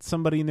put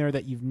somebody in there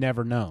that you've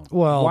never known?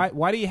 Well,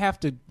 why do you have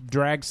to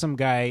drag some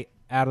guy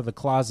out of the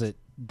closet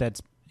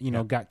that's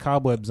got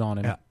cobwebs on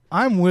him? Yeah,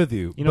 I'm with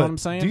you. You know what I'm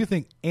saying? Do you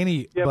think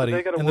anybody? Yeah, but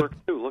they got to work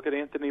too. Look at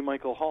Anthony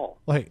Michael Hall.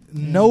 Like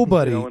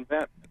nobody. In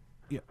Batman.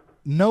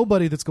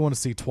 Nobody that's going to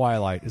see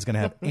Twilight is going to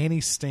have any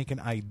stinking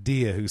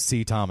idea who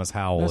C. Thomas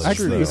Howell is.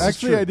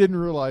 Actually, I didn't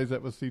realize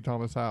that was C.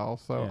 Thomas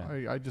Howell, so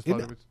I just thought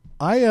it was.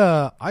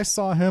 I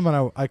saw him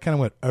and I kind of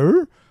went,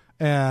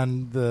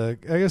 and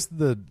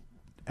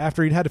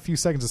after he'd had a few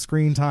seconds of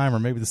screen time, or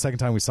maybe the second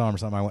time we saw him or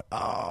something, I went,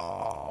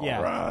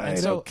 right, and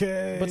so,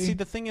 okay. But see,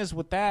 the thing is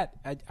with that,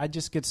 I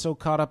just get so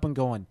caught up in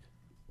going,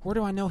 where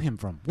do I know him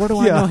from? Where do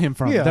I know him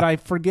from? That I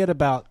forget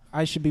about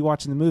I should be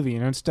watching the movie,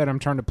 and instead I'm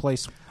trying to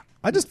place.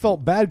 I just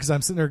felt bad because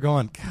I'm sitting there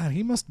going, God,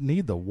 he must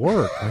need the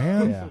work,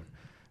 man. Yeah.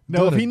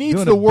 No, if he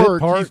needs to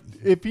work,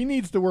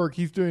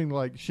 he's doing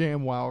like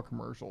ShamWow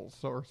commercials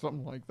or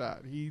something like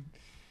that.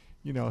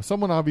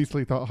 Someone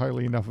obviously thought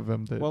highly enough of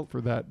him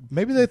for that.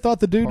 Maybe they thought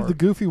the dude with the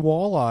goofy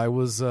walleye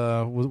was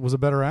a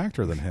better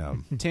actor than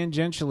him.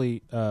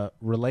 Tangentially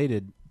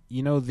related,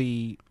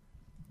 the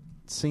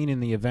scene in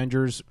the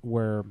Avengers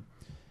where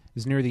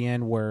is near the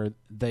end where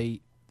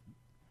they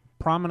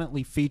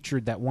prominently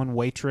featured that one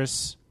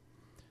waitress.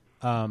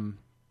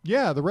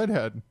 The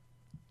redhead.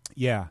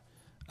 Yeah.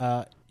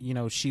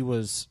 She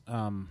was...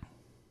 and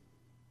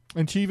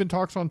she even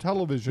talks on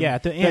television. Yeah,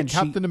 at the end.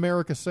 Captain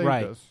America saved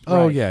us.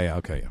 Oh, yeah,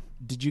 okay.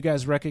 Did you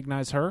guys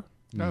recognize her?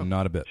 No.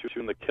 Not a bit. She was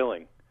in The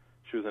Killing.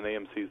 She was in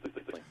AMC's The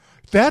Killing.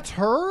 That's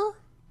her?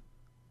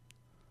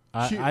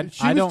 She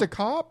was the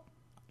cop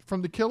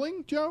from The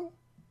Killing, Joe?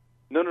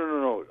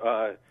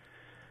 No.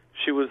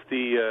 She was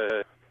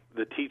the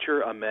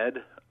teacher,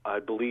 Ahmed. I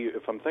believe,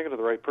 if I'm thinking of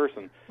the right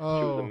person, she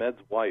was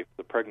Ahmed's wife,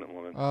 the pregnant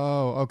woman.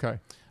 Oh, okay.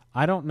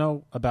 I don't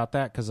know about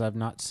that because I've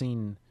not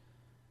seen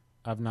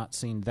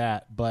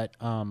that, but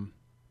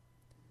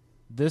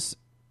this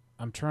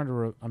I'm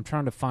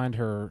trying to find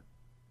her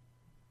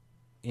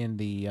in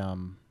the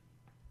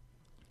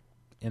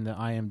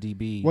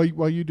IMDb.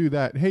 While you do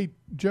that, hey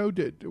Joe,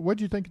 what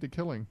did you think of The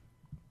Killing?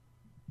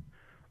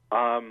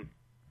 I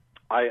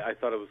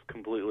thought it was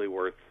completely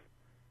worth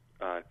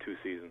 2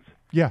 seasons.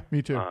 Yeah,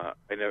 me too. I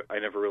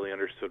never really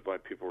understood why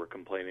people were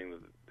complaining that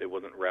it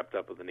wasn't wrapped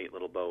up with a neat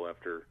little bow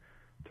after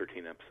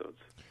 13 episodes.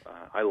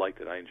 I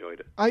liked it. I enjoyed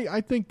it. I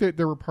think that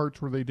there were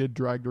parts where they did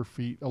drag their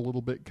feet a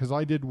little bit because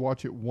I did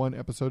watch it one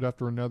episode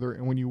after another,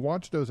 and when you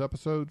watch those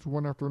episodes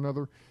one after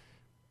another,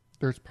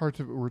 there's parts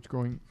of it where it's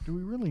going, do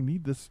we really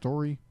need this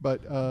story?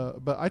 But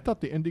I thought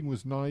the ending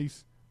was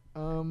nice.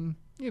 They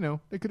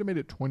could have made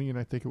it 20, and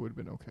I think it would have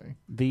been okay.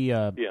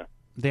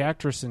 The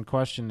actress in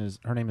question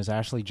her name is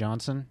Ashley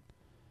Johnson.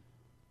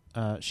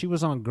 She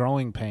was on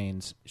Growing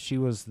Pains. She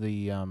was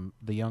the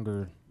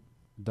younger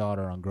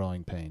daughter on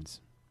Growing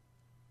Pains.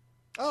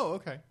 Oh,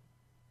 okay.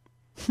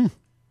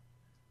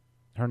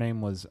 Her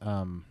name was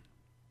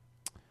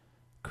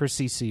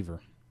Chrissy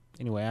Seaver.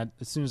 Anyway,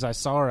 as soon as I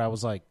saw her, I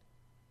was like,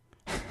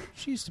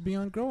 she used to be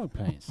on Growing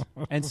Pains.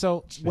 And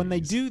so when they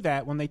do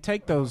that, when they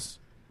take those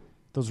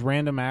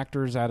random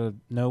actors out of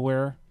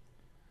nowhere,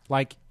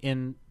 like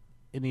in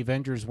the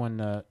Avengers when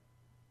the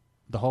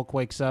Hulk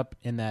wakes up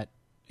in that,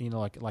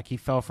 like he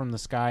fell from the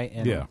sky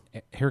and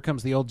here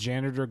comes the old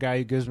janitor guy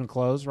who gives him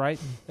clothes, right?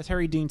 That's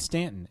Harry Dean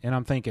Stanton. And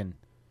I'm thinking,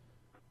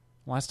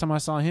 last time I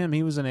saw him,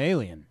 he was an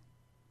alien.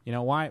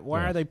 Why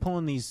are they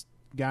pulling these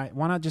guys?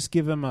 Why not just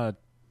give him a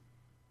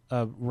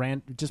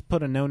just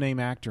put a no-name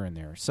actor in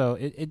there. So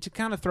it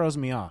kind of throws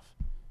me off.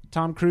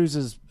 Tom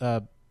Cruise's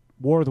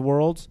War of the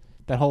Worlds,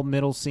 that whole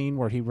middle scene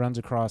where he runs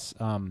across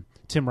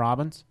Tim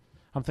Robbins.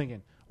 I'm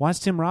thinking, why is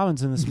Tim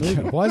Robbins in this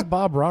movie? Why is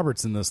Bob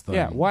Roberts in this thing?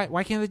 Yeah,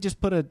 why can't they just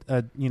put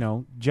a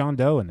John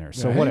Doe in there?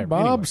 So hey, whatever.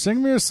 Bob, anyway.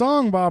 sing me a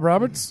song, Bob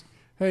Roberts.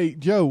 Hey,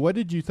 Joe, what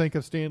did you think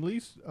of Stan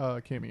Lee's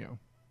cameo?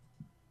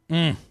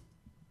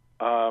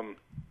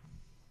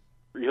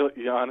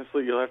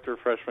 Honestly, you'll have to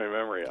refresh my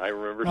memory. I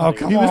remember.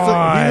 He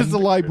was the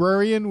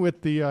librarian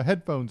with the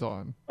headphones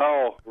on.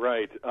 Oh,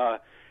 right.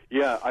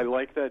 Yeah, I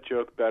like that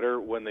joke better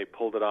when they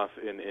pulled it off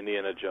in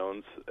Indiana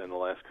Jones and the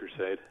Last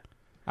Crusade.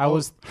 I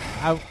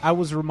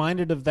was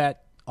reminded of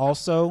that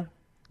also,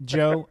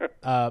 Joe.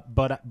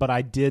 But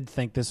I did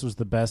think this was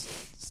the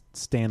best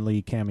Stan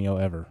Lee cameo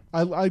ever.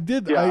 I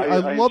did. Yeah,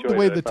 I loved the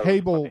way it. the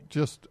table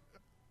just.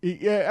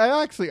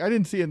 I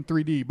didn't see it in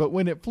 3D, but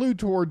when it flew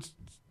towards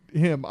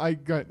him, I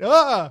got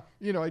I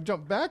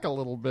jumped back a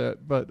little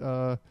bit,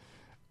 but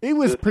it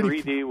was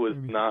pretty. 3D was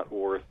not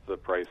worth the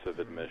price of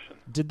admission.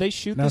 Did they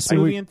shoot this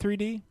movie in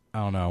 3D? I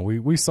don't know.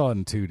 We saw it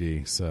in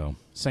 2D, so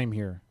same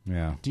here.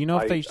 Yeah. Do you know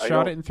if they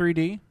shot it in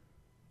 3D?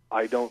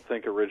 I don't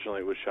think originally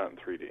it was shot in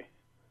 3D.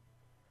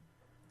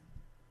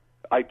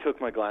 I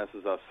took my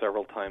glasses off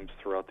several times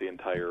throughout the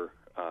entire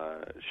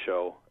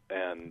show,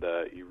 and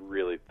you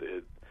really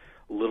a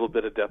little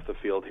bit of depth of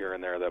field here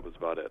and there. That was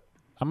about it.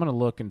 I'm gonna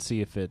look and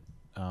see if it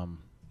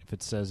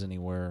says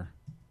anywhere.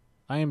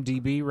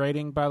 IMDb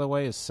rating, by the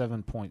way, is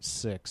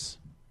 7.6.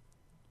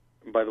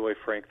 By the way,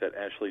 Frank, that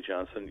Ashley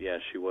Johnson,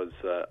 she was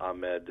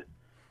Ahmed's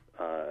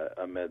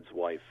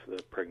wife,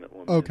 the pregnant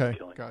woman. Okay,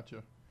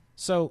 gotcha.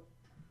 So,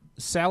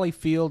 Sally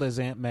Field as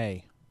Aunt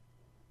May.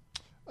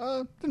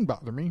 Didn't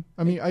bother me.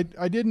 I mean, I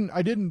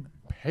didn't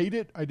hate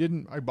it.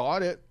 I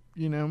bought it.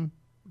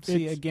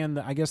 See, again,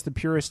 I guess the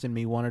purist in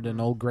me wanted an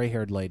old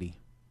gray-haired lady.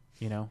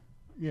 Yeah.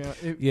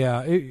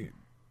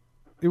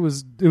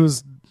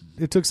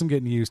 It took some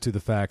getting used to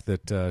the fact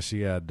that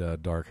she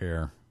had dark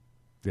hair.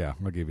 Yeah,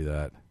 I'll give you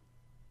that.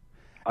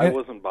 I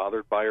wasn't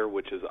bothered by her,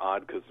 which is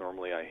odd because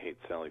normally I hate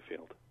Sally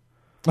Field.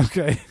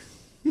 Okay.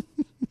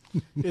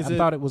 I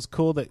thought it was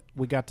cool that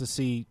we got to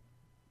see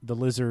the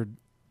lizard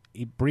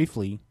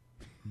briefly,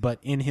 but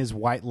in his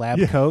white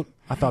lab coat.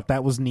 I thought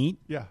that was neat.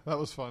 Yeah, that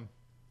was fun.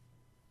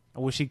 I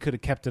wish he could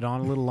have kept it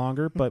on a little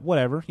longer, but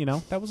whatever.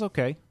 That was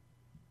okay.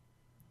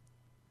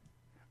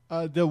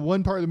 The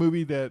one part of the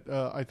movie that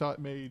I thought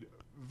made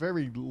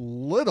very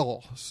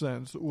little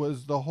sense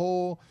was the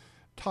whole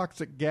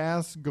toxic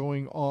gas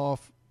going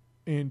off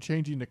and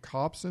changing the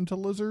cops into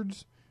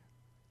lizards,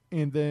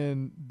 and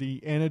then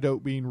the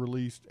antidote being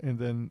released, and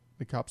then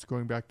the cops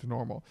going back to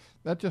normal.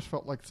 That just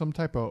felt like some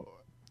type of...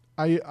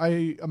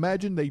 I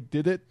imagine they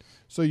did it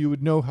so you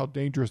would know how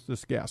dangerous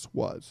this gas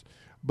was.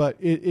 But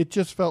it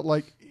just felt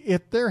like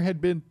if there had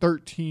been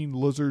 13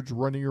 lizards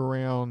running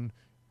around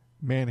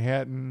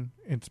Manhattan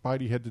and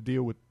Spidey had to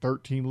deal with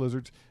 13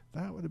 lizards,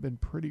 that would have been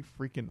pretty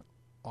freaking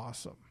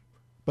awesome.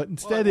 But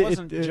instead, it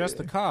wasn't just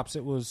the cops.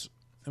 It was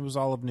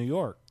all of New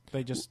York.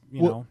 They just,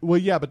 Well,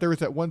 yeah, but there was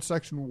that one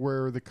section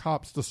where the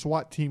cops, the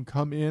SWAT team,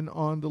 come in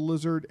on the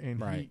lizard,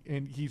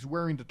 and he's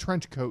wearing the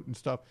trench coat and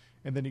stuff,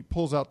 and then he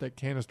pulls out that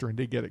canister, and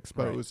they get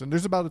exposed. Right. And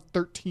there's about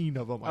 13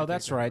 of them.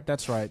 That's right.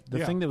 That's right.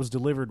 The thing that was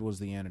delivered was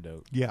the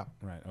antidote. Yeah.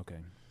 Right. Okay.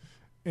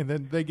 And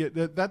then they get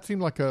that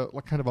seemed like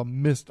kind of a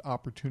missed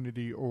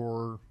opportunity,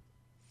 or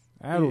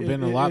that would have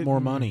been a lot more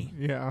money.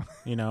 Yeah.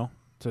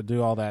 To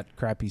do all that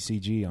crappy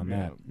CG on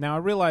that. Now I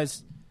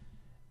realize,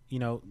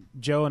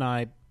 Joe and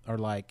I are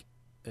like,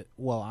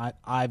 well,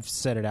 I've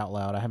said it out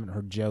loud. I haven't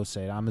heard Joe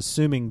say it. I'm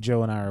assuming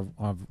Joe and I are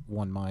of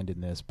one mind in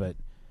this, but,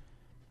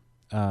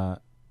 I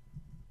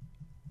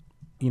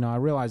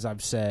realize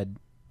I've said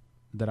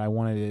that I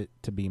wanted it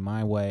to be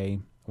my way.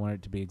 I wanted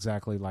it to be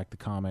exactly like the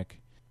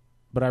comic.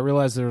 But I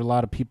realize there are a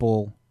lot of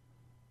people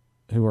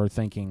who are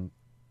thinking,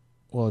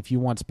 well, if you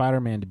want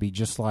Spider-Man to be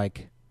just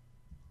like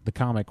the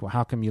comic, well,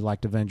 how come you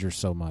liked Avengers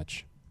so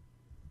much?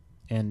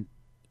 And,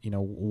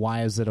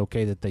 why is it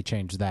okay that they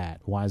changed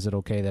that? Why is it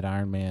okay that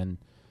Iron Man,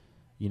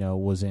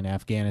 was in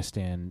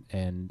Afghanistan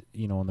and,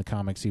 in the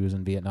comics he was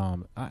in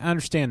Vietnam? I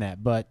understand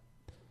that, but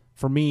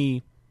for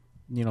me,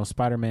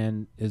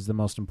 Spider-Man is the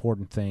most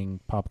important thing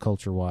pop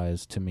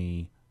culture-wise to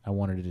me. I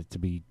wanted it to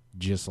be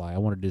just like, I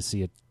wanted to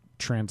see it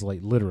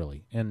translate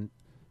literally. And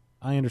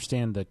I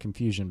understand the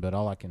confusion, but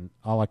all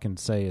I can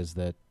say is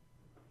that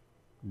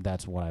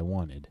that's what I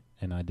wanted,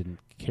 and I didn't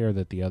care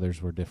that the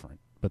others were different,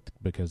 but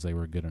because they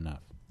were good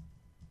enough.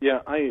 Yeah,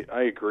 I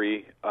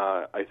agree.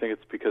 I think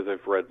it's because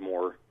I've read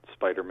more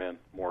Spider-Man,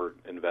 more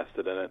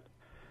invested in it.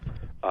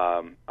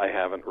 I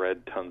haven't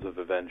read tons of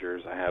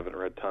Avengers. I haven't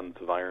read tons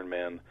of Iron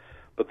Man.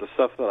 But the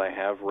stuff that I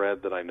have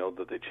read that I know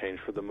that they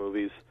changed for the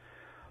movies,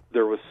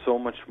 there was so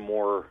much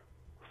more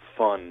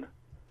fun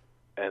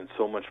and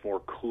so much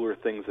more cooler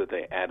things that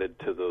they added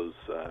to those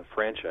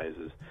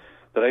franchises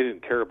that I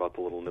didn't care about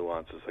the little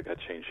nuances that got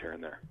changed here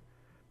and there.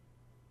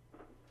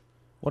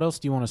 What else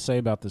do you want to say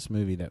about this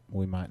movie that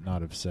we might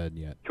not have said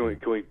yet? Can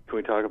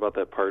we talk about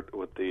that part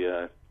with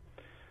the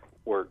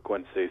where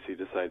Gwen Stacy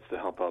decides to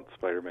help out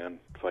Spider-Man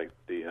fight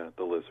the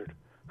lizard.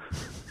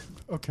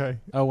 Okay.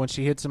 Oh, when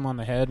she hits him on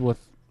the head with,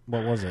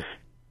 what was it?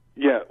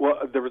 Yeah,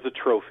 well, there was a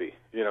trophy.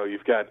 You know,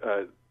 you've got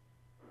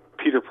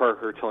Peter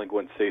Parker telling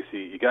Gwen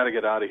Stacy, "You got to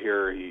get out of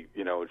here." He,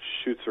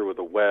 shoots her with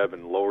a web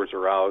and lowers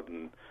her out,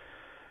 and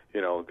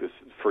because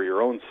for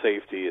your own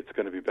safety, it's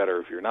going to be better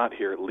if you're not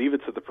here. Leave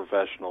it to the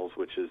professionals,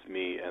 which is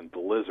me and the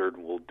lizard.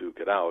 Will duke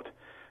it out.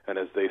 And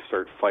as they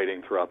start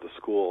fighting throughout the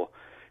school,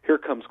 here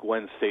comes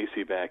Gwen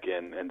Stacy back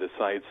in and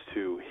decides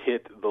to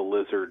hit the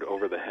lizard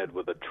over the head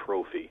with a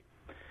trophy.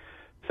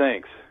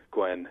 Thanks,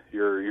 Gwen.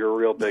 You're a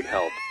real big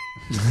help.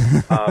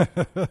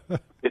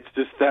 It's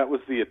just that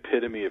was the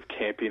epitome of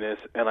campiness,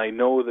 and I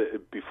know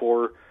that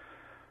before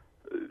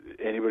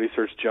anybody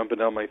starts jumping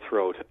down my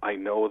throat, I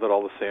know that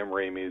all the Sam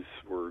Raimis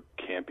were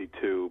campy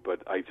too,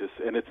 but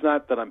and it's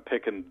not that I'm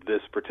picking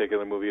this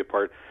particular movie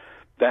apart.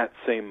 That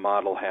same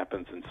model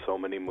happens in so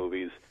many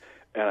movies,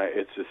 and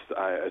it's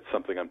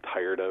something I'm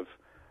tired of.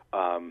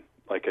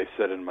 Like I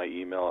said in my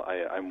email,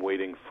 I'm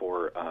waiting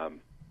for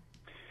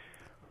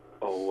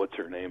what's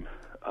her name?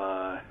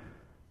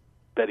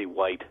 Betty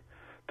White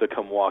to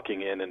come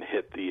walking in and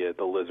hit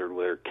the lizard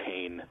with her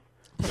cane,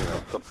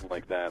 something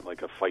like that,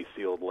 like a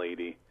feisty old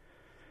lady.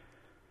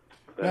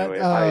 Anyway,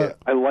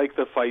 I like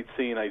the fight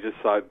scene. I just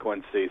thought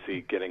Gwen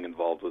Stacy getting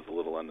involved was a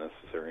little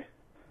unnecessary.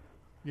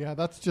 Yeah,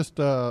 that's just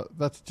a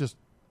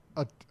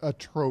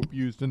trope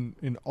used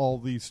in all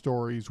these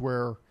stories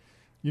where,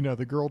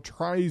 the girl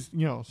tries,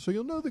 so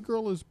you'll know the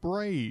girl is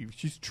brave.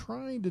 She's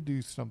trying to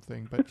do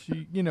something, but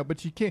she, but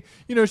she can't.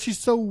 She's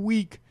so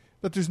weak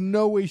that there's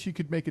no way she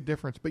could make a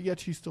difference, but yet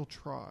she still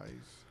tries.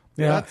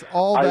 Yeah, that's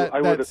all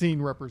that scene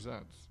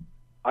represents.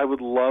 I would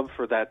love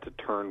for that to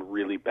turn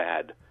really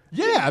bad.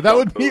 Yeah, that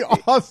would be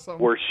awesome.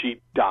 Where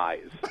she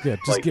dies. Yeah,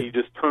 he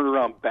just turns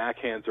around,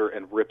 backhands her,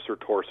 and rips her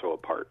torso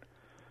apart.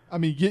 I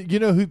mean, you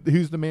know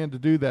who's the man to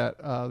do that?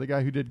 The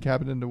guy who did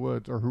Cabin in the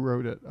Woods, or who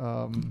wrote it?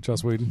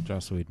 Joss Whedon.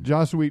 Joss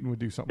Whedon would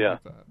do something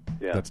like that.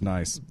 Yeah, that's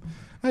nice.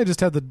 I just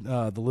had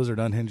the lizard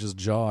unhinge his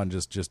jaw and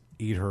just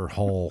eat her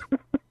whole.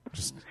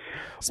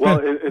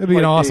 It'd be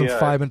an awesome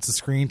 5 minutes of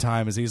screen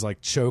time as he's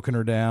like choking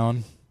her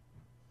down.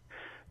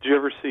 Did you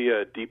ever see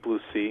Deep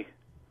Blue Sea?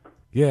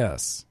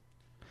 Yes.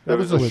 That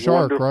was a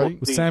shark, right?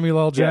 With Samuel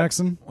L.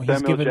 Jackson? Well,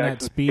 he's giving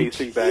that speech.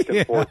 Pacing back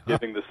and forth,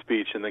 giving the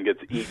speech, and then gets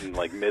eaten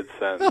like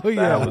mid-sentence. Oh,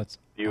 yeah. That was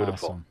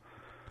beautiful.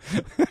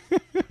 Awesome.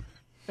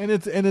 And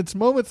it's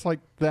moments like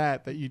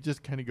that you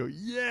just kind of go,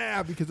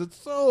 yeah, because it's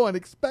so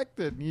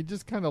unexpected, and you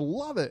just kind of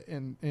love it.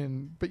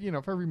 But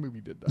if every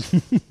movie did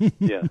that,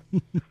 yeah,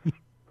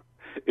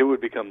 it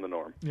would become the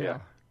norm.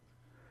 Yeah.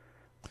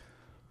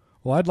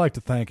 Well, I'd like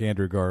to thank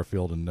Andrew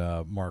Garfield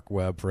and Mark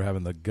Webb for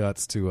having the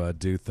guts to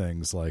do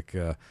things like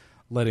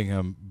letting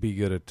him be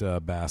good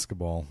at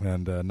basketball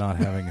and not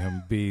having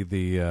him be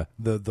the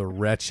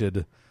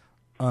wretched,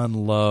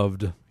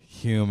 unloved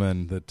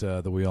human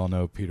that we all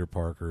know Peter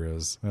Parker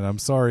is. And I'm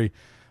sorry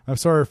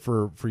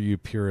for you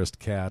purist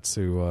cats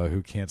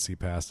who can't see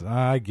past it.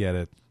 I get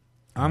it.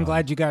 I'm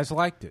glad you guys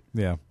liked it.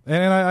 Yeah,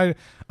 and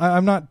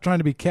I'm not trying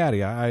to be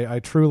catty. I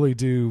truly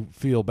do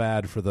feel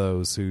bad for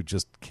those who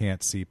just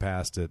can't see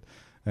past it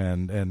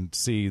and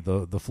see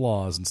the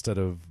flaws instead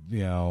of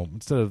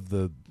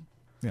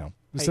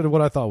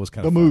what I thought was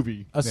kind of fun.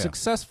 movie. A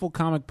successful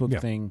comic book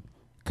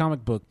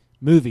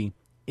movie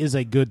is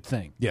a good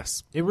thing.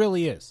 Yes, it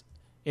really is.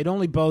 It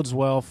only bodes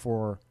well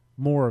for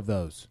more of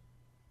those,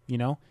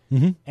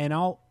 Mm-hmm. And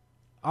I'll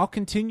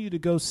continue to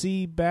go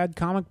see bad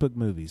comic book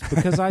movies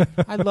because I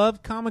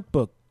love comic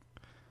book,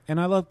 and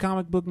I love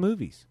comic book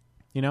movies.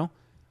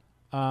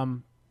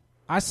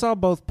 I saw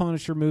both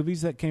Punisher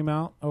movies that came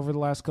out over the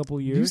last couple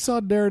of years. You saw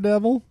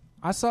Daredevil?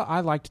 I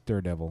liked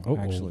Daredevil,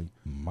 actually.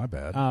 My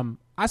bad.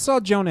 I saw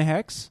Jonah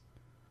Hex.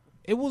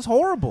 It was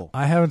horrible.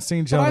 I haven't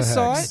seen Jonah Hex.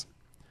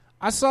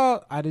 I saw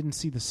it. I didn't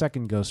see the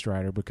second Ghost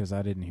Rider because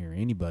I didn't hear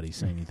anybody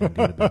say anything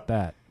good about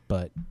that.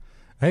 But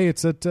hey,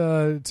 it's at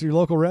it's your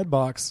local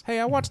Redbox. Hey,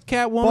 I watched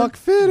Catwoman. Buck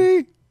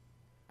Fitty.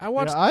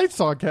 I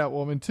saw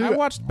Catwoman too. I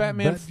watched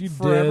Batman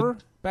Forever.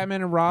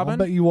 Batman and Robin. I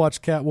bet you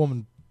watched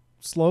Catwoman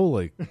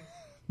slowly.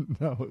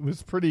 No, it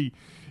was pretty.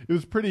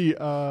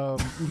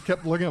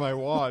 Kept looking at my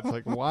watch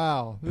like,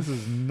 wow, this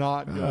is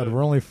not good. God,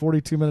 we're only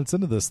 42 minutes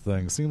into this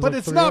thing. Seems but like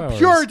it's 3 not hours.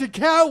 pure to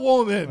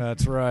Catwoman.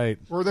 That's right.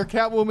 Were there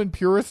Catwoman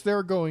purists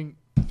there going,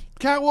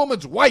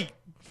 Catwoman's white?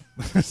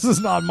 This is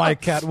not my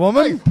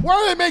Catwoman. Hey, why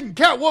are they making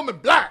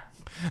Catwoman black?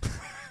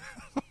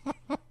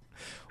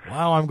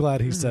 Wow, I'm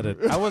glad he said it.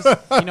 I was,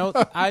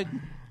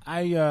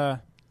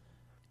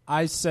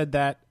 I said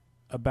that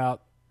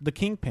about the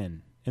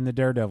Kingpin in the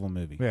Daredevil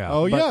movie. Yeah.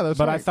 Oh, yeah, that's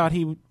but right. I thought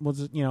he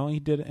was,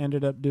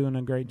 ended up doing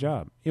a great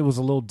job. It was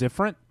a little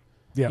different.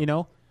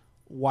 Yeah.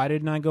 Why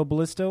didn't I go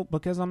Ballisto?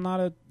 Because I'm not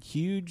a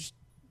huge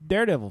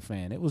Daredevil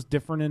fan. It was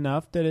different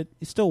enough that it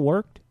still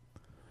worked.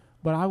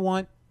 But I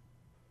want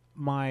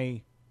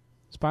my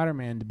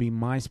Spider-Man to be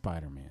my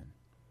Spider-Man.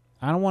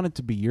 I don't want it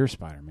to be your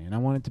Spider-Man. I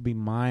want it to be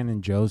mine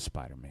and Joe's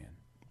Spider-Man.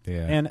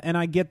 Yeah. And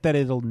I get that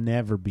it'll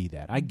never be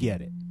that. I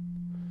get it.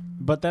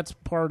 But that's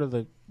part of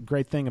the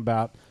great thing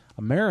about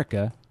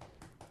America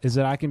is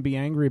that I can be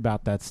angry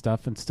about that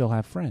stuff and still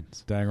have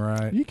friends. Dang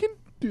right. You can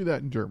do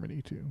that in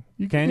Germany too.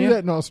 You Can do you?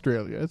 that in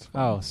Australia. It's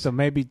fine. Oh, so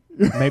maybe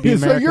So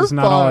America's you're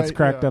not all fine, it's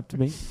cracked yeah. up to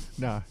be.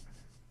 Nah.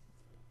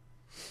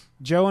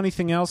 Joe,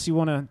 anything else you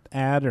want to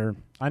add? Or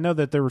I know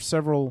that there were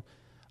several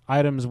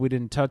items we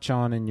didn't touch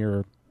on in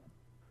your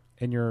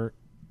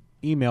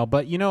email,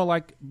 but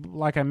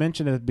like I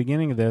mentioned at the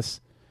beginning of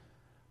this,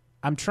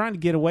 I'm trying to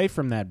get away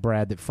from that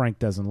Brad that Frank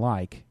doesn't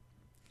like.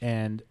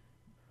 And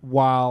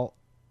while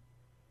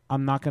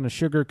I'm not going to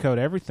sugarcoat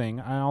everything,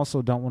 I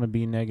also don't want to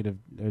be negative,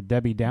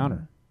 Debbie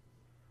Downer.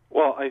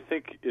 Well, I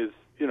think if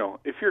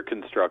you're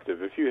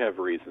constructive, if you have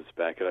reasons to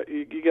back it up,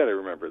 you got to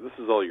remember this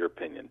is all your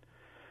opinion,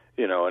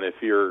 and if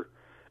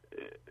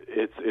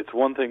it's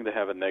one thing to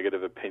have a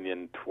negative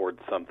opinion towards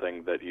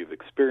something that you've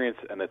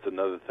experienced, and it's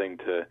another thing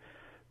to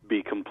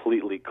be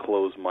completely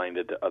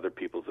closed-minded to other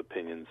people's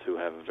opinions who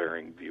have a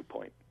varying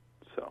viewpoint.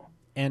 So,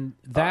 and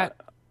that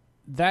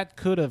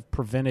could have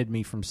prevented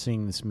me from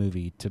seeing this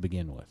movie to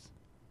begin with,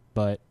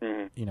 but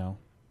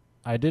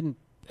I didn't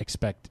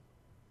expect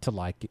to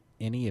like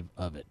any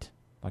of it.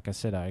 Like I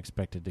said, I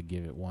expected to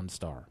give it 1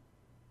 star,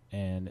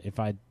 and if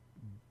I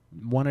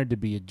wanted to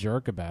be a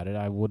jerk about it,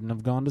 I wouldn't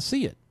have gone to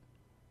see it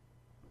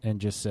and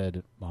just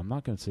said, well, I'm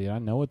not going to see it. I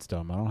know it's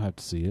dumb. I don't have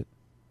to see it.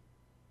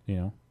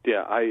 Yeah,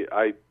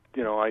 I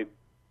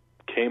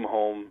came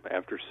home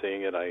after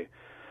seeing it. I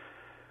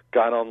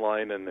got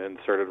online and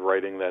started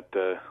writing that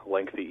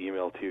lengthy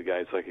email to you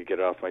guys so I could get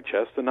it off my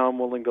chest, and now I'm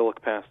willing to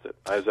look past it.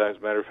 As a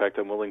matter of fact,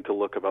 I'm willing to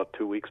look about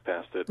 2 weeks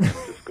past it and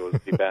just go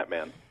see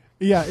Batman.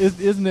 Yeah,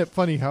 isn't it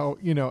funny how,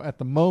 at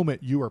the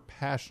moment you were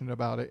passionate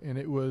about it, and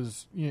it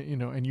was,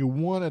 and you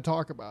want to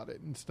talk about it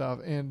and stuff,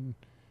 and,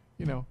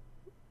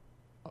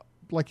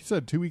 like you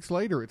said, 2 weeks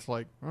later, it's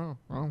like, oh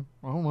I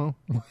don't know.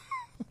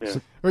 Yeah.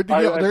 I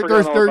forgot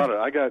all about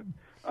it.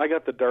 I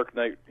got the Dark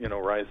Knight,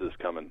 Rises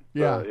coming.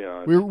 Yeah,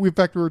 in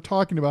fact, we were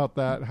talking about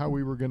that, how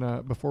we were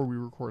gonna, before we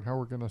record, how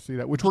we're gonna see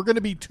that, which we're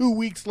gonna be 2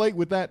 weeks late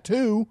with that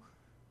too,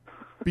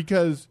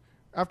 because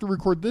after we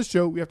record this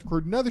show, we have to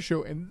record another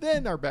show, and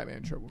then our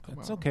Batman show will come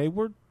out. It's okay.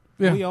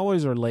 We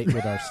always are late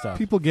with our stuff.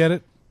 People get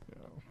it.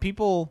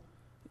 People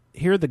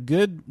hear the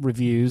good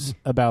reviews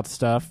about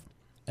stuff,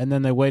 and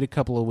then they wait a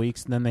couple of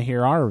weeks, and then they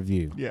hear our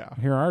review. Yeah,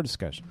 hear our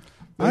discussion.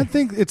 I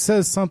think it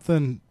says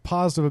something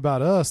positive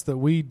about us that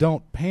we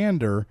don't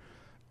pander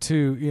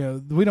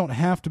to, we don't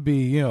have to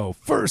be,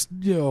 first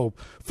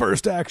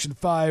Action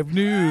 5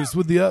 news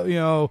with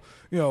the,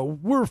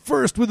 we're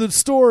first with the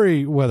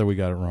story, whether we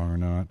got it wrong or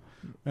not.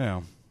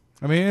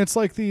 I mean, it's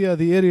like the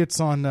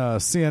idiots on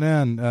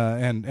CNN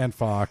and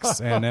Fox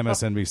and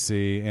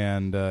MSNBC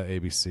and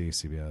ABC,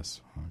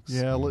 CBS. Fox,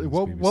 yeah, CBS,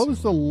 what BBC,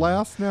 was the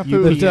last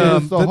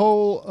snafu? The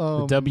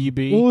whole the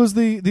WB. What was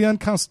the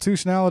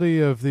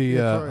unconstitutionality of the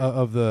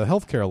of the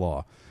healthcare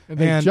law? And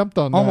they jumped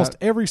on almost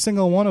that. every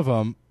single one of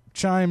them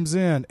chimes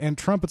in and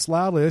trumpets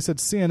loudly. They said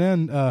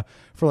CNN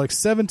for like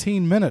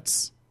 17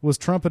 minutes was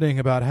trumpeting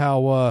about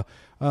how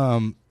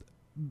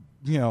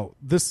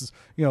this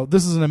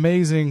is an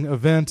amazing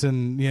event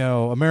in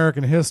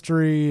American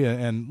history,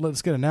 and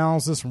let's get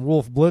analysis from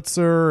Wolf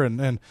Blitzer,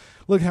 and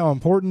look how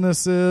important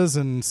this is.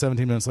 And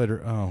 17 minutes later,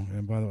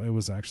 and by the way, it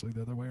was actually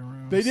the other way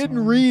around. They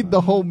didn't read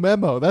the whole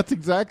memo. That's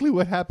exactly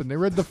what happened. They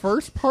read the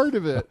first part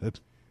of it.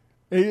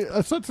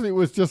 Essentially, it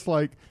was just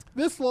like,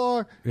 this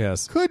law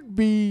could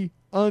be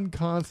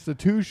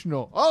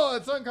unconstitutional. Oh,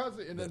 it's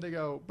unconstitutional. And then they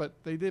go, but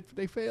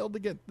they failed to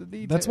get the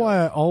details. That's why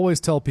I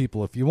always tell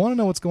people, if you want to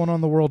know what's going on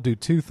in the world, do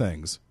 2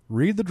 things.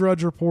 Read the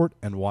Drudge Report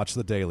and watch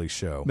The Daily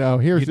Show. Now,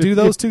 you do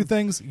those 2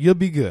 things, you'll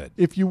be good.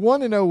 If you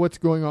want to know what's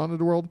going on in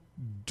the world,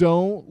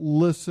 don't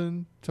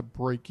listen to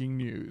breaking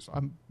news.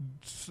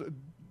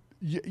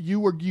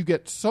 You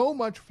get so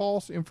much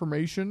false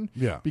information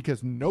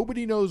because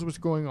nobody knows what's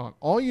going on.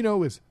 All you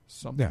know is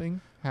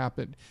something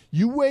happened.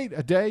 You wait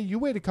a day, you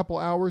wait a couple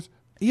hours.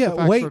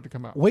 Yeah,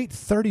 wait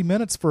 30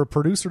 minutes for a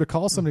producer to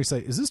call somebody and say,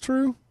 is this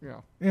true?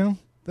 Yeah.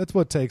 That's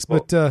what it takes.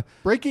 Well, but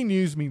breaking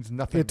news means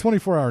nothing.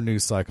 24-hour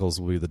news cycles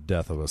will be the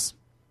death of us.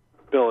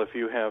 Bill, if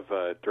you have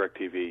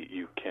DirecTV,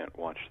 you can't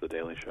watch The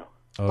Daily Show.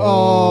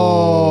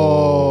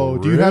 Oh,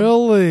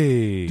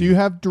 really? Do you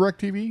have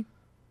DirecTV?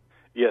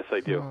 Yes, I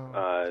do.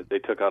 They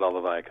took out all the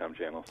Viacom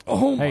channels.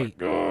 Oh, my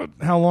God.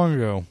 How long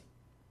ago?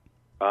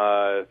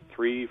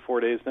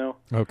 3-4 days now.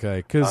 Okay,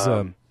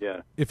 because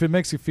if it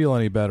makes you feel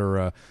any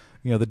better,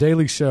 The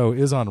Daily Show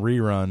is on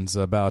reruns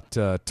about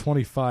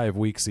 25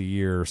 weeks a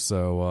year.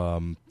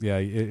 So,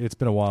 it's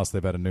been a while since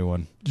they've had a new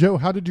one. Joe,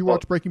 how did you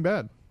watch Breaking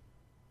Bad?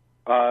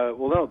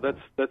 Well, no,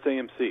 that's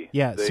AMC.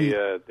 Yeah,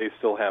 they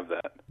still have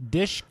that.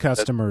 Dish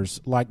customers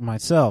like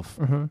myself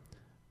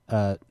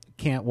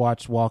can't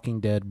watch Walking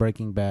Dead,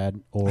 Breaking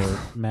Bad, or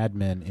Mad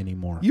Men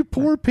anymore. You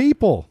poor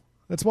people.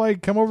 That's why you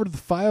come over to the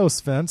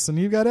Fios fence and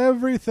you've got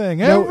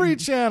everything, every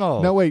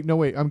channel. No,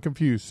 wait. I'm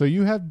confused. So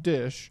you have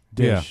Dish,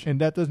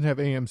 and that doesn't have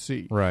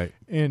AMC. Right.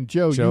 And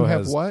Joe you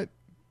have what?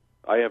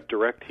 I have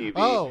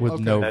DirecTV. With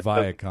no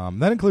Viacom.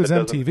 That includes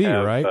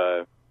MTV,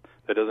 right?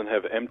 It doesn't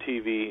have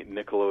MTV,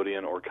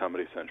 Nickelodeon, or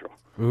Comedy Central.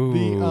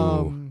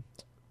 Ooh.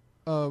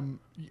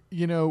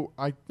 You know,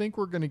 I think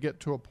we're going to get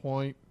to a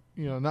point,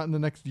 you know, not in the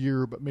next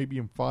year, but maybe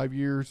in 5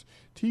 years,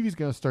 TV's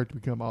going to start to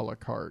become a la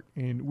carte,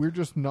 and we're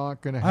just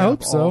not going to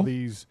have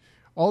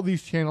all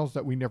these channels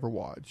that we never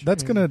watch.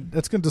 That's gonna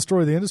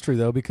destroy the industry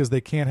though, because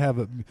they can't have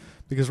it.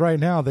 Because right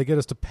now they get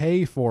us to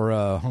pay for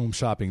home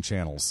shopping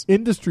channels.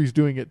 Industry's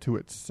doing it to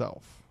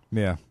itself.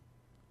 Yeah.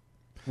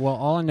 Well,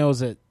 all I know is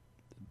that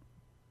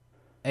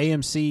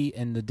AMC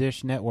and the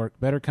Dish Network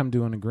better come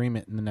to an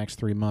agreement in the next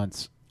 3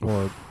 months,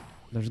 or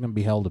there's going to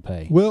be hell to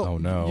pay. Well, oh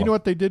no! You know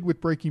what they did with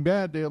Breaking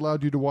Bad? They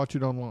allowed you to watch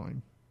it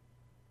online.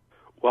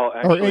 Well,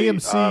 actually, or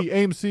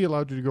AMC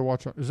allowed you to go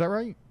watch it. Is that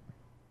right?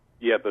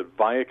 Yeah, but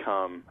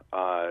Viacom,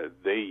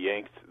 they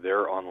yanked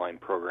their online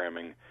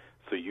programming,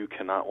 so you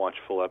cannot watch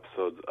full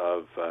episodes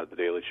of The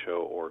Daily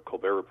Show or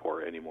Colbert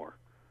Report anymore.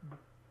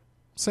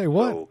 Say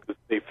what? So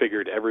they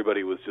figured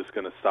everybody was just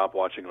going to stop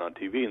watching it on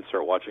TV and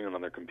start watching it on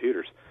their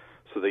computers,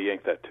 so they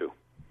yanked that too.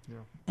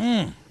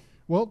 Yeah.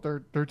 Well,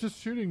 they're just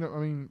shooting. I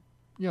mean,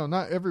 you know,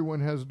 not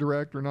everyone has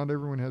Direct or not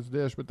everyone has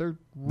Dish, but they're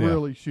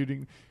really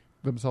shooting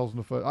themselves in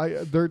the foot.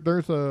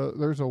 There's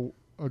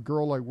a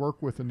girl I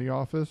work with in the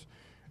office,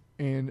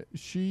 and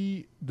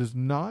she does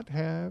not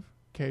have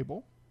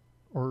cable,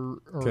 or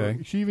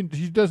she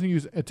doesn't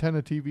use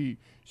Antenna TV.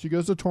 She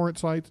goes to torrent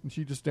sites and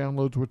she just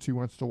downloads what she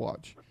wants to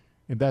watch,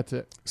 and that's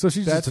it. So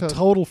she's just a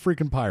total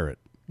freaking pirate.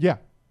 Yeah.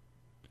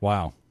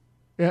 Wow.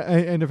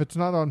 And if it's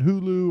not on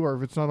Hulu or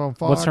if it's not on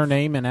Fox, what's her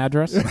name and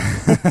address?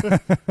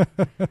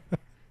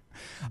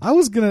 I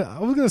was gonna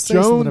say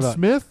Joan something about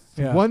Smith,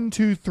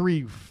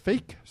 123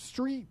 Fake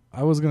Street.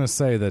 I was gonna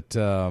say that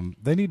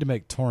they need to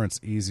make torrents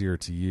easier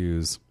to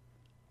use.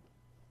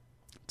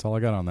 That's all I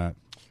got on that.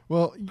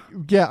 Well,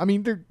 yeah, I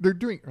mean they're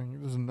doing. I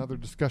mean, this is another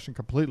discussion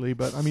completely,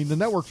 but I mean the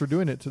networks are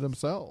doing it to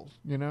themselves.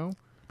 You know,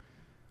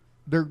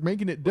 they're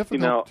making it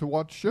difficult to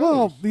watch shows.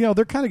 Well, you know,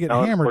 they're kind of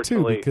getting hammered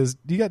too, because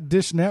you got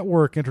Dish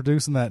Network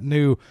introducing that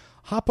new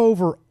hop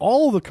over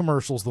all the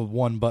commercials with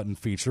one button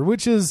feature,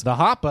 which is the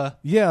Hoppa.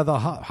 Yeah, the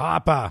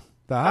Hoppa.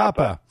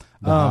 The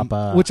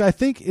Hoppa. Which I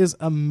think is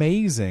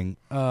amazing.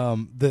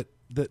 That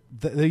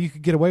you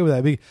could get away with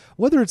that.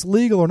 Whether it's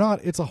legal or not,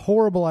 it's a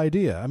horrible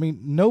idea. I mean,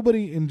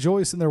 nobody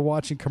enjoys sitting there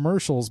watching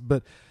commercials,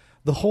 but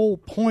the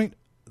whole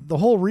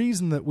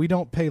reason that we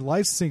don't pay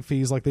licensing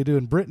fees like they do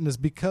in Britain is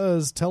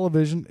because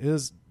television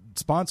is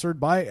sponsored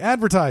by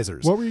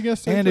advertisers. What were you going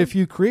to say? And if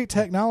you create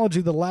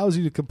technology that allows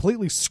you to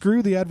completely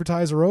screw the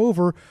advertiser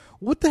over,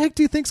 what the heck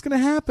do you think's going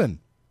to happen?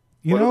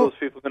 What are those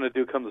people going to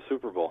do come the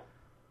Super Bowl?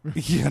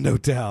 Yeah, no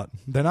doubt.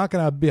 They're not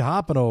going to be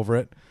hopping over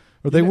it.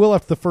 Or they will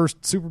after the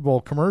first Super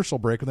Bowl commercial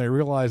break when they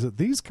realize that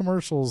these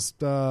commercials,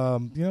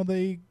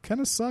 they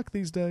kind of suck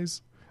these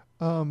days.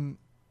 Oh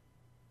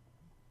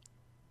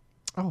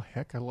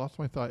heck! I lost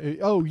my thought.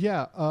 Oh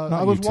yeah,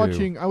 I was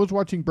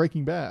watching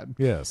Breaking Bad.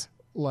 Yes.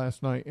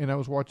 Last night, and I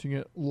was watching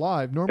it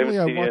live. Normally,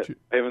 I watch it.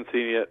 I haven't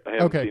seen it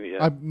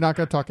yet. I'm not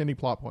going to talk any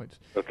plot points.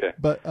 Okay.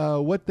 But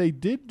what they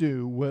did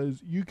do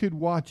was you could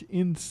watch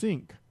in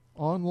sync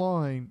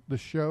online the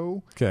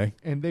show. Okay.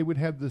 And they would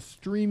have the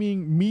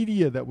streaming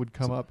media that would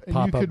come up, and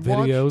pop-up you could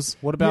videos.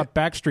 What about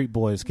Backstreet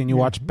Boys? Can you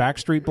watch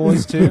Backstreet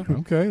Boys too?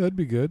 Okay, that'd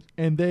be good.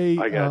 And they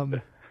I got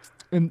it.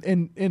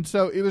 And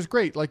so it was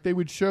great. Like they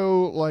would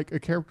show, like a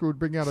character would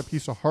bring out a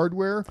piece of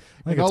hardware,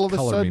 and all of a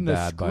sudden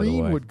a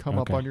screen would come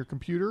up on your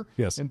computer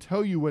and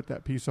tell you what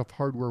that piece of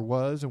hardware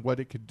was and what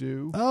it could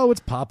do. Oh, it's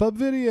pop-up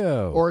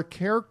video. Or a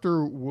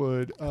character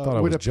would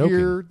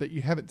appear that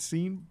you haven't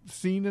seen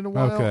in a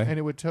while, and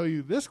it would tell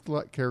you this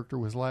character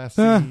was last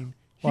seen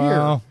here.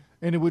 Wow.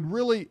 And it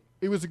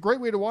was a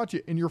great way to watch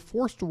it, and you're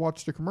forced to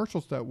watch the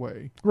commercials that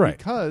way, right?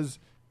 Because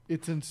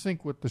it's in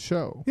sync with the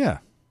show. Yeah,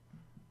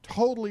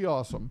 totally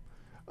awesome.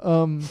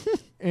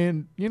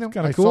 And you know,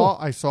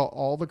 I saw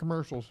all the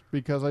commercials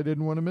because I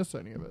didn't want to miss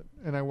any of it,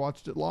 and I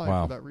watched it live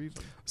for that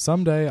reason.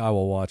 Someday I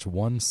will watch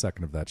 1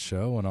 second of that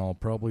show, and I'll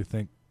probably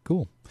think,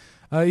 cool.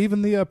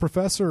 Even the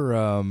professor,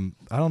 I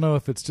don't know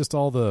if it's just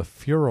all the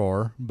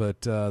furor,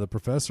 but the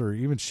professor,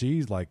 even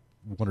she like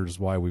wonders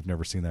why we've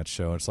never seen that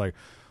show. It's like,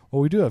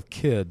 well, we do have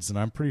kids, and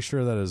I'm pretty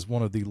sure that is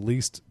one of the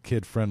least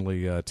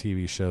kid-friendly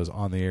TV shows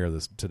on the air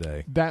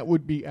today. That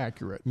would be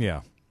accurate.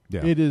 Yeah.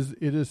 It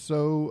is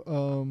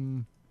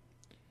so.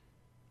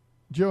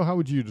 Joe, how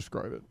would you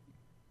describe it?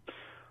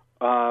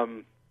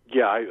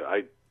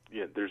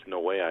 There's no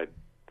way I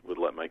would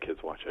let my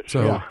kids watch that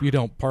show. So you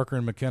don't, Parker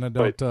and McKenna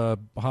don't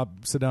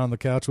sit down on the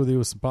couch with you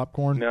with some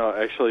popcorn? No,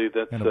 actually,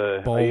 that's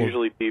I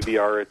usually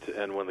DVR it,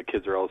 and when the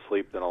kids are all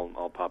asleep, then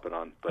I'll pop it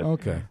on. But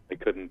I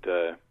couldn't.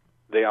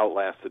 They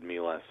outlasted me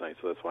last night,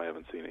 so that's why I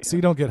haven't seen it. So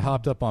you don't get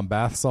hopped up on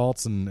bath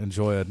salts and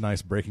enjoy a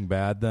nice Breaking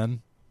Bad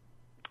then?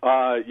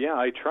 Yeah,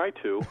 I try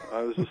to.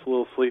 I was just a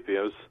little sleepy.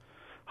 I was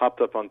hopped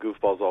up on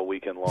goofballs all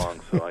weekend long,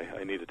 so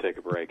I need to take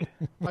a break.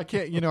 I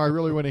can't. I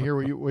really want to hear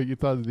what you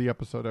thought of the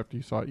episode after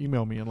you saw it.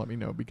 Email me and let me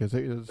know, because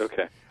it is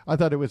okay. I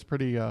thought it was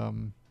pretty.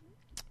 The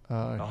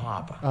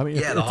Hopper. I mean,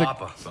 the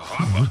Hopper. The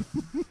Hopper.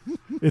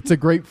 It's a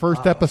great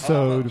first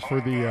episode for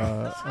the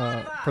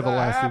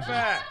last season.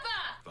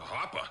 The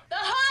hopper. The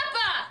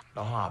hopper. The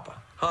hopper.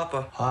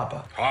 Hopper.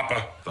 Hopper.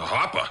 Hopper. The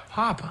hopper.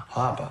 Hopper.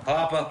 Hopper.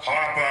 Hopper.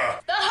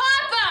 Hopper. The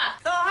hopper.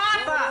 The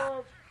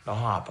hopper. The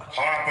hopper.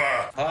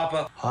 Hopper.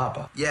 Hopper.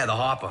 Hopper. Yeah, the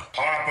hopper.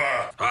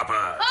 Hopper.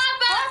 Hopper.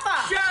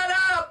 Hopper. Shut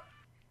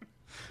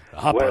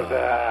up! What's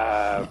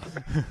up?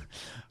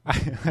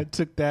 I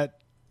took that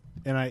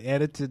and I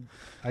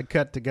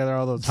cut together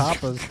all those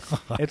hoppers.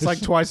 It's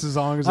like twice as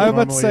long as it I was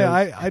about to normally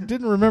say, is. I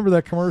didn't remember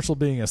that commercial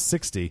being a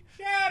 60.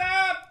 Shut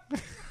up!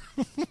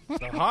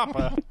 The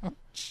hopper.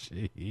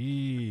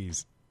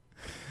 Jeez.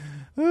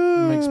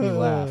 Makes me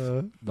laugh.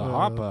 The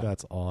hopper.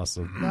 That's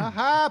awesome. The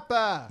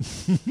hopper.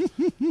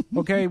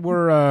 Okay,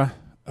 we're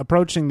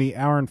approaching the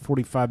hour and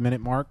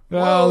 45-minute mark.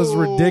 Oh, this is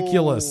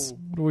ridiculous.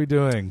 What are we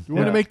doing? You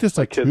want to make this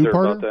My a kids are about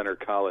two-parter? to enter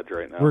college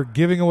right now. We're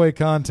giving away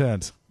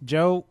content.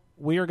 Joe,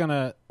 we are going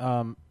to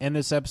end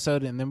this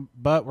episode,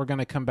 but we're going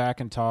to come back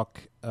and talk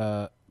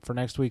for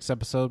next week's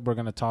episode. We're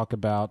going to talk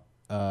about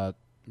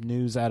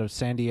news out of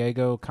San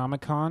Diego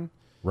Comic-Con.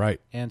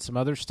 Right. And some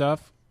other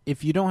stuff.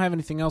 If you don't have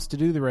anything else to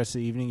do the rest of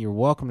the evening, you're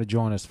welcome to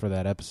join us for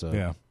that episode.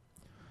 Yeah.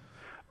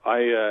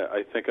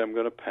 I think I'm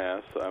going to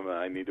pass.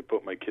 I need to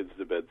put my kids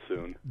to bed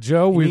soon.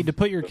 Joe, You we need to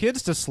put your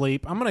kids to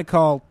sleep. I'm going to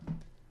call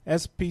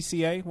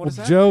SPCA. What is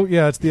that? Joe,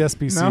 yeah, it's the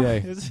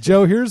SPCA. No,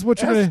 Joe, here's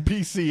what you're going to...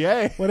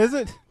 PCA. What is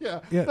it? Yeah.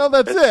 Yeah. No,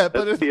 that's it.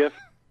 But it's, SPF.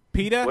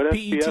 PETA? What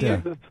PETA? SPF Yeah.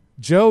 is this?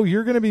 Joe,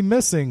 you're going to be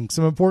missing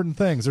some important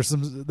things.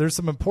 There's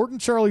some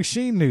important Charlie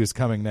Sheen news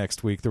coming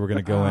next week that we're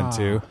going to go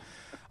into.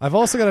 I've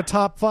also got a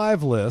top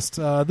 5 list.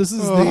 This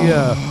is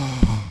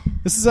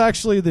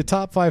actually the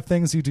top 5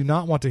 things you do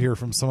not want to hear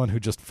from someone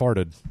who just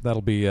farted.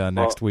 That'll be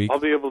next week. I'll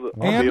be able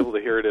to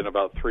hear it in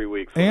about 3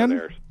 weeks when it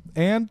airs.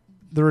 And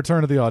the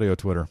return of the audio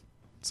Twitter.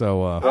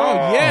 So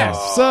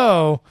yes.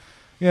 So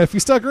yeah, if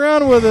you stuck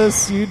around with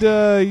us, you'd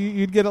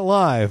get it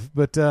live,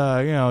 but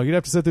you'd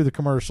have to sit through the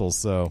commercials.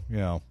 So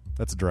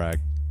that's a drag.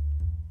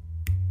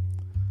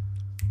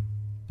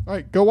 all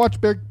right, go watch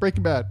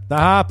Breaking Bad. The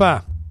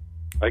hopper.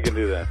 I can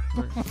do that.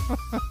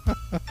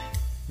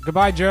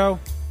 Goodbye, Joe.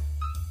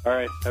 All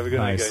right. Have a good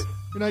night, Nice. guys.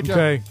 Good night, Joe.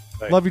 Okay.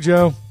 Bye. Love you,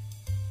 Joe.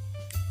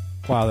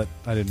 Wow,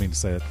 I didn't mean to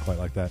say it quite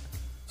like that.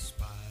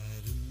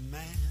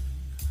 Spider-Man,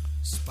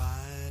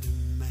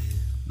 Spider-Man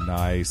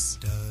Nice.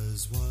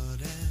 does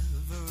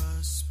whatever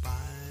a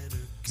spider.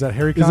 Is that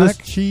Harry Is Connick?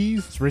 this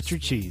cheese? It's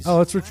Richard Cheese.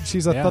 Oh, it's Richard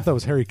Cheese. I Yeah. thought that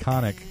was Harry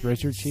Connick.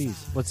 Richard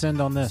Cheese. Let's end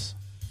on this.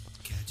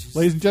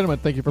 Ladies and gentlemen,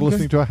 thank you for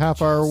listening to A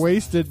Half Hour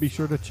Wasted. Be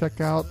sure to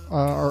check out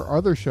our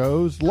other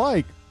shows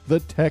like The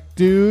Tech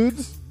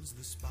Dudes.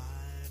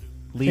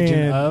 Legion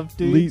and of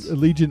Dudes.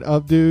 Legion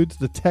of Dudes.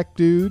 The Tech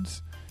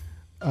Dudes.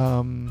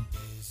 And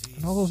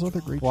all those other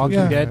great Walking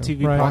shows. Dead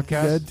TV Walking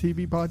podcast. Dead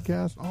TV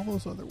podcast. All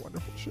those other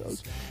wonderful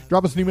shows.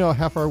 Drop us an email at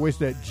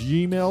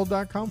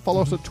halfhourwasted@gmail.com.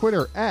 Follow us at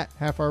Twitter at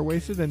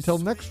halfhourwasted. Until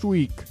next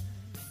week,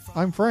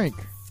 I'm Frank.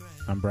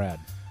 I'm Brad.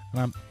 And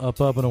I'm up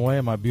and away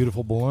in my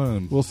beautiful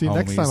balloon. We'll see you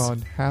next time homies.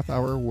 on Half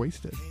Hour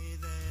Wasted.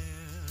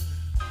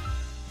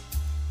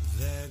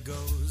 There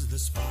goes the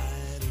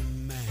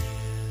Spider-Man.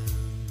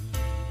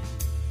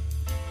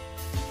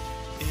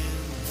 In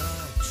the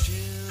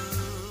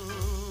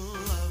chill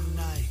of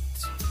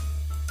night,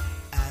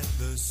 at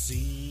the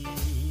scene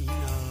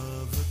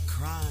of a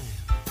crime,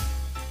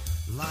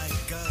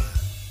 like a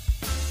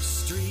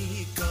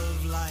streak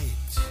of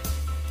light,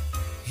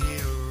 he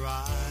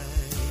arrives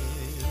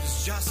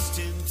just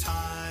in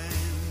time.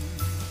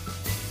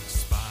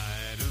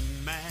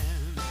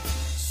 Spider-Man,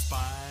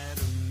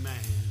 Spider-Man,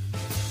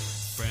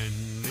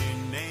 friendly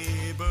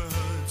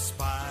neighborhood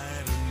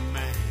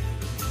Spider-Man.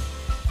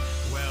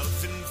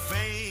 Wealth and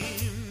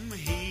fame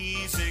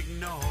he's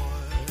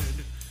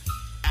ignored.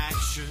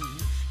 Action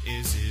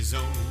is his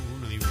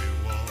only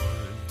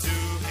reward. To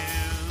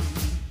him,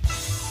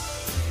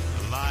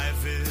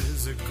 life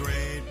is a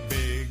great